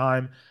about his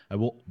time, I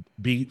will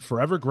be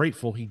forever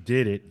grateful he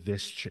did it.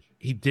 This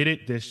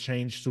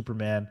changed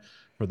Superman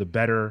for the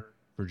better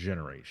for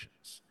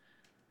generations.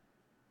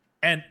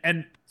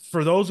 And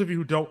for those of you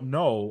who don't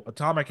know,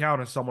 Atomic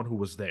Hound is someone who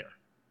was there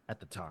at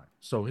the time.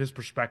 So his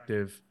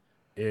perspective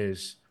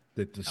is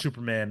that the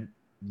Superman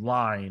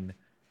line,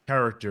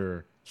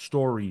 character,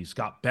 stories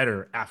got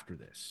better after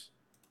this.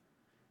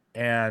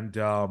 And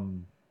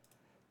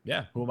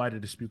yeah, who am I to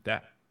dispute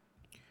that?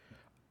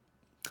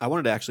 I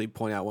wanted to actually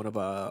point out one of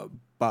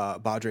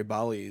Badre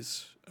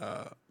Bali's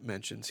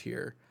mentions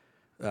here.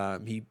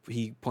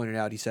 He pointed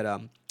out, he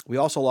said, we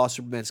also lost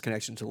Superman's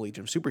connection to the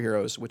Legion of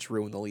Superheroes, which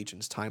ruined the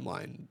Legion's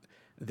timeline.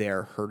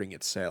 They're hurting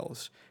its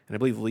sales. And I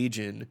believe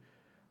Legion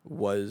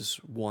was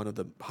one of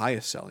the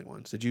highest selling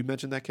ones. Did you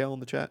mention that, Kel, in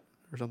the chat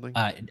or something?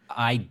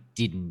 I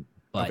didn't,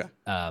 but Okay.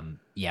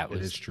 yeah, it It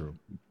is was true.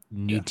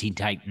 New Yeah. Teen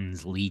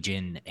Titans,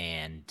 Legion,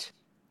 and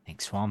I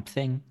think Swamp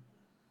Thing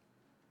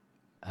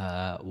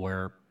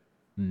were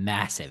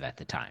massive at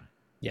the time.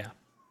 Yeah.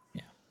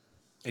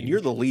 And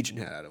you're the Legion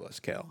head out of us,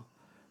 Kel.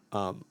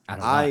 Out of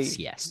us,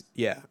 yes.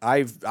 Yeah,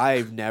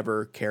 I've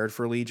never cared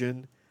for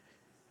Legion,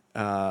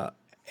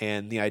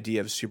 and the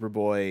idea of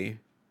Superboy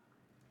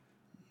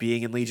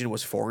being in Legion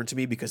was foreign to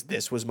me because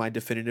this was my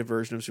definitive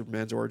version of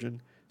Superman's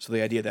origin. So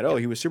the idea that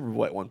he was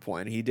Superboy at one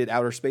point, he did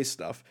outer space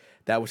stuff,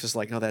 that was just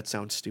like, no, that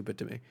sounds stupid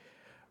to me.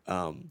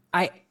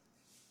 I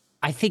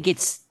think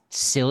it's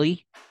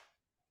silly,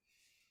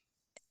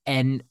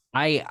 and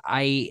I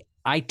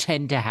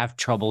tend to have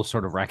trouble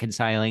sort of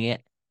reconciling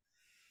it,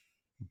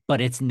 but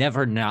it's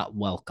never not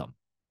welcome.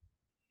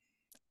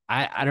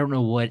 I don't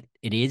know what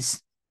it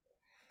is.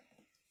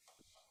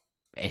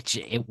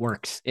 It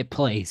works. It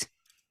plays.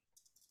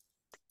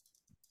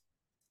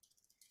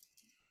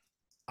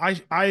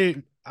 I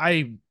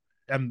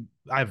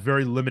have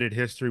very limited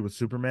history with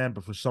Superman,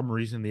 but for some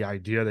reason the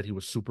idea that he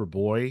was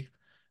Superboy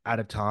at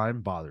a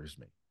time bothers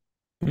me.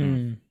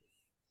 Mm.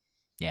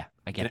 Yeah,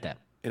 I get that.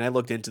 And I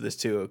looked into this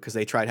too because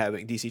DC tried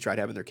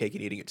having their cake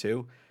and eating it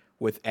too,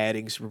 with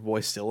adding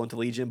Superboy still into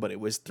Legion, but it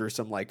was through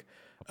some like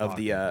of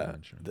the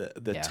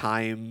Yeah.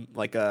 time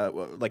like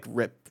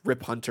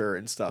Rip Hunter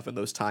and stuff, and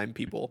those time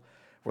people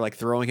were like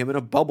throwing him in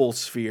a bubble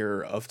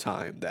sphere of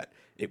time that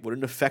it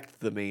wouldn't affect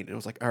the main. And it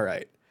was like, all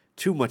right,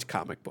 too much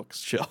comic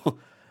books, chill.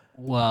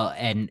 Well,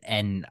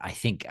 and I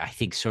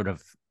think sort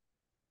of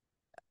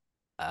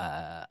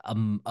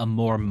a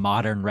more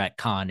modern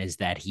retcon is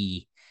that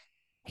he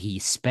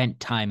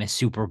spent time as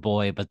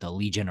Superboy, but the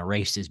Legion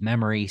erased his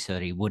memory so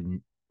that he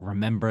wouldn't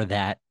remember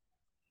that.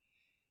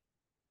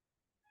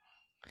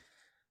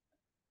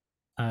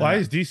 Why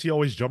is DC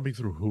always jumping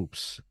through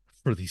hoops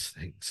for these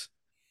things?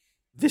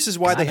 This is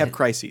why they have God,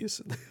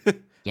 crises.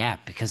 Yeah,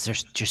 because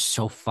there's just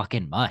so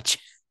fucking much.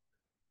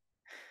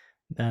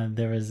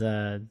 There was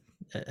a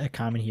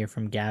comment here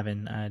from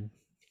Gavin,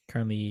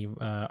 currently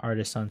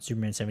artist on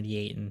Superman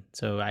 78, and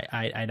so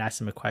I'd asked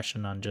him a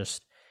question on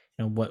just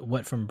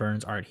what from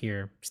Byrne's art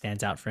here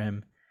stands out for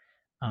him.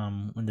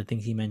 One of the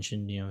things he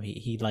mentioned,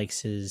 he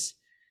likes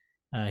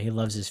he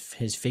loves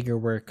his figure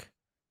work,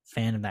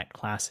 fan of that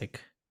classic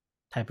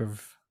type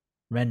of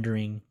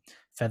rendering,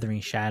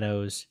 feathering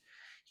shadows.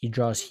 He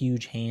draws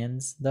huge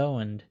hands though,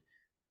 and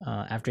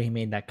after he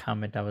made that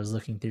comment, I was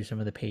looking through some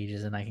of the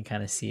pages and I can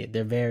kind of see it.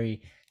 They're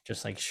very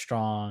just like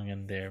strong,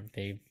 and they're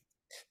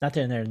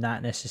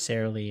not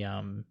necessarily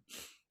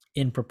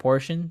in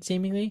proportion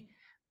seemingly,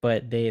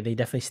 but they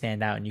definitely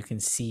stand out, and you can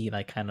see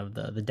like kind of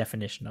the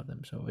definition of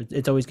them. So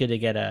it's always good to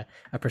get a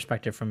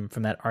perspective from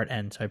that art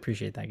end. So I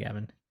appreciate that,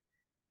 Gavin.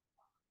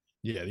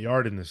 Yeah, the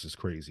art in this is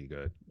crazy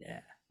good. Yeah.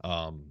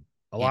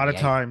 A lot of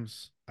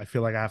times I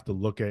feel like I have to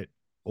look at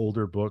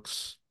older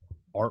books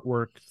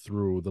artwork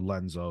through the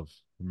lens of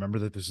remember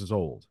that this is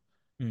old.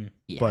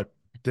 Yeah. But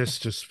this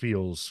just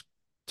feels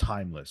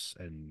timeless,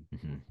 and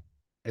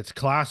it's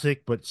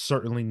classic, but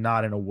certainly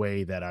not in a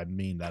way that I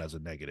mean that as a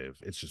negative.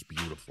 It's just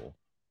beautiful.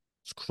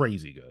 It's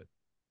crazy good.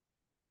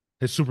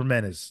 His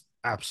Superman is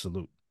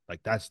absolute.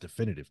 Like, that's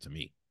definitive to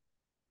me.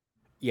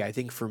 Yeah, I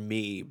think for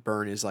me,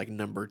 Byrne is like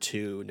number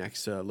 2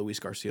 next to Luis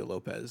Garcia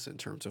Lopez in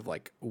terms of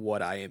like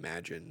what I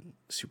imagine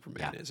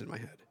Superman is in my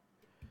head.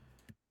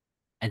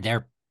 And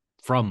they're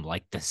from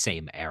like the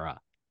same era,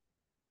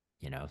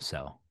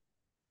 so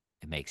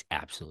it makes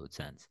absolute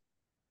sense.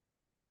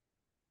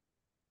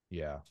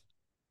 Yeah.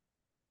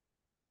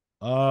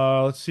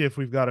 Let's see if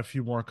we've got a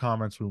few more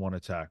comments we want to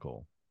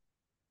tackle.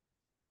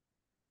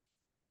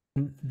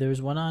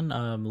 There's one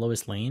on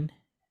Lois Lane,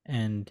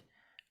 and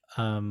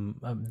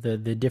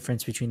the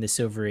difference between the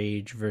Silver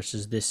Age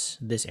versus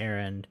this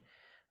era, and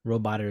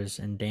Roboters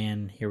and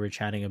Dan here were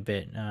chatting a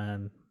bit.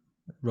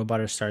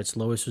 Roboters starts,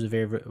 Lois was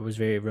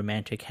very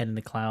romantic, head in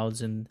the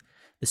clouds, and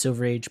the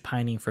Silver Age,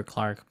 pining for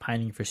Clark,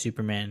 pining for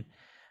Superman.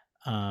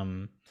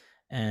 And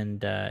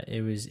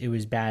it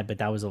was bad, but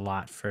that was a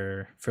lot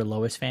for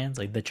Lois fans,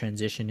 like the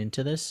transition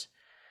into this.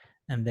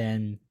 And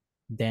then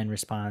Dan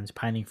responds,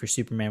 pining for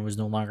Superman was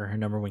no longer her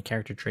number one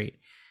character trait.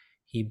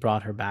 He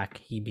brought her back.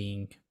 He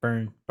being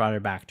Byrne brought her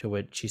back to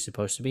what she's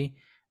supposed to be,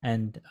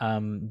 and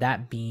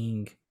that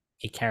being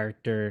a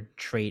character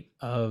trait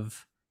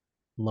of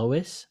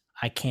Lois,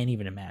 I can't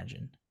even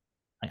imagine.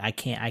 Like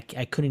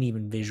I couldn't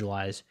even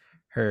visualize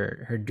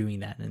her doing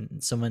that.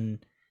 And someone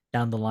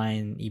down the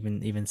line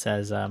even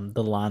says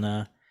the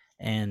Lana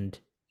and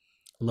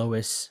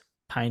Lois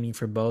pining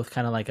for both,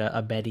 kind of like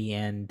a Betty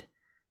and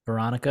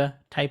Veronica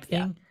type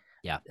Yeah. thing.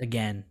 Yeah.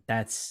 Again,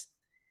 that's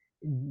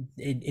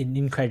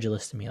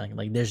incredulous to me.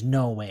 Like there's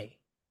no way.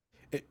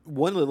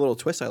 One of the little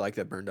twists I like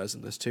that Byrne does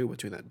in this too,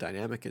 between that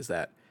dynamic, is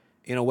that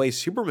in a way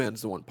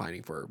Superman's the one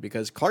pining for her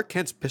because Clark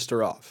Kent's pissed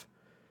her off.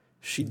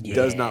 She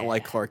does not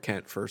like Yeah. Clark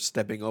Kent for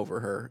stepping over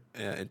her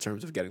in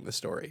terms of getting the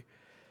story.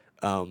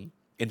 And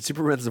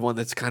Superman's the one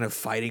that's kind of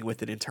fighting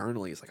with it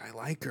internally. He's like, I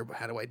like her, but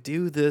how do I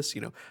do this?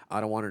 I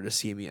don't want her to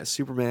see me as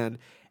Superman.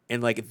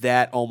 And like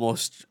that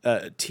almost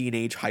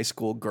teenage high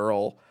school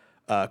girl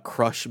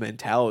crush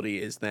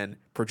mentality is then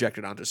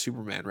projected onto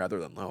Superman rather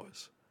than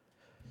Lois.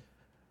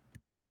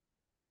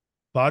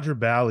 Badr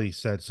Bali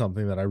said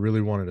something that I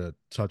really wanted to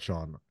touch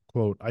on.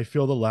 Quote, I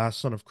feel the last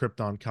son of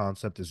Krypton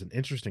concept is an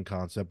interesting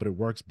concept, but it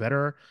works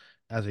better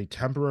as a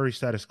temporary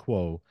status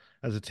quo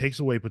as it takes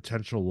away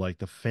potential like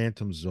the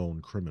Phantom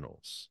Zone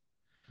criminals.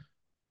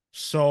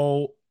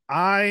 So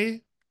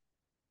I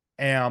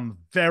am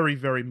very,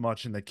 very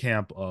much in the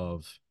camp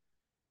of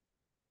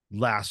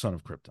last son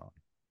of Krypton.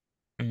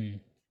 Mm.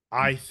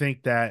 I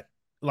think that,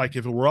 like,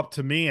 if it were up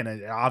to me, and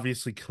it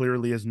obviously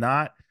clearly is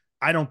not,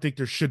 I don't think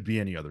there should be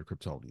any other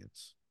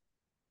Kryptonians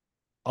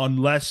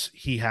unless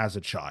he has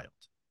a child.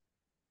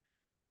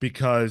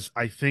 Because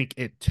I think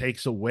it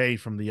takes away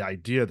from the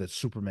idea that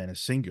Superman is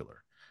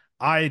singular.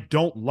 I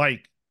don't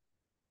like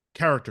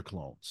character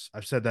clones.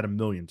 I've said that a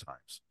million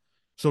times.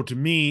 So to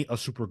me, a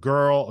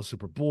Supergirl, a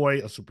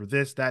Superboy, a super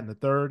this, that, and the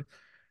third,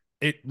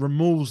 it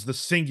removes the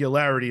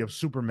singularity of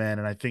Superman.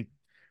 And I think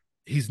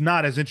he's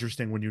not as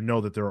interesting when you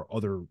know that there are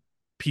other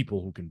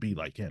people who can be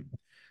like him.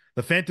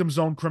 The Phantom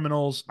Zone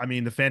criminals, I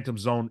mean, the Phantom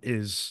Zone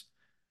is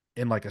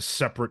in like a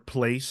separate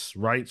place,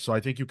 right? So I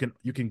think you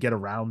can get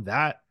around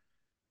that.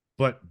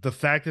 But the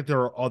fact that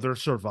there are other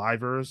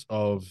survivors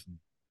of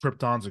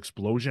Krypton's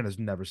explosion has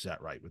never sat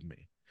right with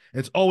me.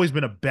 It's always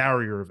been a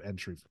barrier of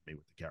entry for me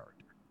with the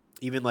character.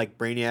 Even like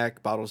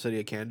Brainiac, Bottle City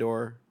of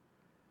Kandor.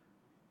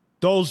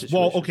 Those,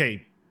 well, Situation.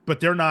 okay, but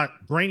they're not.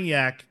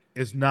 Brainiac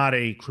is not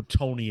a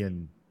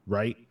Kryptonian,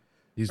 right?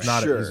 He's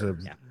not. He's a Sure.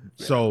 Yeah.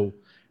 so,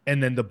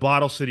 and then the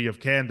Bottle City of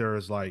Kandor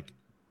is like,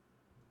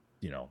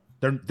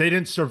 they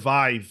didn't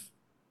survive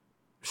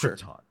Sure.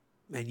 Krypton.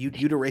 And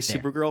you'd erase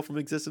There. Supergirl from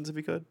existence if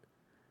you could?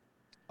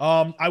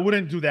 I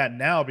wouldn't do that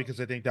now because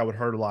I think that would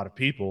hurt a lot of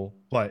people.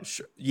 But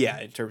Sure. Yeah,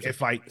 in terms if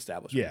of I,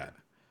 establishment. yeah,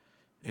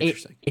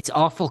 Interesting. It's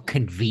awful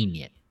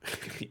convenient.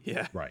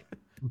 Yeah. right.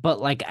 But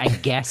like I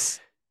guess,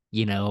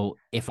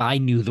 if I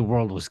knew the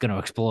world was going to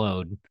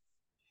explode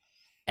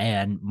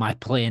and my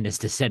plan is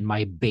to send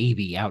my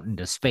baby out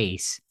into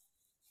space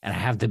and I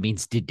have the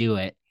means to do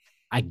it,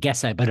 I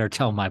guess I better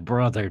tell my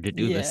brother to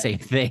do Yeah. the same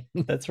thing.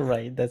 That's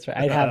right. That's right.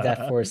 I'd have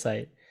that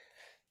foresight.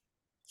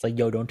 It's like,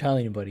 yo, don't tell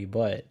anybody,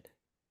 but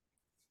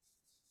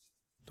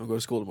Don't go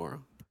to school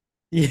tomorrow.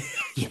 yeah.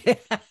 Yeah.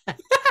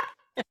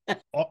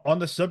 On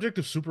the subject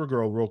of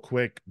Supergirl, real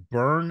quick,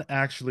 Byrne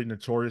actually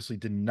notoriously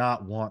did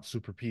not want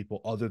super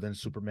people other than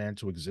Superman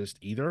to exist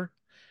either.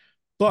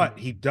 But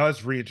he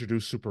does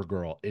reintroduce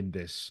Supergirl in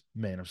this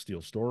Man of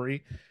Steel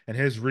story. And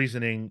his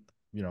reasoning,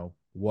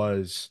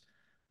 was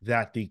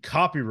that the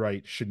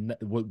copyright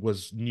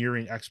was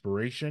nearing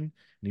expiration. And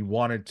he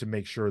wanted to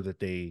make sure that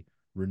they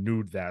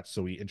renewed that.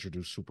 So he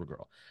introduced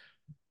Supergirl.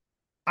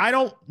 I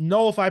don't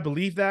know if I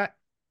believe that,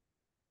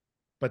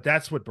 but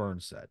that's what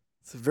Byrne said.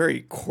 It's a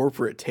very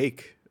corporate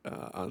take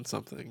on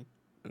something.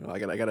 I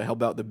gotta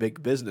help out the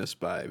big business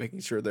by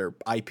making sure their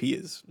IP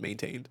is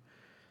maintained.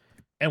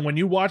 And when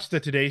you watch the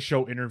Today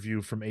Show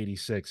interview from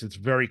 '86, it's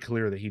very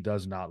clear that he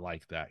does not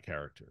like that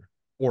character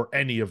or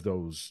any of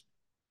those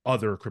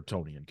other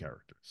Kryptonian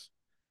characters.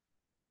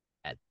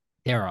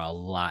 There are a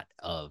lot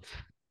of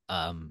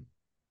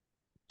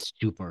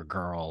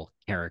Supergirl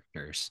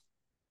characters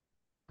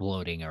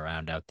floating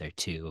around out there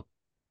too.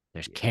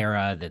 There's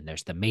Kara, then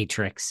there's the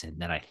Matrix,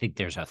 and then I think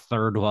there's a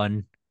third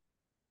one,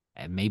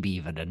 and maybe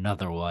even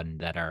another one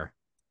that are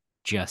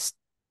just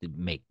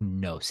make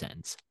no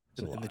sense.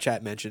 And the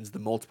chat mentions the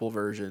multiple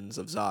versions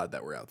of Zod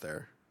that were out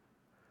there.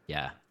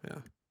 Yeah. Yeah.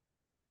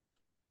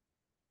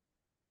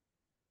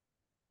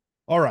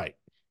 All right.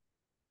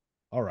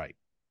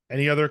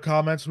 Any other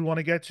comments we want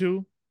to get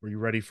to? Are you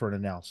ready for an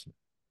announcement?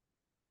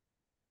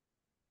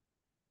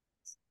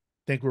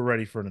 Think we're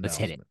ready for an Let's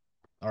announcement. hit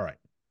it. All right.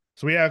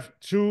 So we have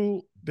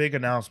two big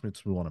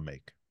announcements we want to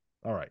make.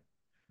 All right.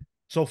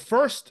 So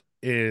first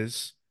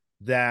is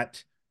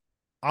that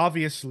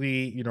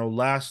obviously,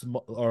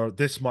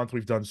 this month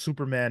we've done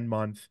Superman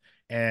month,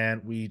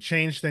 and we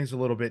changed things a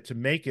little bit to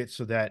make it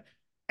so that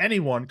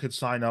anyone could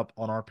sign up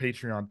on our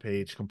Patreon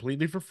page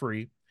completely for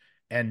free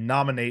and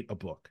nominate a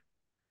book.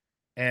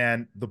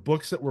 And the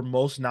books that were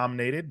most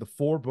nominated, the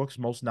 4 books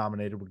most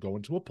nominated, would go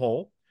into a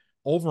poll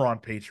over on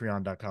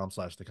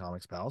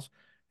patreon.com/thecomicspals.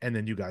 And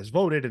then you guys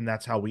voted, and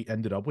that's how we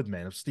ended up with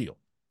Man of Steel.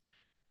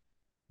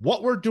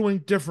 What we're doing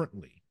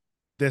differently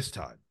this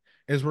time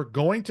is we're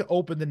going to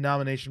open the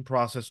nomination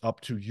process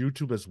up to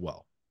YouTube as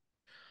well.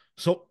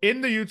 So in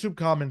the YouTube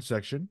comment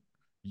section,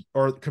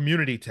 or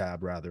community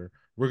tab rather,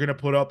 we're going to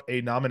put up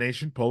a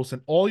nomination post,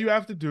 and all you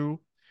have to do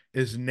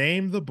is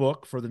name the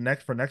book for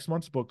next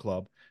month's book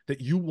club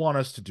that you want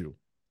us to do.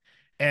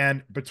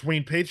 And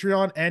between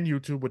Patreon and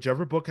YouTube,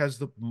 whichever book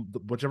has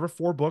whichever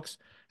 4 books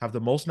have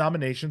the most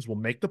nominations, will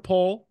make the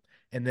poll,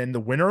 and then the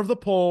winner of the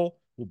poll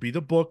will be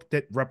the book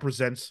that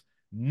represents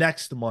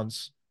next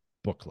month's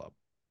book club.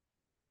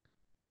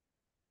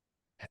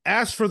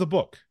 As for the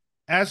book,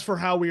 as for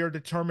how we are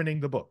determining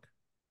the book,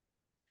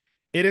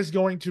 it is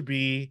going to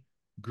be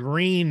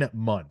Green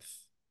Month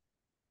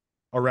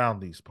around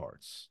these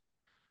parts.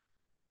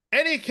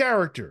 Any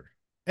character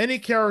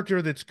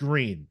that's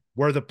green,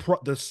 where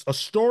a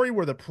story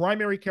where the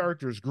primary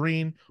character is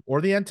green or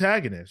the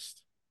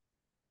antagonist,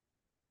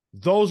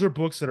 those are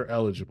books that are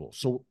eligible.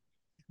 So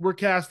we're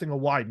casting a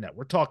wide net.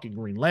 We're talking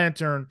Green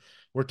Lantern,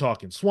 we're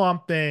talking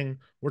Swamp Thing,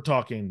 we're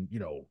talking,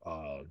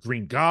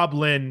 Green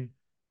Goblin,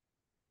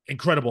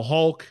 Incredible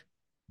Hulk.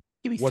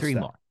 Give me What's 3 that?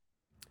 more.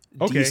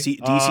 Okay.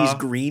 DC's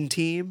Green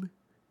Team.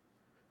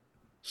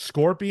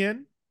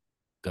 Scorpion,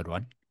 Good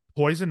one.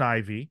 Poison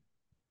Ivy,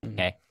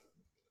 Okay.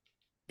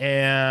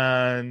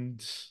 and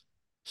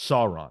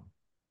Sauron.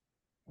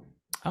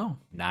 Oh,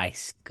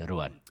 Nice. Good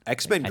one.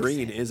 X-Men I'd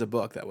Green say- is a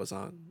book that was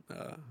on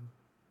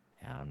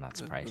Yeah, I'm not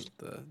surprised.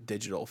 the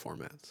digital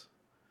formats.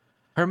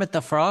 Kermit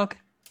the Frog?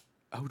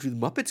 Oh, do the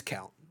Muppets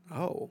count?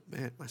 Oh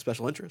man, my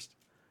special interest.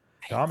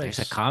 Hey, Comics.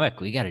 there's a comic.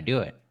 We got to do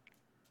it.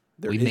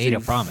 There We is made a a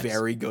promise.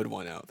 very good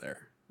one out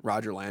there.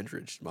 Roger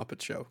Landridge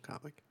Muppet Show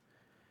comic.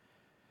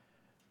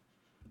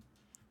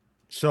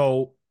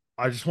 So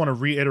I just want to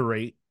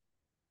reiterate,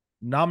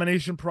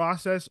 nomination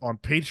process on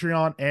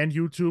Patreon and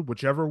YouTube,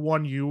 whichever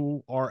one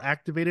you are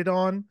activated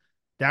on,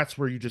 that's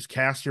where you just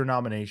cast your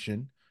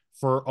nomination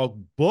for a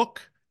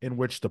book in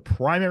which the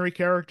primary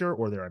character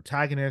or their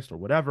antagonist or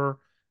whatever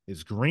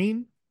is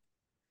green.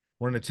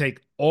 We're going to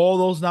take all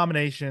those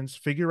nominations,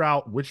 figure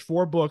out which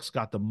 4 books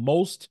got the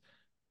most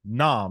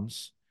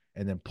noms,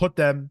 and then put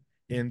them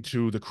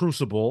into the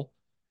crucible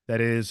that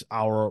is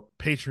our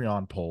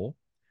Patreon poll.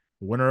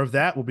 The winner of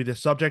that will be the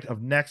subject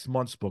of next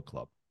month's book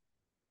club.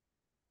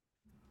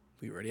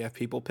 We already have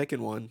people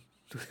picking one.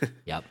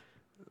 Yep.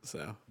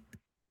 So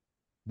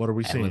What are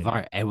we And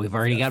seeing? we've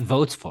already got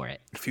votes for it.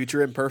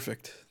 Future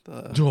Imperfect.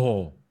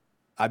 Oh,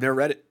 I've never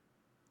read it.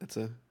 That's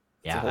a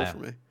Yeah. hole for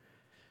me.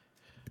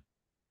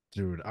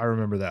 dude, I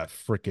remember that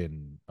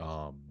freaking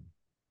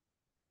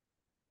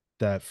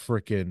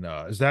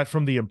is that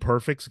from the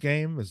Imperfects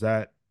game? Is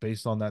that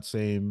based on that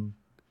same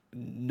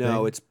No,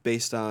 thing? it's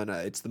based on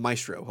it's the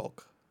Maestro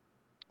Hulk.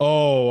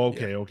 Oh,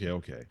 okay.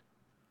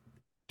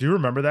 Do you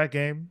remember that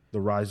game? The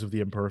Rise of the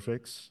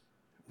Imperfects?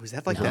 Was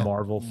that like The that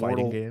Marvel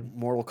fighting game?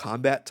 Mortal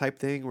Kombat type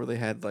thing where they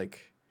had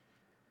like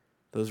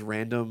those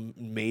random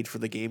made for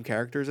the game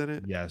characters in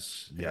it?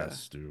 Yes, Yeah.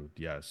 dude.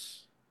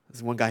 Yes.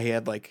 There's one guy, he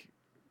had like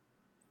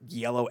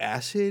yellow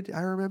acid,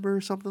 I remember,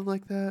 or something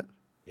like that.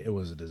 It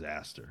was a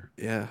disaster.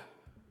 Yeah.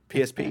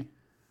 PSP.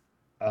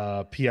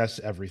 PS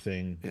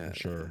everything, Yeah. I'm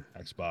sure.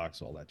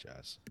 Xbox, all that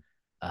jazz.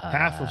 Uh,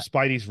 Half of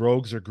Spidey's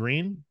rogues are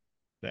green.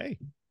 Hey.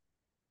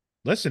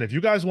 Listen, if you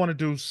guys want to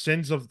do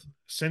sins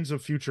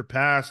of future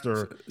past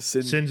or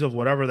sins of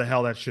whatever the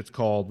hell that shit's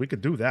called, we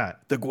could do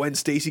that. The Gwen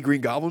Stacy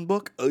Green Goblin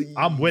book?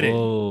 I'm with it.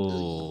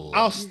 Whoa.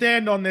 I'll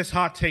stand on this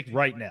hot take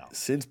right now.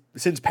 Sins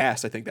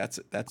Past, I think that's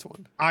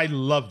one. I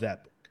love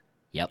that book.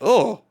 Yep.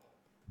 Oh,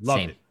 Love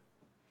Same. it.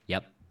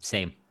 Yep.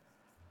 Same.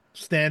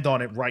 Stand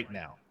on it right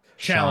now.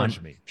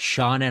 Challenge me.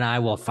 Sean and I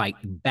will fight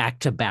back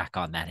to back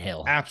on that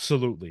hill.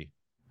 Absolutely.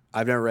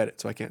 I've never read it,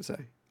 so I can't say.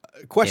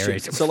 Question.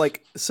 is-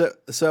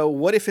 So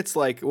what if it's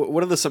like,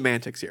 what are the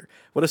semantics here?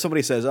 What if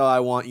somebody says, "Oh,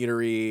 I want you to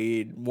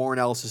read Warren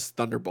Ellis's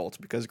Thunderbolts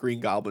because Green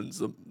Goblin's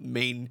the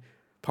main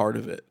part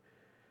of it"?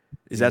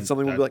 Is that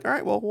something we'll be like, "All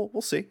right, well,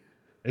 we'll see."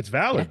 It's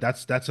valid. Yeah.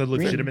 That's a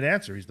legitimate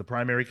answer. He's the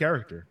primary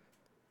character.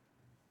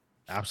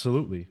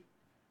 Absolutely.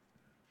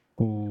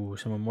 ooh,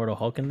 some Immortal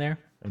Hulk in there.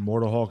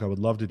 Immortal Hulk. I would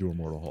love to do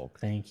Immortal Hulk.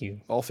 Thank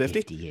you. All 50?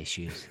 50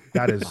 issues.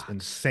 That is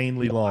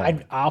insanely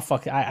long.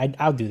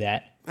 I'll do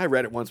that. I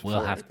read it once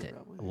before.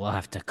 We'll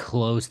have to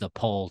close the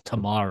poll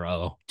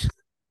tomorrow.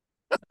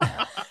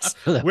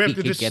 So that We have to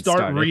can just get start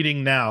started.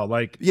 reading now,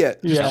 like Yeah,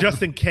 Yeah.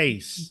 just in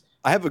case.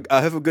 I have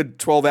a good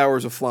 12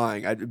 hours of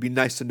flying. It'd be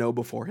nice to know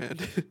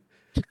beforehand.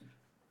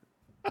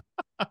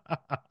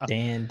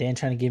 Dan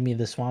trying to give me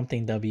the Swamp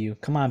Thing W.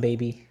 Come on,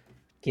 baby.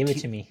 Give it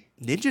to me.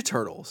 Ninja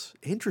Turtles.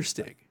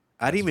 Interesting.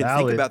 I didn't That's even think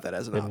valid. about that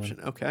as an Good one. option.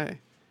 Okay.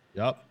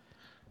 Yep.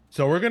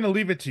 So we're going to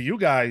leave it to you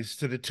guys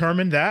to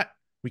determine that.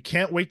 We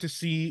can't wait to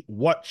see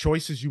what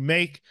choices you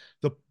make.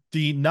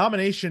 The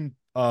nomination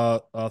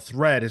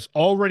thread is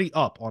already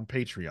up on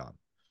Patreon.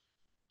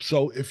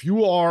 So if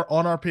you are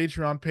on our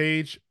Patreon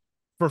page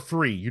for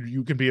free,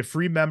 you can be a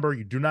free member.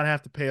 You do not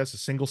have to pay us a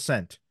single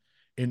cent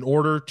in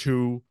order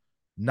to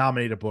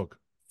nominate a book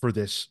for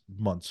this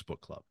month's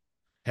book club.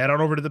 Head on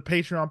over to the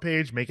Patreon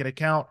page, make an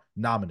account,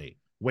 nominate.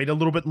 Wait a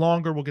little bit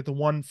longer. We'll get the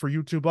one for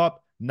YouTube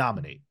up,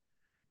 nominate.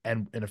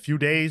 And in a few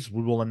days,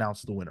 we will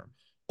announce the winner.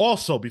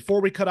 Also, before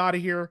we cut out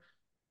of here,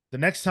 the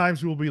next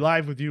times we will be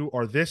live with you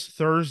are this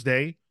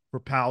Thursday for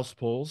Pals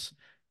Pulls.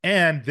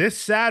 And this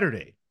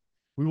Saturday,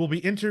 we will be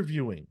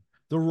interviewing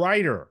the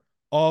writer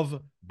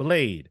of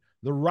Blade,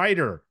 the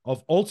writer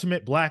of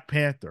Ultimate Black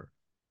Panther.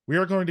 We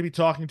are going to be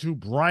talking to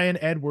Brian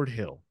Edward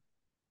Hill.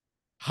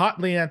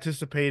 Hotly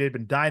anticipated,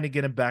 been dying to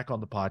get him back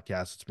on the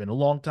podcast. It's been a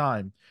long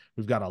time.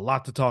 We've got a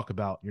lot to talk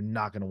about. You're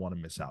not going to want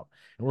to miss out.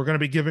 And we're going to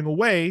be giving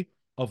away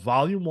a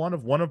volume one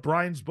of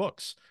Brian's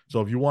books.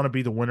 So if you want to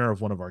be the winner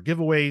of one of our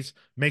giveaways,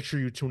 make sure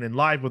you tune in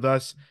live with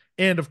us.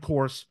 And of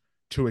course,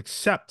 to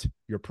accept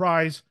your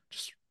prize,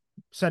 just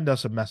send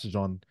us a message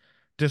on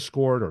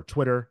Discord or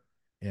Twitter,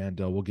 and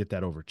we'll get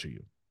that over to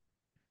you.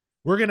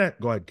 We're going to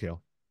go ahead,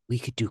 Kale. We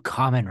could do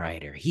Kamen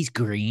Rider. He's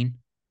green.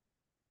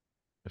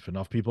 If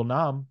enough people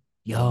nom,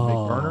 Yo,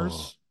 make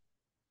burners.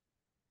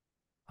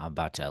 I'm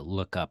about to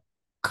look up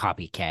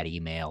copycat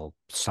email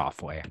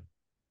software.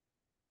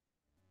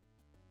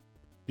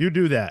 You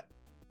do that.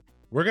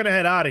 We're going to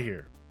head out of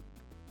here.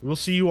 We'll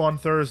see you on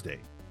Thursday.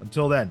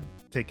 Until then,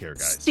 take care,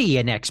 guys. See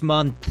you next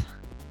month.